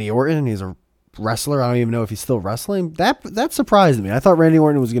 Randy Orton, he's a wrestler. I don't even know if he's still wrestling. That surprised me. I thought Randy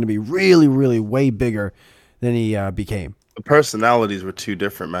Orton was going to be really, really way bigger than he became. The personalities were too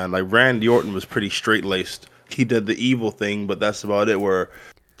different, man. Like Randy Orton was pretty straight-laced. He did the evil thing, but that's about it. Where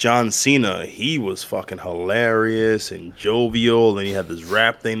John Cena, he was fucking hilarious and jovial, and he had this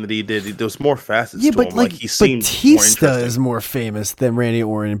rap thing that he did. There was more facets to him. Like he seemed Batista is more famous than Randy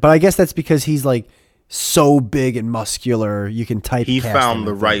Orton, but I guess that's because he's like so big and muscular. You can type. He found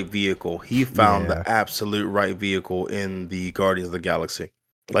the right vehicle. He found the absolute right vehicle in the Guardians of the Galaxy.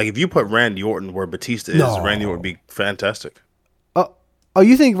 Like if you put Randy Orton where Batista is, Randy Orton would be fantastic. Oh,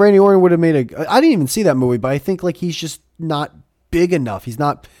 you think Randy Orton would have made I didn't even see that movie, but I think like he's just not big enough. He's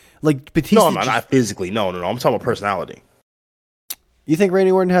not like Batista. No, not physically. No. I'm talking about personality. You think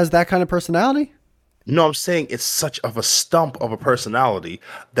Randy Orton has that kind of personality? No, I'm saying it's such of a stump of a personality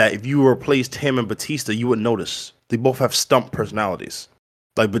that if you replaced him and Batista, you wouldn't notice. They both have stump personalities.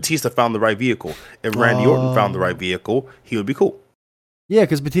 Like Batista found the right vehicle. If Randy Orton found the right vehicle, he would be cool. Yeah,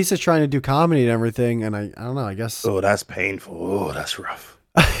 because Batista's trying to do comedy and everything, and I don't know. I guess. Oh, that's painful. Oh, that's rough.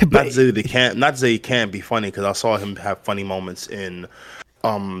 Not to say he can't be funny, because I saw him have funny moments in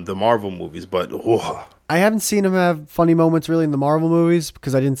the Marvel movies, but I haven't seen him have funny moments really in the Marvel movies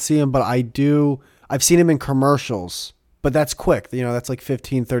because I didn't see him, but I've seen him in commercials, but that's quick. That's like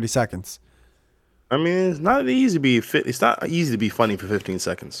 15, 30 seconds. I mean, it's not easy to be funny for 15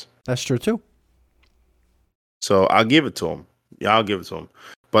 seconds. That's true too. So I'll give it to him. Yeah, I'll give it to him.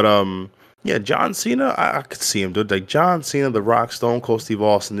 But John Cena, I could see him, dude. Like John Cena, The Rock, Stone Cold Steve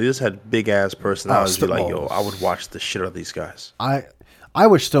Austin, they just had big ass personalities. I would watch the shit out of these guys. I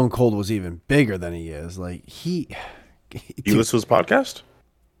wish Stone Cold was even bigger than he is. Like you listen to his podcast?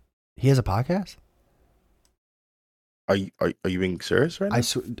 He has a podcast? Are you being serious right now?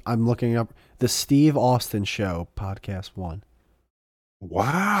 I'm looking up the Steve Austin Show podcast 1.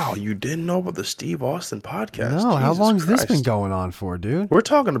 Wow, you didn't know about the Steve Austin podcast? No, how long has this been going on for, dude? We're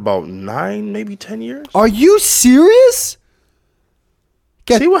talking about 9, maybe 10 years. Are you serious?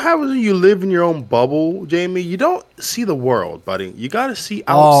 See what happens when you live in your own bubble, Jamie? You don't see the world, buddy. You got to see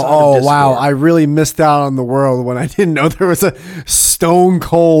outside of this wow. world. I really missed out on the world when I didn't know there was a Stone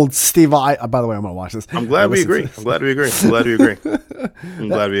Cold Steve. By the way, I'm going to watch this. I'm glad we agree. I'm glad we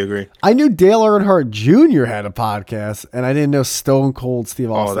agree. I knew Dale Earnhardt Jr. had a podcast, and I didn't know Stone Cold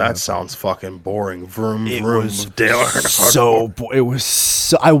Steve Austin. Oh, that sounds fucking boring. Vroom, vroom with Dale Earnhardt. It was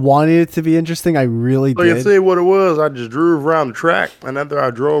so. I wanted it to be interesting. I really did. I can tell you what it was. I just drove around the track, and after I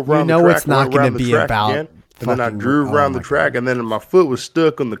drove around the track, it's not going to be about. Again, and then I drove around the track, and then my foot was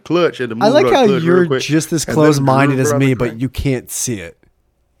stuck on the clutch. I like how you're just as close-minded as me, but you can't see it.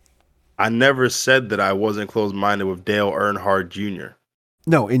 I never said that I wasn't close-minded with Dale Earnhardt Jr.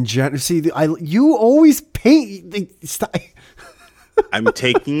 No, in general, see, you always paint. I'm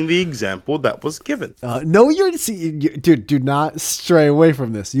taking the example that was given. No, dude. Do not stray away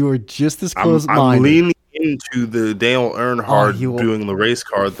from this. You are just as close-minded. I'm leaning into the Dale Earnhardt doing the race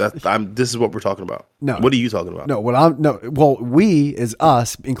car. This is what we're talking about. No, what are you talking about? No, Well, we is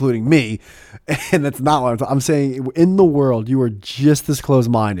us, including me, and that's not what I'm saying. In the world, you are just as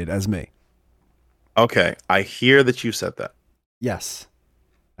close-minded as me. Okay, I hear that you said that. Yes,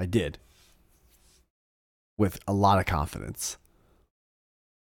 I did, with a lot of confidence.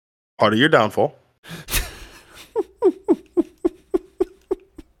 Part of your downfall.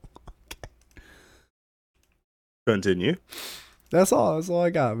 Continue. That's all. That's all I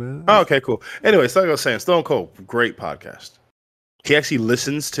got, man. Oh, okay, cool. Anyway, so like I was saying, Stone Cold, great podcast. He actually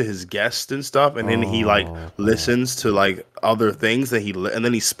listens to his guests and stuff, and then he like listens to like other things that and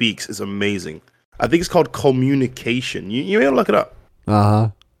then he speaks. It's amazing. I think it's called communication. You may look it up.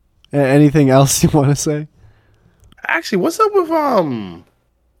 Anything else you want to say? Actually, what's up with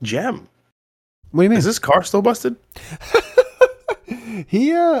Jem? What do you mean? Is this car still busted?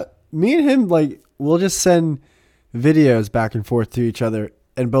 Me and him, like, we'll just send videos back and forth to each other,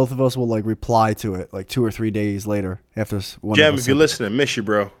 and both of us will like reply to it like 2 or 3 days later after one. Jem, if you're listening, miss you,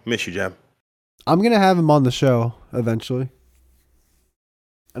 bro. Miss you, Jem. I'm gonna have him on the show eventually.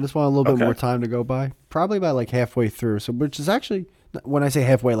 I just want a little bit more time to go by, probably about like halfway through. So, which is actually, when I say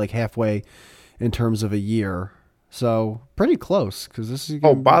halfway, like halfway in terms of a year. So pretty close, because this is.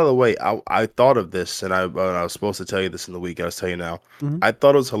 By the way, I thought of this, and I was supposed to tell you this in the week. I was telling you now. Mm-hmm. I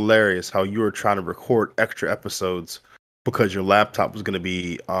thought it was hilarious how you were trying to record extra episodes because your laptop was going to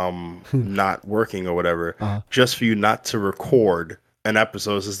be not working or whatever, just for you not to record an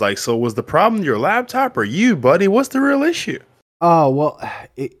episode. It's like, so was the problem your laptop or you, buddy? What's the real issue? Oh well,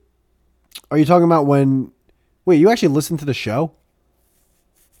 are you talking about when? Wait, you actually listened to the show?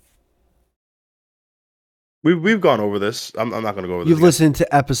 We've gone over this. I'm not going to go over this. You've listened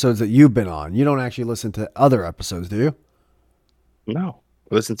to episodes that you've been on. You don't actually listen to other episodes, do you? No.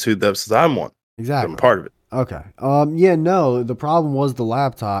 Listen to the episodes I'm on. Exactly. I'm part of it. Okay. Yeah, no, the problem was the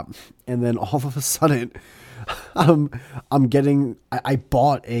laptop. And then all of a sudden, I'm getting, I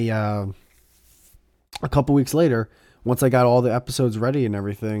bought a couple weeks later, once I got all the episodes ready and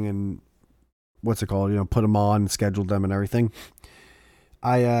everything, and what's it called? You know, put them on, scheduled them and everything.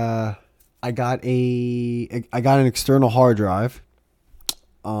 I got an external hard drive,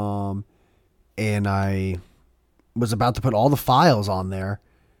 and I was about to put all the files on there,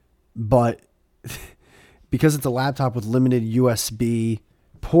 but because it's a laptop with limited USB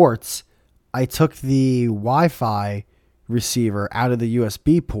ports, I took the Wi-Fi receiver out of the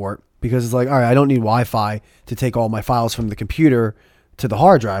USB port because it's like, all right, I don't need Wi-Fi to take all my files from the computer to the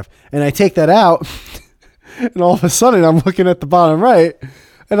hard drive, and I take that out, and all of a sudden I'm looking at the bottom right.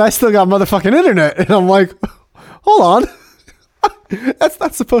 And I still got motherfucking internet. And I'm like, hold on. That's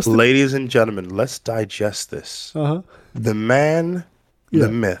not supposed to. Ladies and gentlemen, let's digest this. The man, the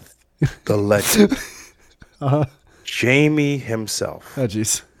myth, the legend. Jamie himself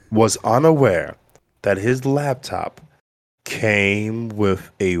was unaware that his laptop came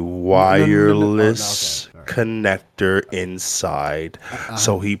with a wireless connector inside.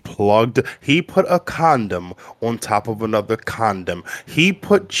 So he put a condom on top of another condom. He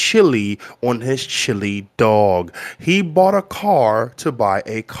put chili on his chili dog. He bought a car to buy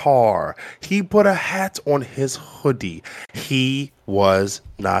a car. He put a hat on his hoodie. He was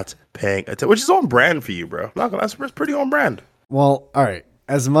not paying attention, which is on brand for you, bro. That's pretty on brand. Well, all right.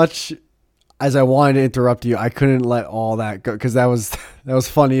 As much as I wanted to interrupt you, I couldn't let all that go because that was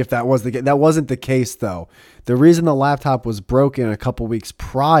funny if that was the case. That wasn't the case, though. The reason the laptop was broken a couple weeks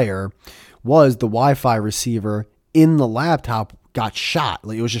prior was the Wi-Fi receiver in the laptop got shot.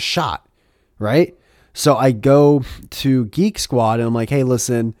 Like, it was just shot, right? So I go to Geek Squad and I'm like, hey,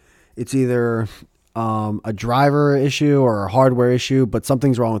 listen, it's either a driver issue or a hardware issue, but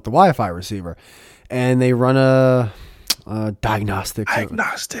something's wrong with the Wi-Fi receiver. And they run a diagnostic.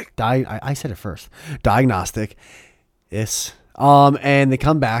 I said it first. Diagnostic. Yes. And they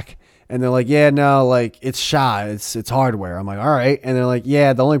come back and they're like, yeah, no, like it's shot. It's hardware. I'm like, all right. And they're like,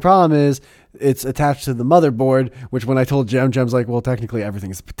 yeah, the only problem is it's attached to the motherboard, which when I told Jem's like, well, technically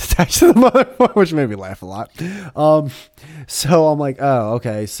everything is attached to the motherboard, which made me laugh a lot. So I'm like, oh,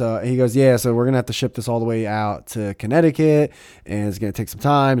 okay. So he goes, yeah, so we're going to have to ship this all the way out to Connecticut and it's going to take some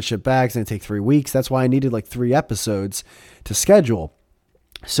time to ship back. It's going to take 3 weeks. That's why I needed like 3 episodes to schedule.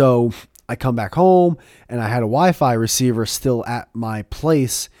 So I come back home and I had a Wi-Fi receiver still at my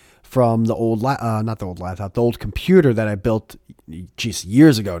place from the old, not the old laptop, the old computer that I built,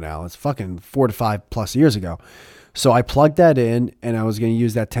 years ago now. It's fucking 4 to 5 plus years ago. So I plugged that in and I was going to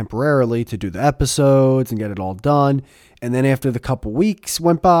use that temporarily to do the episodes and get it all done. And then after the couple weeks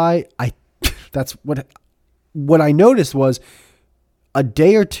went by, that's what I noticed was a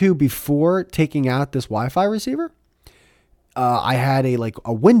day or two before taking out this Wi-Fi receiver, I had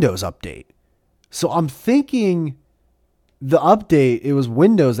a Windows update. So I'm thinking the update, it was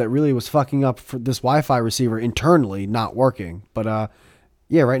Windows that really was fucking up for this Wi-Fi receiver internally, not working. But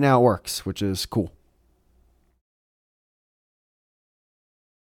yeah, right now it works, which is cool.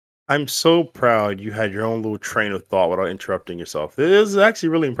 I'm so proud you had your own little train of thought without interrupting yourself. It is actually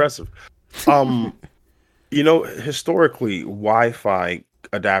really impressive. Um, historically, Wi-Fi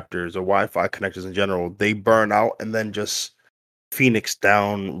adapters or Wi-Fi connectors in general, they burn out and then just phoenix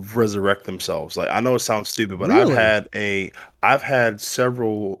down, resurrect themselves. Like I know it sounds stupid, but Really? I've had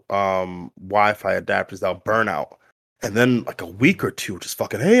several Wi-Fi adapters that'll burn out. And then like a week or two, just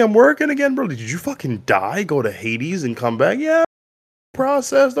fucking, hey, I'm working again, bro. Did you fucking die? Go to Hades and come back? Yeah,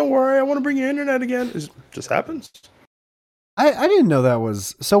 process. Don't worry. I want to bring your internet again. It just happens. I didn't know that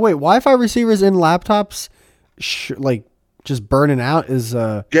was so. Wait, Wi-Fi receivers in laptops, like just burning out is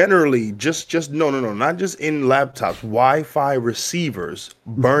Generally, just no, not just in laptops. Wi-Fi receivers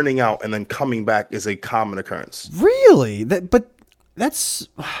burning out and then coming back is a common occurrence. really that. But that's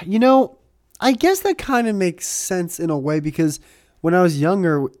I guess that kind of makes sense in a way because when I was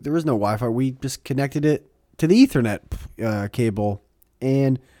younger, there was no Wi-Fi. We just connected it to the Ethernet cable,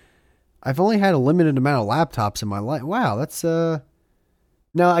 and I've only had a limited amount of laptops in my life. Wow, that's now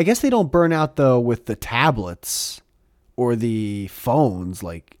I guess they don't burn out though with the tablets or the phones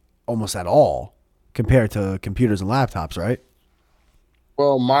like almost at all compared to computers and laptops, right?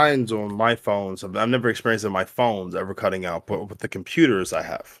 Well, mine's on my phones. I've never experienced it on my phones ever cutting out, but with the computers, I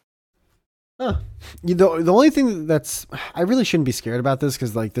have. Huh. The only thing that's I really shouldn't be scared about this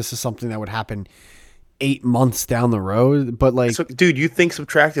because like this is something that would happen 8 months down the road. But like, So, dude, you think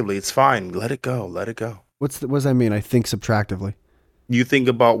subtractively. It's fine. Let it go. Let it go. what does that mean? I think subtractively. You think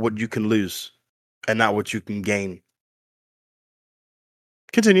about what you can lose and not what you can gain.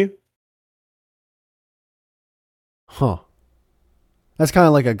 Continue. Huh. That's kind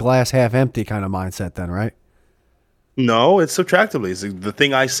of like a glass half empty kind of mindset, then, right? No, it's subtractively. It's the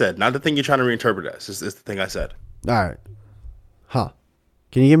thing I said, not the thing you're trying to reinterpret as. It's the thing I said. All right. Huh.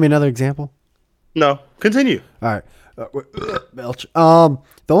 Can you give me another example? No, continue. All right. Belch. The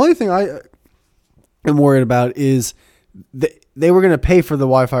only thing I am worried about is they were going to pay for the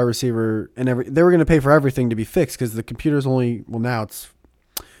Wi-Fi receiver and they were going to pay for everything to be fixed because the computer's only now it's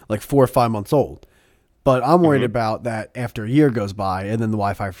like 4 or 5 months old. But I'm worried about that after a year goes by and then the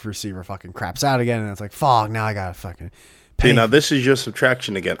Wi-Fi receiver fucking craps out again and it's like, fuck, now I gotta fucking pay. See, now this is your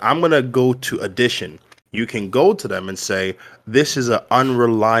subtraction again. I'm gonna go to addition. You can go to them and say, this is an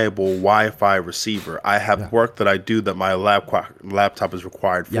unreliable Wi-Fi receiver. I have work that I do that my laptop is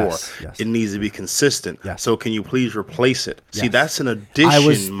required for. Yes. It needs to be consistent. Yes. So can you please replace it? See, Yes. that's an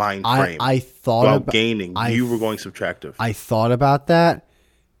addition mind frame. I thought while about gaining. You were going subtractive. I thought about that,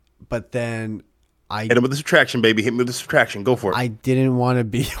 but then Hit him with the subtraction, baby. Hit me with the subtraction. Go for it. I didn't want to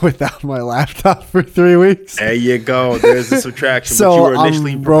be without my laptop for 3 weeks. There you go. There's the subtraction. So but you were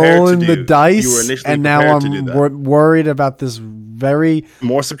initially I'm prepared rolling to the do. dice, You were initially and now prepared to do I'm that. worried about this very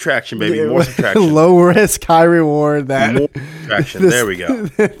More subtraction, baby. More subtraction. low risk, high reward. That More subtraction. this- There we go.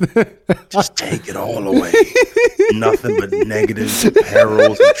 Just take it all away. Nothing but negatives, and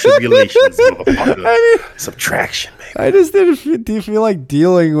perils, and tribulations, motherfucker. Subtraction, baby. I just didn't. Do you feel like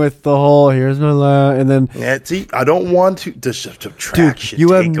dealing with the whole? Here's my and then Yeah, see, I don't want to. The dude, subtraction.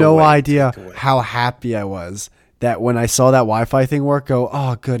 you have take no away, idea take away. how happy I was that when I saw that Wi-Fi thing work. Go,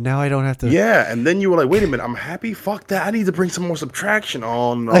 oh, good. Now I don't have to. Yeah, and then you were like, wait a minute, I'm happy. Fuck that. I need to bring some more subtraction.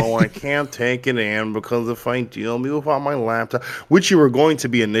 Oh, no, I can't take it in because if I deal me without my laptop, which you were going to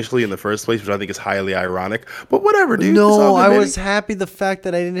be initially in the first place, which I think is highly ironic. But whatever, dude. It's all No, good, I baby. was happy the fact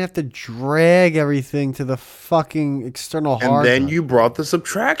that I didn't have to drag everything to the fucking external And hard then drive. you brought the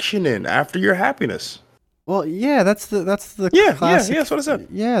subtraction in after your happiness. Well, yeah, that's the Yeah, classic, that's what I said.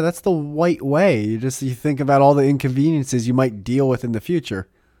 Yeah, that's the white way. You think about all the inconveniences you might deal with in the future.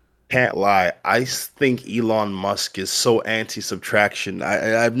 Can't lie. I think Elon Musk is so anti-subtraction.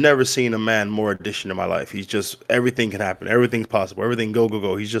 I've never seen a man more addition in my life. He's just everything can happen. Everything's possible. Everything go.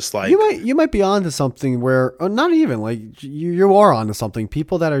 He's just like You might be onto something where not even like you are onto something.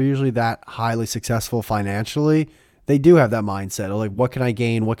 People that are usually that highly successful financially, they do have that mindset of like, what can I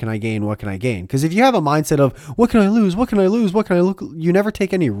gain? What can I gain? What can I gain? Because if you have a mindset of what can I lose? What can I lose? What can I look? You never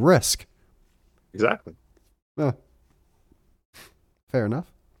take any risk. exactly. Fair enough.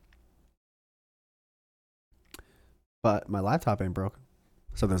 But my laptop ain't broken,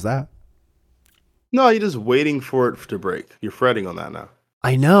 so there's that. No, you're just waiting for it to break. You're fretting on that now.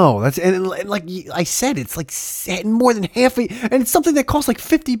 I know that's and like I said, it's like more than half, and it's something that costs like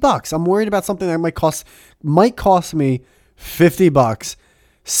 $50. I'm worried about something that might cost me $50,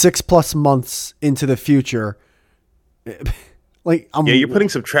 6+ months into the future. Like You're putting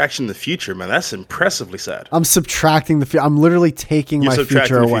subtraction in the future, man. That's impressively sad. I'm subtracting the future. I'm literally taking You're my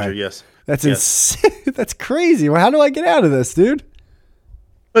subtracting future the away. future, yes. That's Yes. insane. That's crazy. Well, how do I get out of this, dude?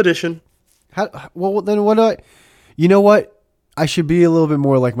 Addition. Well, then what do I? You know what? I should be a little bit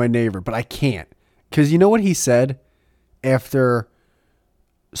more like my neighbor, but I can't. Because you know what he said after.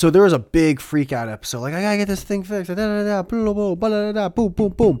 So there was a big freak out episode. Like, I gotta get this thing fixed. Boom, boom,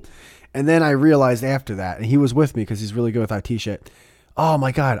 boom. And then I realized after that, and he was with me because he's really good with IT shit. Oh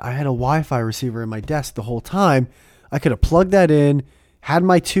my God, I had a Wi-Fi receiver in my desk the whole time. I could have plugged that in, had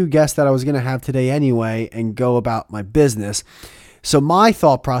my 2 guests that I was going to have today anyway, and go about my business. So my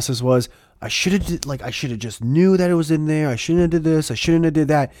thought process was, I should have just knew that it was in there. I shouldn't have did this. I shouldn't have did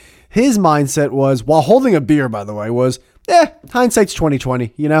that. His mindset was, while holding a beer, by the way, was, hindsight's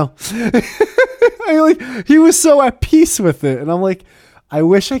 20/20, you know? He was so at peace with it. And I'm like, I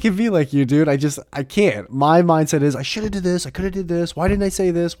wish I could be like you, dude. I can't. My mindset is, I should have did this. I could have did this. Why didn't I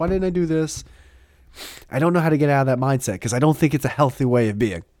say this? Why didn't I do this? I don't know how to get out of that mindset because I don't think it's a healthy way of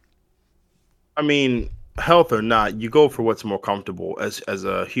being. I mean, health or not, you go for what's more comfortable as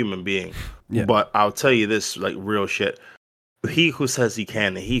a human being. Yeah. But I'll tell you this, like real shit. He who says he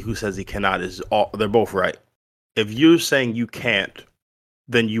can and he who says he cannot they're both right. If you're saying you can't,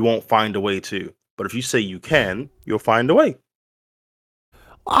 then you won't find a way to. But if you say you can, you'll find a way.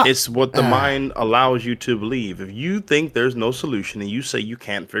 It's what the mind allows you to believe. If you think there's no solution and you say you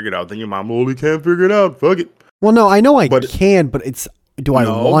can't figure it out, then your mom only can't figure it out. Fuck it. Well, no, I know I can, but it's, do I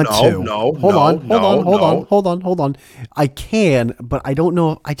want to? No, Hold on. I can, but I don't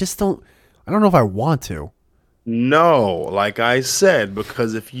know. I don't know if I want to. No, like I said,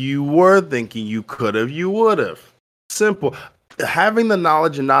 because if you were thinking you could have, you would have. Simple. Having the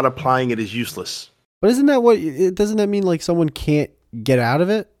knowledge and not applying it is useless. But doesn't that mean like someone can't get out of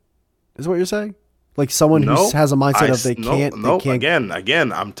it? Is what you're saying? Like someone who has a mindset of they can't.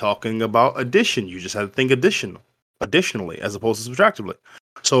 Again, I'm talking about addition. You just have to think additionally, as opposed to subtractively.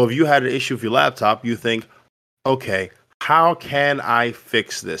 So if you had an issue with your laptop, you think, okay, how can I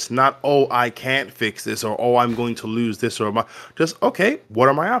fix this? Not, I can't fix this, or I'm going to lose this, or just, okay, what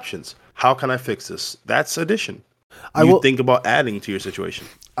are my options? How can I fix this? That's addition. Think about adding to your situation.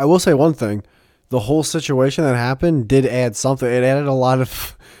 I will say one thing. The whole situation that happened did add something. It added a lot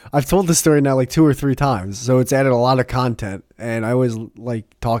of... I've told this story now like 2 or 3 times, so it's added a lot of content. And I always like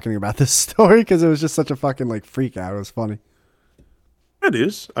talking about this story because it was just such a fucking like freak out. It was funny. It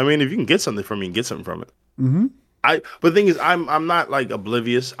is. I mean, if you can get something from it, you can get something from it. Mm-hmm. But the thing is, I'm not like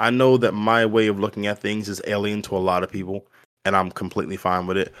oblivious. I know that my way of looking at things is alien to a lot of people, and I'm completely fine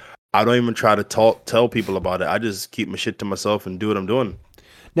with it. I don't even try to tell people about it. I just keep my shit to myself and do what I'm doing.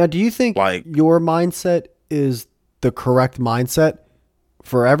 Now, do you think your mindset is the correct mindset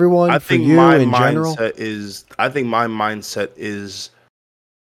for everyone? I think my mindset is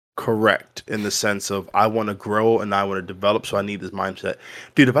correct in the sense of I want to grow and I want to develop, so I need this mindset.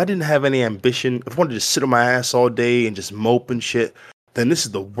 Dude, if I didn't have any ambition, if I wanted to just sit on my ass all day and just mope and shit, then this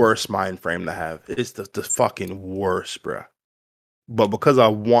is the worst mind frame to have. It's the fucking worst, bruh. But because I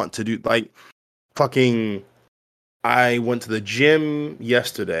want to do, like, fucking... I went to the gym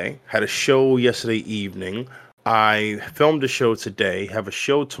yesterday, had a show yesterday evening. I filmed a show today, have a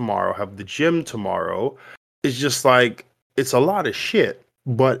show tomorrow, have the gym tomorrow. It's just like, it's a lot of shit.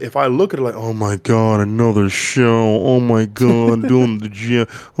 But if I look at it like, oh my God, another show. Oh my God, doing the gym.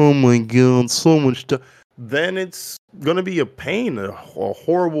 Oh my God, so much stuff. Then it's going to be a pain, a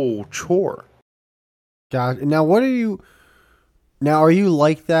horrible chore. God, now what are you... Now, are you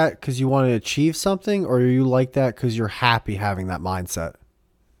like that because you want to achieve something, or are you like that because you're happy having that mindset?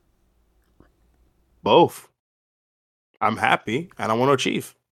 Both. I'm happy and I want to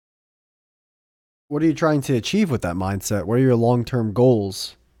achieve. What are you trying to achieve with that mindset? What are your long-term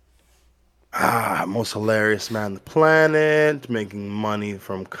goals? Most hilarious man on the planet, making money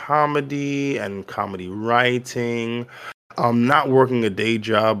from comedy and comedy writing. I'm not working a day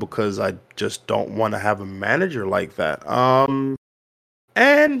job because I just don't want to have a manager like that.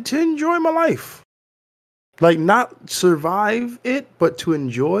 And to enjoy my life. Like, not survive it, but to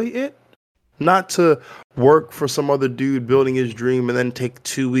enjoy it. Not to work for some other dude building his dream and then take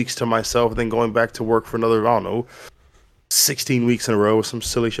 2 weeks to myself and then going back to work for another, 16 weeks in a row or some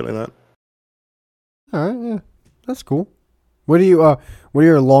silly shit like that. All right, yeah. That's cool. What are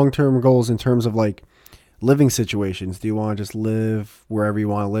your long-term goals in terms of, like, living situations? Do you want to just live wherever you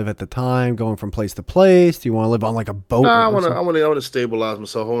want to live at the time, going from place to place? Do you want to live on like a boat? I want to stabilize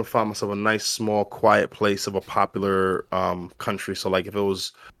myself. I want to find myself a nice, small, quiet place of a popular country. So like if it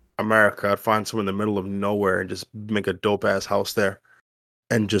was America, I'd find somewhere in the middle of nowhere and just make a dope ass house there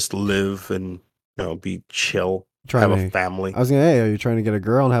and just live and be chill. Have a family. I was gonna say, are you trying to get a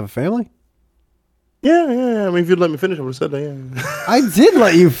girl and have a family? Yeah. I mean, if you'd let me finish, I would have said that. Yeah. I did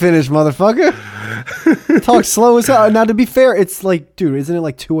let you finish, motherfucker. Talk slow as hell. Now, to be fair, it's like, dude, isn't it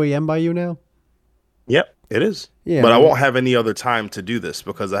like 2 a.m. by you now? Yep. It is. Yeah, But I man. won't have any other time to do this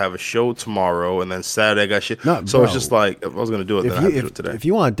because I have a show tomorrow and then Saturday I got shit. No, so it's bro. just like, if I was going to do it, then I have to do it today. If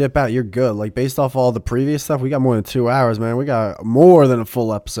you want to dip out, you're good. Like based off all the previous stuff, we got more than 2 hours, man. We got more than a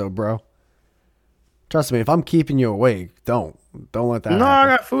full episode, bro. Trust me, if I'm keeping you awake, don't let that No, I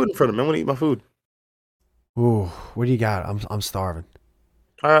happen. got food in front of me. I'm going to eat my food. Ooh, what do you got? I'm starving.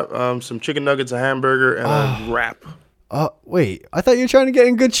 I got some chicken nuggets, a hamburger, and a wrap. Wait, I thought you were trying to get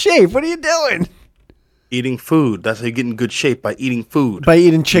in good shape. What are you doing? Eating food. That's how you get in good shape, by eating food. By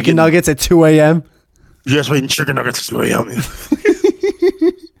eating chicken nuggets at 2 a.m.? Yes, by eating chicken nuggets. It's really yummy.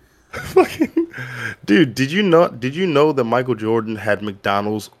 Fucking dude, did you know that Michael Jordan had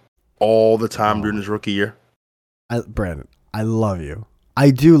McDonald's all the time during his rookie year? Brandon, I love you.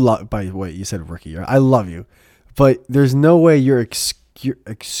 I do love. By the way, you said rookie year. I love you, but there's no way you're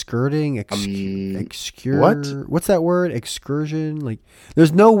excurting. What? What's that word? Excursion. Like,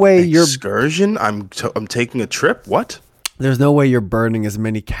 there's no way you're. Excursion? I'm taking a trip. What? There's no way you're burning as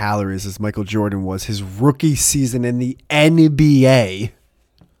many calories as Michael Jordan was his rookie season in the NBA.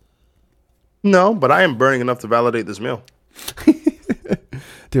 No, but I am burning enough to validate this meal.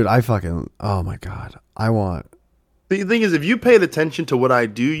 Dude, oh my God. I want. The thing is, if you paid attention to what I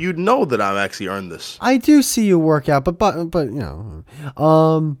do, you'd know that I've actually earned this. I do see you work out, but you know,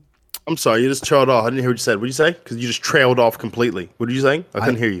 I'm sorry, you just trailed off. I didn't hear what you said. What did you say? Because you just trailed off completely. What did you say? I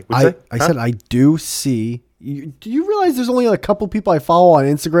couldn't hear you. What did you say? I said I do see. Do you realize there's only a couple people I follow on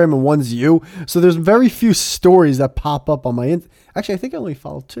Instagram and one's you? So there's very few stories that pop up on my. Actually, I think I only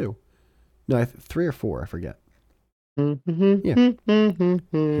follow 2. No, 3 or 4. I forget. Yeah.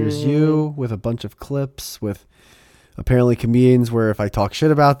 Here's you with a bunch of clips with apparently comedians where if I talk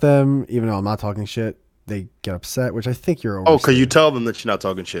shit about them, even though I'm not talking shit, they get upset, which I think you're Oh, because you overstating. tell them that you're not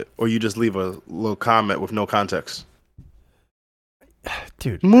talking shit, or you just leave a little comment with no context.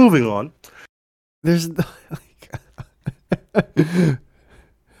 Dude, Moving on. there's.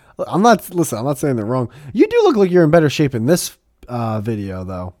 I'm not saying they're wrong. You do look like you're in better shape in this video,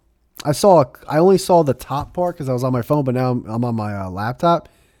 though. I only saw the top part because I was on my phone, but now I'm on my laptop.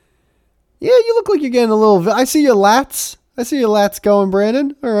 Yeah, you look like you're getting a little. I see your lats. I see your lats going,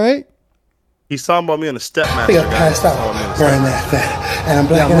 Brandon. All right. He's talking about me on a Stepmaster. I got passed out. Burn that fat. And I'm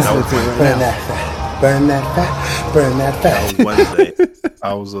blacking out. Burn that fat. Burn that fat. Burn that fat. That was Wednesday.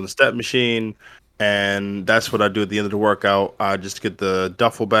 I was on the step machine, and that's what I do at the end of the workout. I just get the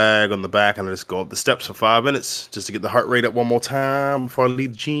duffel bag on the back, and I just go up the steps for 5 minutes just to get the heart rate up one more time before I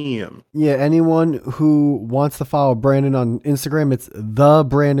leave the gym. Yeah, anyone who wants to follow Brandon on Instagram, it's the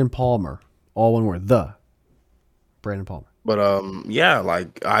Brandon Palmer. All one word, the Brandon Palmer. But yeah,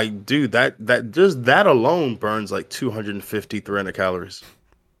 like I do that just that alone burns like 250, 300 calories.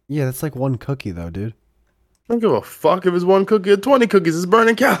 Yeah, that's like one cookie though, dude. I don't give a fuck if it's one cookie or 20 cookies. It's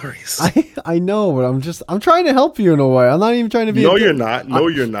burning calories. I know, but I'm trying to help you in a way. I'm not even trying to be. No, a dick. you're not. No,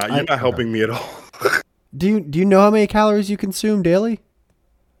 you're not. You're not okay. helping me at all. Do you know how many calories you consume daily?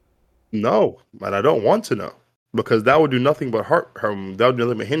 No, but I don't want to know because that would do nothing but that would do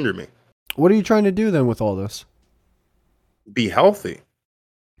nothing but hinder me. What are you trying to do then with all this? Be healthy.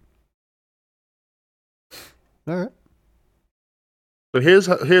 All right. So here's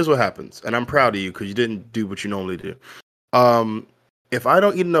what happens, and I'm proud of you because you didn't do what you normally do. If I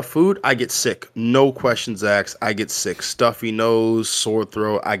don't eat enough food, I get sick. No questions asked. I get sick. Stuffy nose, sore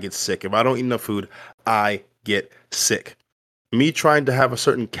throat. I get sick. If I don't eat enough food, I get sick. Me trying to have a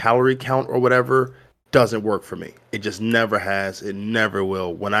certain calorie count or whatever doesn't work for me. It just never has. It never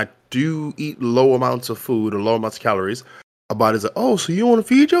will. When I do eat low amounts of food or low amounts of calories, my body's like, oh, so you want to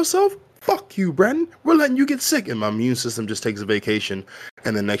feed yourself? Fuck you, Brandon. We're letting you get sick. And my immune system just takes a vacation.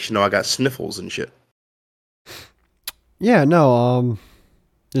 And then next you know, I got sniffles and shit. Yeah, no,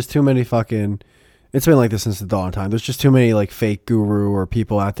 there's too many fucking. It's been like this since the dawn of time. There's just too many like fake guru or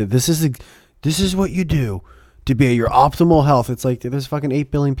people out there. This is what you do to be at your optimal health. It's like there's fucking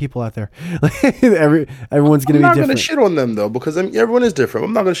 8 billion people out there. Everyone's gonna I'm be not different. gonna shit on them though, because everyone is different.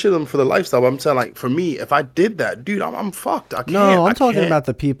 I'm not gonna shit on them for the lifestyle. But I'm saying like for me, if I did that, dude, I'm fucked. I can't. No, I'm talking can't. about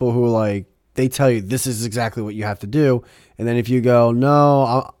the people who like they tell you this is exactly what you have to do, and then if you go,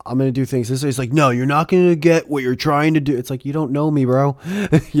 no, I'm going to do things this way, it's like, no, you're not going to get what you're trying to do. It's like, you don't know me, bro.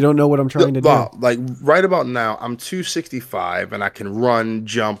 You don't know what I'm trying to do. Well, like right about now, I'm 265 and I can run,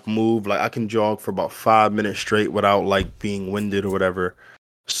 jump, move. Like I can jog for about 5 minutes straight without like being winded or whatever.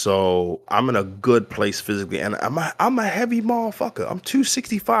 So I'm in a good place physically, and I'm a heavy motherfucker. I'm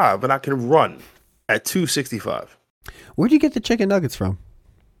 265 and I can run at 265. Where'd you get the chicken nuggets from?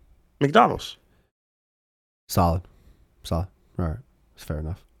 McDonald's. Solid. All right, it's fair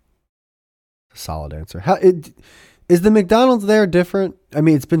enough. Solid answer. Is the McDonald's there different? I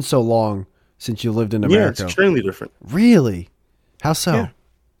mean, it's been so long since you lived in Yeah, it's America. extremely different. Really? How so? Yeah.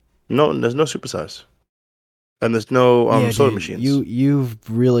 No, there's no supersize, and there's no Yeah, soda dude, machines. You've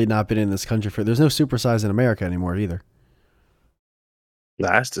really not been in this country for. There's no supersize in America anymore either.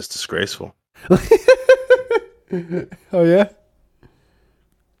 Nah, that's just disgraceful. Oh yeah.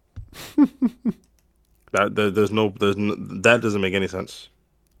 That doesn't make any sense.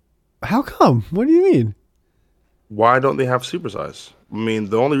 How come? What do you mean? Why don't they have supersize? I mean,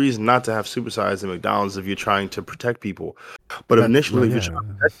 the only reason not to have supersize at McDonald's is if you're trying to protect people. But initially, if you're trying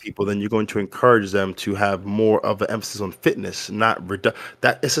to protect people, then you're going to encourage them to have more of an emphasis on fitness, not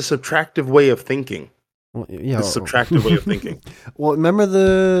that. It's a subtractive way of thinking. Well, yeah. It's a subtractive way of thinking. Well, remember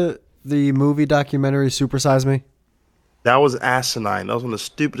the movie documentary Supersize Me? That was asinine. That was one of the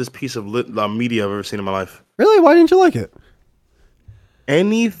stupidest piece of media I've ever seen in my life. Really? Why didn't you like it?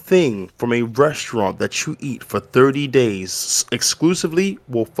 Anything from a restaurant that you eat for 30 days exclusively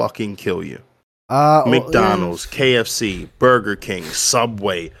will fucking kill you. McDonald's, KFC, Burger King,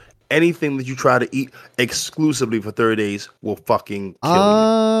 Subway, anything that you try to eat exclusively for 30 days will fucking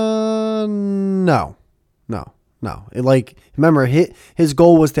kill you. No. Remember, his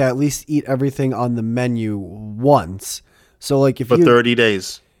goal was to at least eat everything on the menu once. So, like, if For 30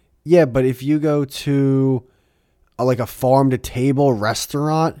 days. Yeah, but if you go to a farm to table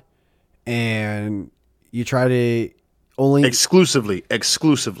restaurant and you try to only Exclusively.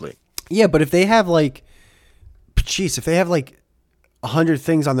 Yeah, but if they have if they have 100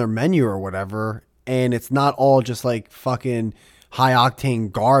 things on their menu or whatever, and it's not all just fucking high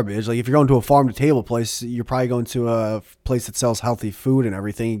octane garbage. Like if you're going to a farm to table place, you're probably going to a place that sells healthy food and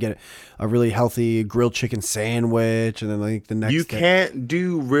everything. You get a really healthy grilled chicken sandwich, and then the next. You can't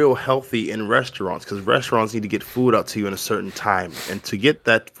do real healthy in restaurants because restaurants need to get food out to you in a certain time, and to get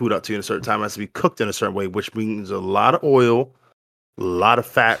that food out to you in a certain time, it has to be cooked in a certain way, which means a lot of oil, a lot of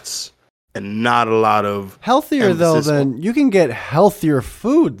fats, and not a lot of healthier though than you can get healthier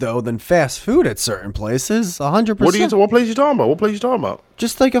food though than fast food at certain places. 100%. What place you talking about? What place you talking about?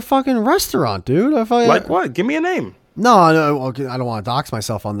 Just like a fucking restaurant, dude. Like what? Give me a name. No, okay, I don't want to dox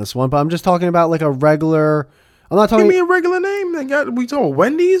myself on this one, but I'm just talking about like a regular. I'm not talking. Give me a regular name. We talking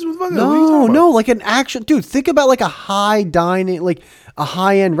Wendy's? No, like an actual dude. Think about like a high dining, like a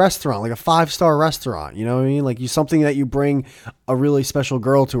high end restaurant, like a 5-star restaurant. You know what I mean? Like something that you bring a really special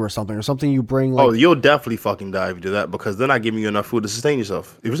girl to, or something you bring. Like, oh, you'll definitely fucking die if you do that because they're not giving you enough food to sustain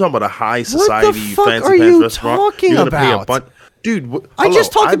yourself. If you're talking about a high society fancy pants restaurant, you're gonna pay a bunch. Dude, I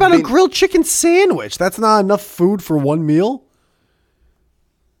just talked about a grilled chicken sandwich. That's not enough food for one meal.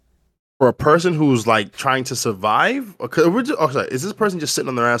 For a person who's like trying to survive? Sorry, is this person just sitting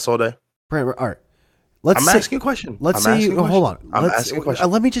on their ass all day? All right. I'm asking a question. Hold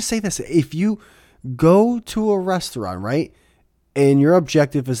on. Let me just say this. If you go to a restaurant, right, and your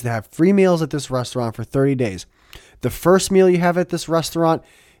objective is to have 3 meals at this restaurant for 30 days, the first meal you have at this restaurant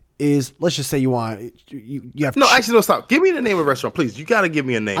is, let's just say you have... No, actually, no, stop. Give me the name of the restaurant, please. You got to give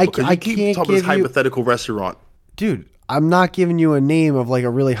me a name because you keep talking about this hypothetical restaurant. Dude, I'm not giving you a name of like a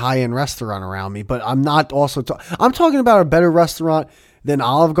really high-end restaurant around me, but I'm not also... I'm talking about a better restaurant than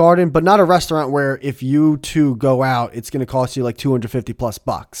Olive Garden, but not a restaurant where if you two go out, it's going to cost you like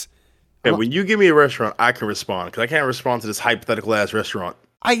 $250+. Okay, when you give me a restaurant, I can respond because I can't respond to this hypothetical ass restaurant.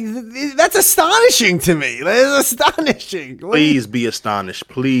 That's astonishing to me. That is astonishing. Please be astonished.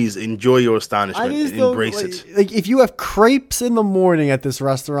 Please enjoy your astonishment and embrace it. Like if you have crepes in the morning at this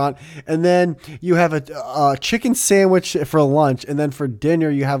restaurant, and then you have a chicken sandwich for lunch, and then for dinner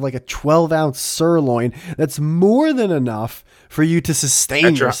you have like a 12-ounce sirloin, that's more than enough for you to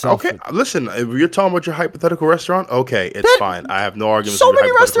sustain yourself. Okay, listen, if you're talking about your hypothetical restaurant, okay, it's fine. I have no arguments. So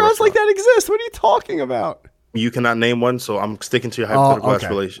many restaurants like that exist. What are you talking about? You cannot name one, so I'm sticking to your hypothetical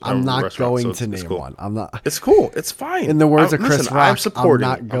relation. I'm not going to name one. I'm not. It's cool. It's fine. In the words of Chris Rock, I'm supporting.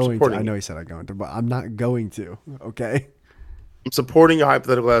 I'm not going to. I know he said I'm going to, but I'm not going to. Okay. I'm supporting your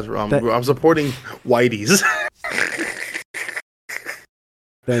hypothetical. I'm supporting Whitey's.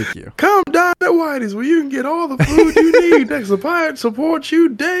 Thank you. Come down at Whitey's where you can get all the food you need. Next to Pirate support you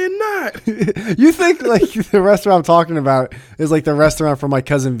day and night. You think like the restaurant I'm talking about is like the restaurant from my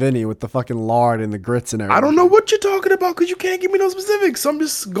cousin Vinny with the fucking lard and the grits and everything? I don't know what you're talking about because you can't give me no specifics. I'm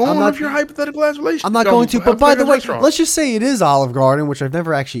just going off your hypothetical ass relation. I'm not going to. But by the way, let's just say it is Olive Garden, which I've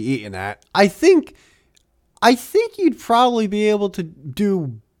never actually eaten at. I think you'd probably be able to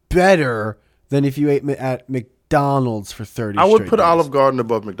do better than if you ate at McDonald's for 30 I would put days. Olive Garden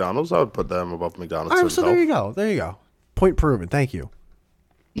above McDonald's. I would put them above McDonald's. All right, so there you go. There you go. Point proven. Thank you.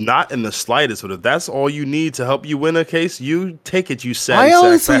 Not in the slightest. But if that's all you need to help you win a case, you take it, you sad. I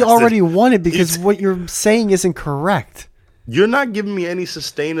honestly already won it because what you're saying isn't correct. You're not giving me any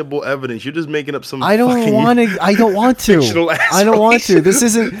sustainable evidence. You're just making up some. I don't want to. I don't want to. I don't want to. This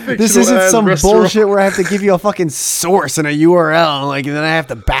isn't some bullshit where I have to give you a fucking source and a URL, like, and then I have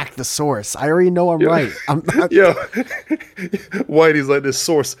to back the source. I already know I'm right. I'm not. Yo, Whitey's like, this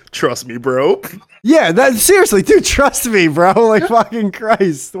source. Trust me, bro. Yeah, that seriously, dude. Trust me, bro. Like, fucking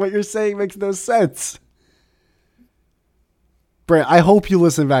Christ, what you're saying makes no sense. Brent, I hope you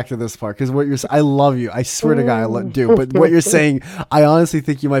listen back to this part because what you're I love you. I swear to God, I do. But what you're saying, I honestly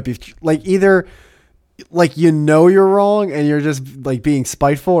think you might be like either like you're wrong and you're just like being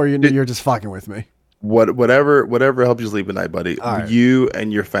spiteful, or you're just fucking with me. Whatever helps you sleep at night, buddy. Right. You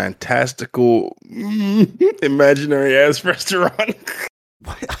and your fantastical imaginary ass restaurant.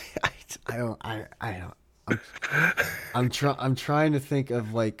 I'm trying to think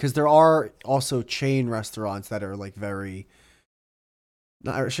of like because there are also chain restaurants that are like very.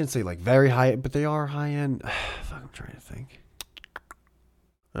 No, I shouldn't say like very high, but they are high end. Fuck, I'm trying to think.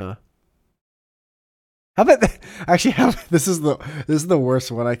 How about this is the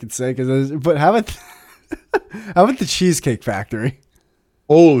worst one I could say but how about the Cheesecake Factory?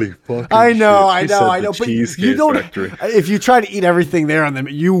 Holy fucking I know. But you don't. Factory. If you try to eat everything there on them,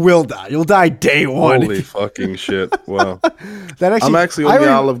 you will die. You'll die day one. Holy fucking shit! Wow. I'm actually on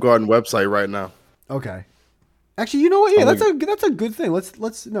the Olive Garden website right now. Okay. Actually, you know what? Yeah, that's a good thing.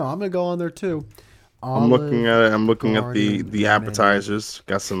 Let's. No, I'm gonna go on there too. I'm looking at it. I'm looking at the appetizers.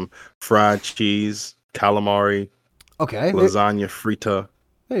 Got some fried cheese, calamari. Okay. Lasagna frita.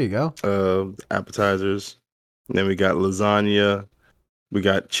 There you go. Appetizers. And then we got lasagna. We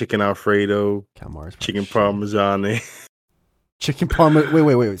got chicken Alfredo. Calamari. Chicken Parmesan. Chicken Parmesan.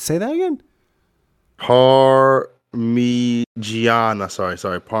 Wait. Say that again. Parmigiana, sorry,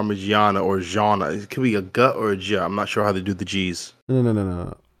 Parmigiana or Giana. It could be a gut or a J. I'm not sure how they do the G's.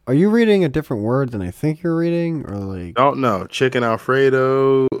 No. Are you reading a different word than I think you're reading, or like? No. Chicken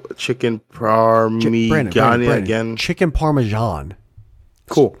Alfredo, chicken Parmigiana again. Chicken Parmesan.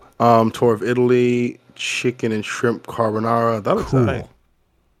 Cool. Tour of Italy, chicken and shrimp carbonara. That looks nice.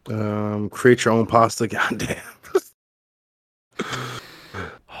 Create your own pasta. Goddamn.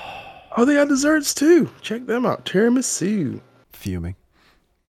 Oh, they got desserts too. Check them out. Tiramisu. Fuming.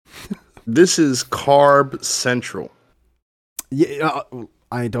 This is Carb Central. Yeah,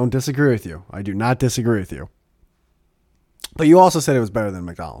 I don't disagree with you. I do not disagree with you. But you also said it was better than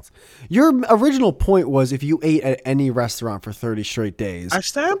McDonald's. Your original point was if you ate at any restaurant for 30 straight days. I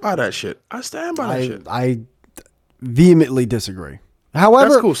stand by that shit. I vehemently disagree. However,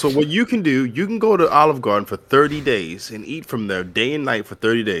 that's cool. So what you can do, you can go to Olive Garden for 30 days and eat from there day and night for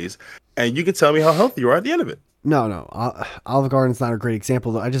 30 days, and you can tell me how healthy you are at the end of it. No. Olive Garden's not a great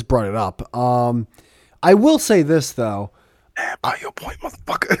example. I just brought it up. I will say this, though. By your point,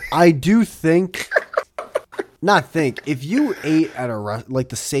 motherfucker. I do think, if you ate at like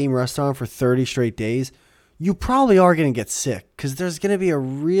the same restaurant for 30 straight days, you probably are going to get sick because there's going to be a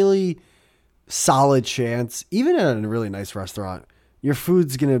really solid chance, even at a really nice restaurant, your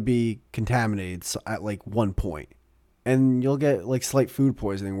food's going to be contaminated at like one point. And you'll get like slight food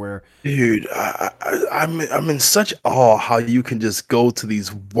poisoning where... Dude, I'm in such awe how you can just go to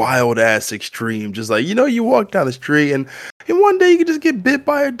these wild ass extremes. Just like, you walk down the street and one day you can just get bit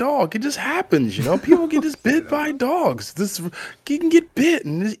by a dog. It just happens, People get just bit by dogs. You can get bit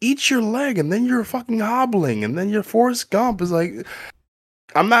and just eat your leg and then you're fucking hobbling and then your Forrest Gump is like...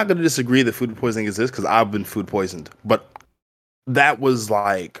 I'm not going to disagree that food poisoning exists because I've been food poisoned. But that was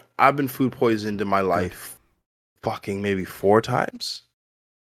like... I've been food poisoned in my life. Fucking maybe 4 times.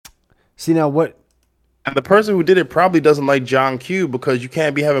 See now what? And the person who did it probably doesn't like John Q because you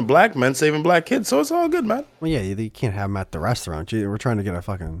can't be having black men saving black kids, so it's all good, man. Well, yeah, you can't have them at the restaurant. Gee, we're trying to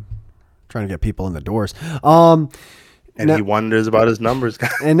get people in the doors. And now, he wonders about his numbers.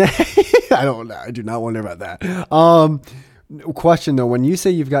 And I do not wonder about that. Question though, when you say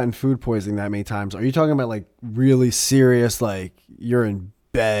you've gotten food poisoning that many times, are you talking about like really serious, like you're in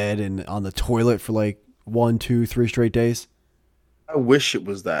bed and on the toilet for like 1, 2, 3 straight days? I wish it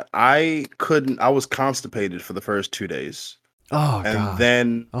was that. I was constipated for the first 2 days. Oh, and God.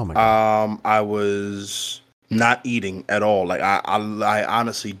 Then my God. I was not eating at all. Like I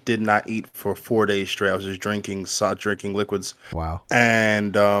honestly did not eat for 4 days straight. I was just drinking liquids. Wow.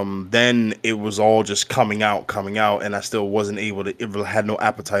 And then it was all just coming out, and I still wasn't able to. It had no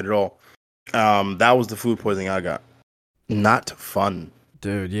appetite at all. That was the food poisoning I got. Not fun,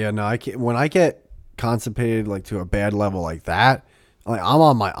 dude. Yeah, no, I can't. When I get constipated like to a bad level like that, like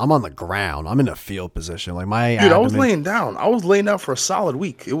I'm on the ground. I'm in a field position. Like I was laying down. I was laying down for a solid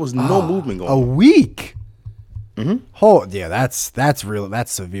week. It was no movement going on. A week? Oh yeah, that's real.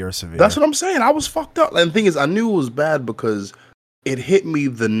 That's severe. That's what I'm saying. I was fucked up. And the thing is, I knew it was bad because it hit me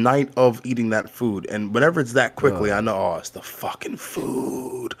the night of eating that food. And whenever it's that quickly, I know, oh, it's the fucking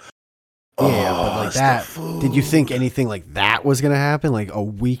food. Yeah, but like it's that. the food. Did you think anything like that was gonna happen? Like a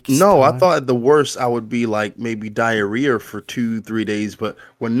week? No, I thought at the worst I would be like maybe diarrhea for 2-3 days. But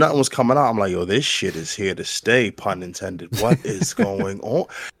when nothing was coming out, I'm like, yo, this shit is here to stay, pun intended. What is going on?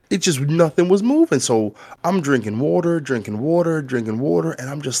 It just, nothing was moving. So I'm drinking water, and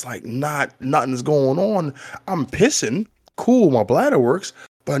I'm just like, nothing's going on. I'm pissing. Cool, my bladder works,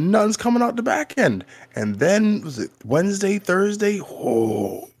 but nothing's coming out the back end. And then, was it Wednesday, Thursday?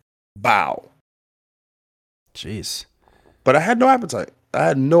 Oh, bow. Jeez. But I had no appetite. I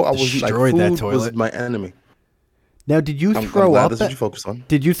wasn't like, Destroyed that food was toilet. my enemy. Now, did you I'm throw glad up? that's what you focused on.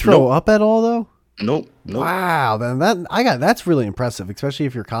 Did you throw Nope. up at all though? Nope. Wow, then that's really impressive, especially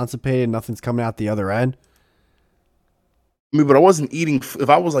if you're constipated and nothing's coming out the other end. I mean, but I wasn't eating. If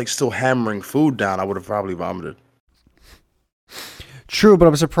I was like still hammering food down, I would have probably vomited. True, but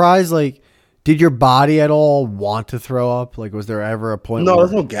I'm surprised. Like, did your body at all want to throw up? Like, was there ever a point? No, where...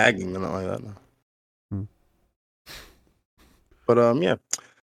 there's no gagging or nothing like that. No. But yeah.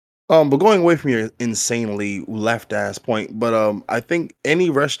 But going away from your insanely left ass point, but I think any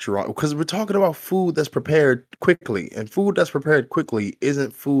restaurant, because we're talking about food that's prepared quickly, and food that's prepared quickly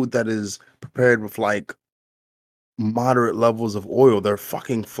isn't food that is prepared with like moderate levels of oil. They're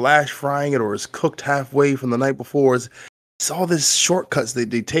fucking flash frying it, or it's cooked halfway from the night before. It's all this shortcuts that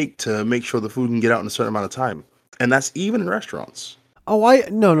they take to make sure the food can get out in a certain amount of time, and that's even in restaurants. Oh,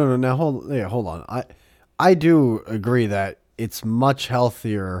 no. Now hold on. I do agree that it's much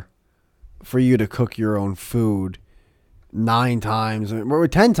healthier for you to cook your own food 9 times or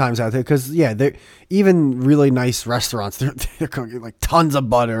 10 times out there, because they're even really nice restaurants. They're cooking like tons of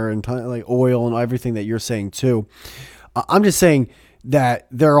butter and like oil and everything that you're saying too. I'm just saying that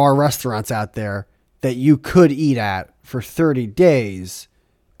there are restaurants out there that you could eat at for 30 days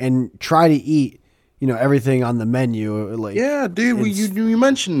and try to eat, everything on the menu. Like, Yeah, dude, you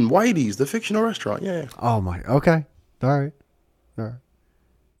mentioned Whitey's, the fictional restaurant. Yeah. oh my, okay, all right.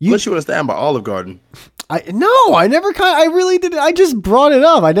 Unless you want to stand by Olive Garden. I really didn't. I just brought it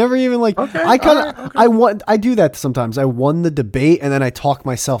up. I never even like. Okay, I do that sometimes. I won the debate and then I talk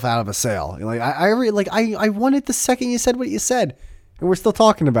myself out of a sale. Like I won it the second you said what you said, and we're still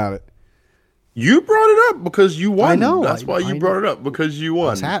talking about it. You brought it up because you won. I know. That's why you brought it up, because you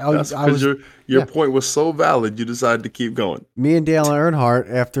won. That's because your point was so valid. You decided to keep going. Me and Dale Earnhardt,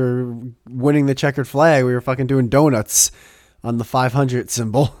 after winning the checkered flag, we were fucking doing donuts on the 500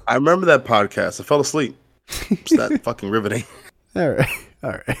 symbol. I remember that podcast. I fell asleep. It's that fucking riveting. All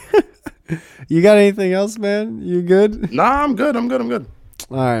right. You got anything else, man? You good? Nah, I'm good. I'm good.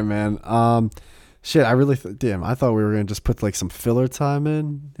 All right, man. Shit, I really damn. I thought we were gonna just put like some filler time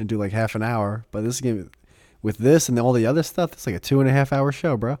in and do like half an hour, but this game, with this and all the other stuff, it's like a 2.5 hour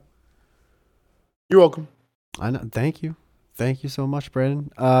show, bro. You're welcome. I know. Thank you so much, Brandon.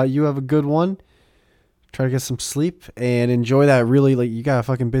 You have a good one. Try to get some sleep and enjoy that. Really, like, you got a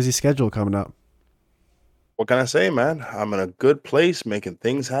fucking busy schedule coming up. What can I say, man? I'm in a good place, making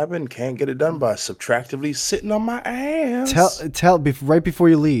things happen. Can't get it done by subtractively sitting on my ass. Right before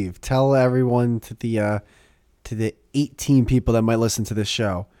you leave, tell everyone to the 18 people that might listen to this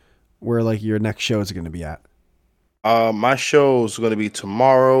show where like your next show is going to be at. My show is going to be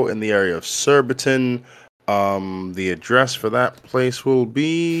tomorrow in the area of Surbiton. The address for that place will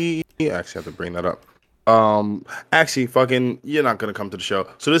be. I actually have to bring that up. Actually, fucking, you're not gonna come to the show,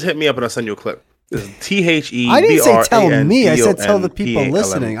 so just hit me up and I'll send you a clip. This is THE. I didn't say tell me. I said tell the people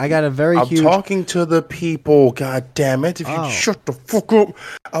listening. I got a very huge. I'm talking to the people. God damn it! If you shut the fuck up,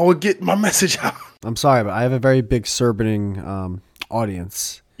 I would get my message out. I'm sorry, but I have a very big Serbian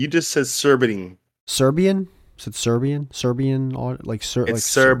audience. You just said Serbian. Serbian? Said Serbian? Like It's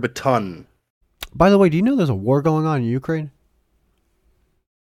Surbiton. By the way, do you know there's a war going on in Ukraine?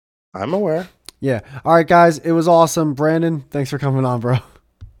 I'm aware. Yeah. All right, guys. It was awesome. Brandon, thanks for coming on, bro.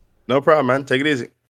 No problem, man. Take it easy.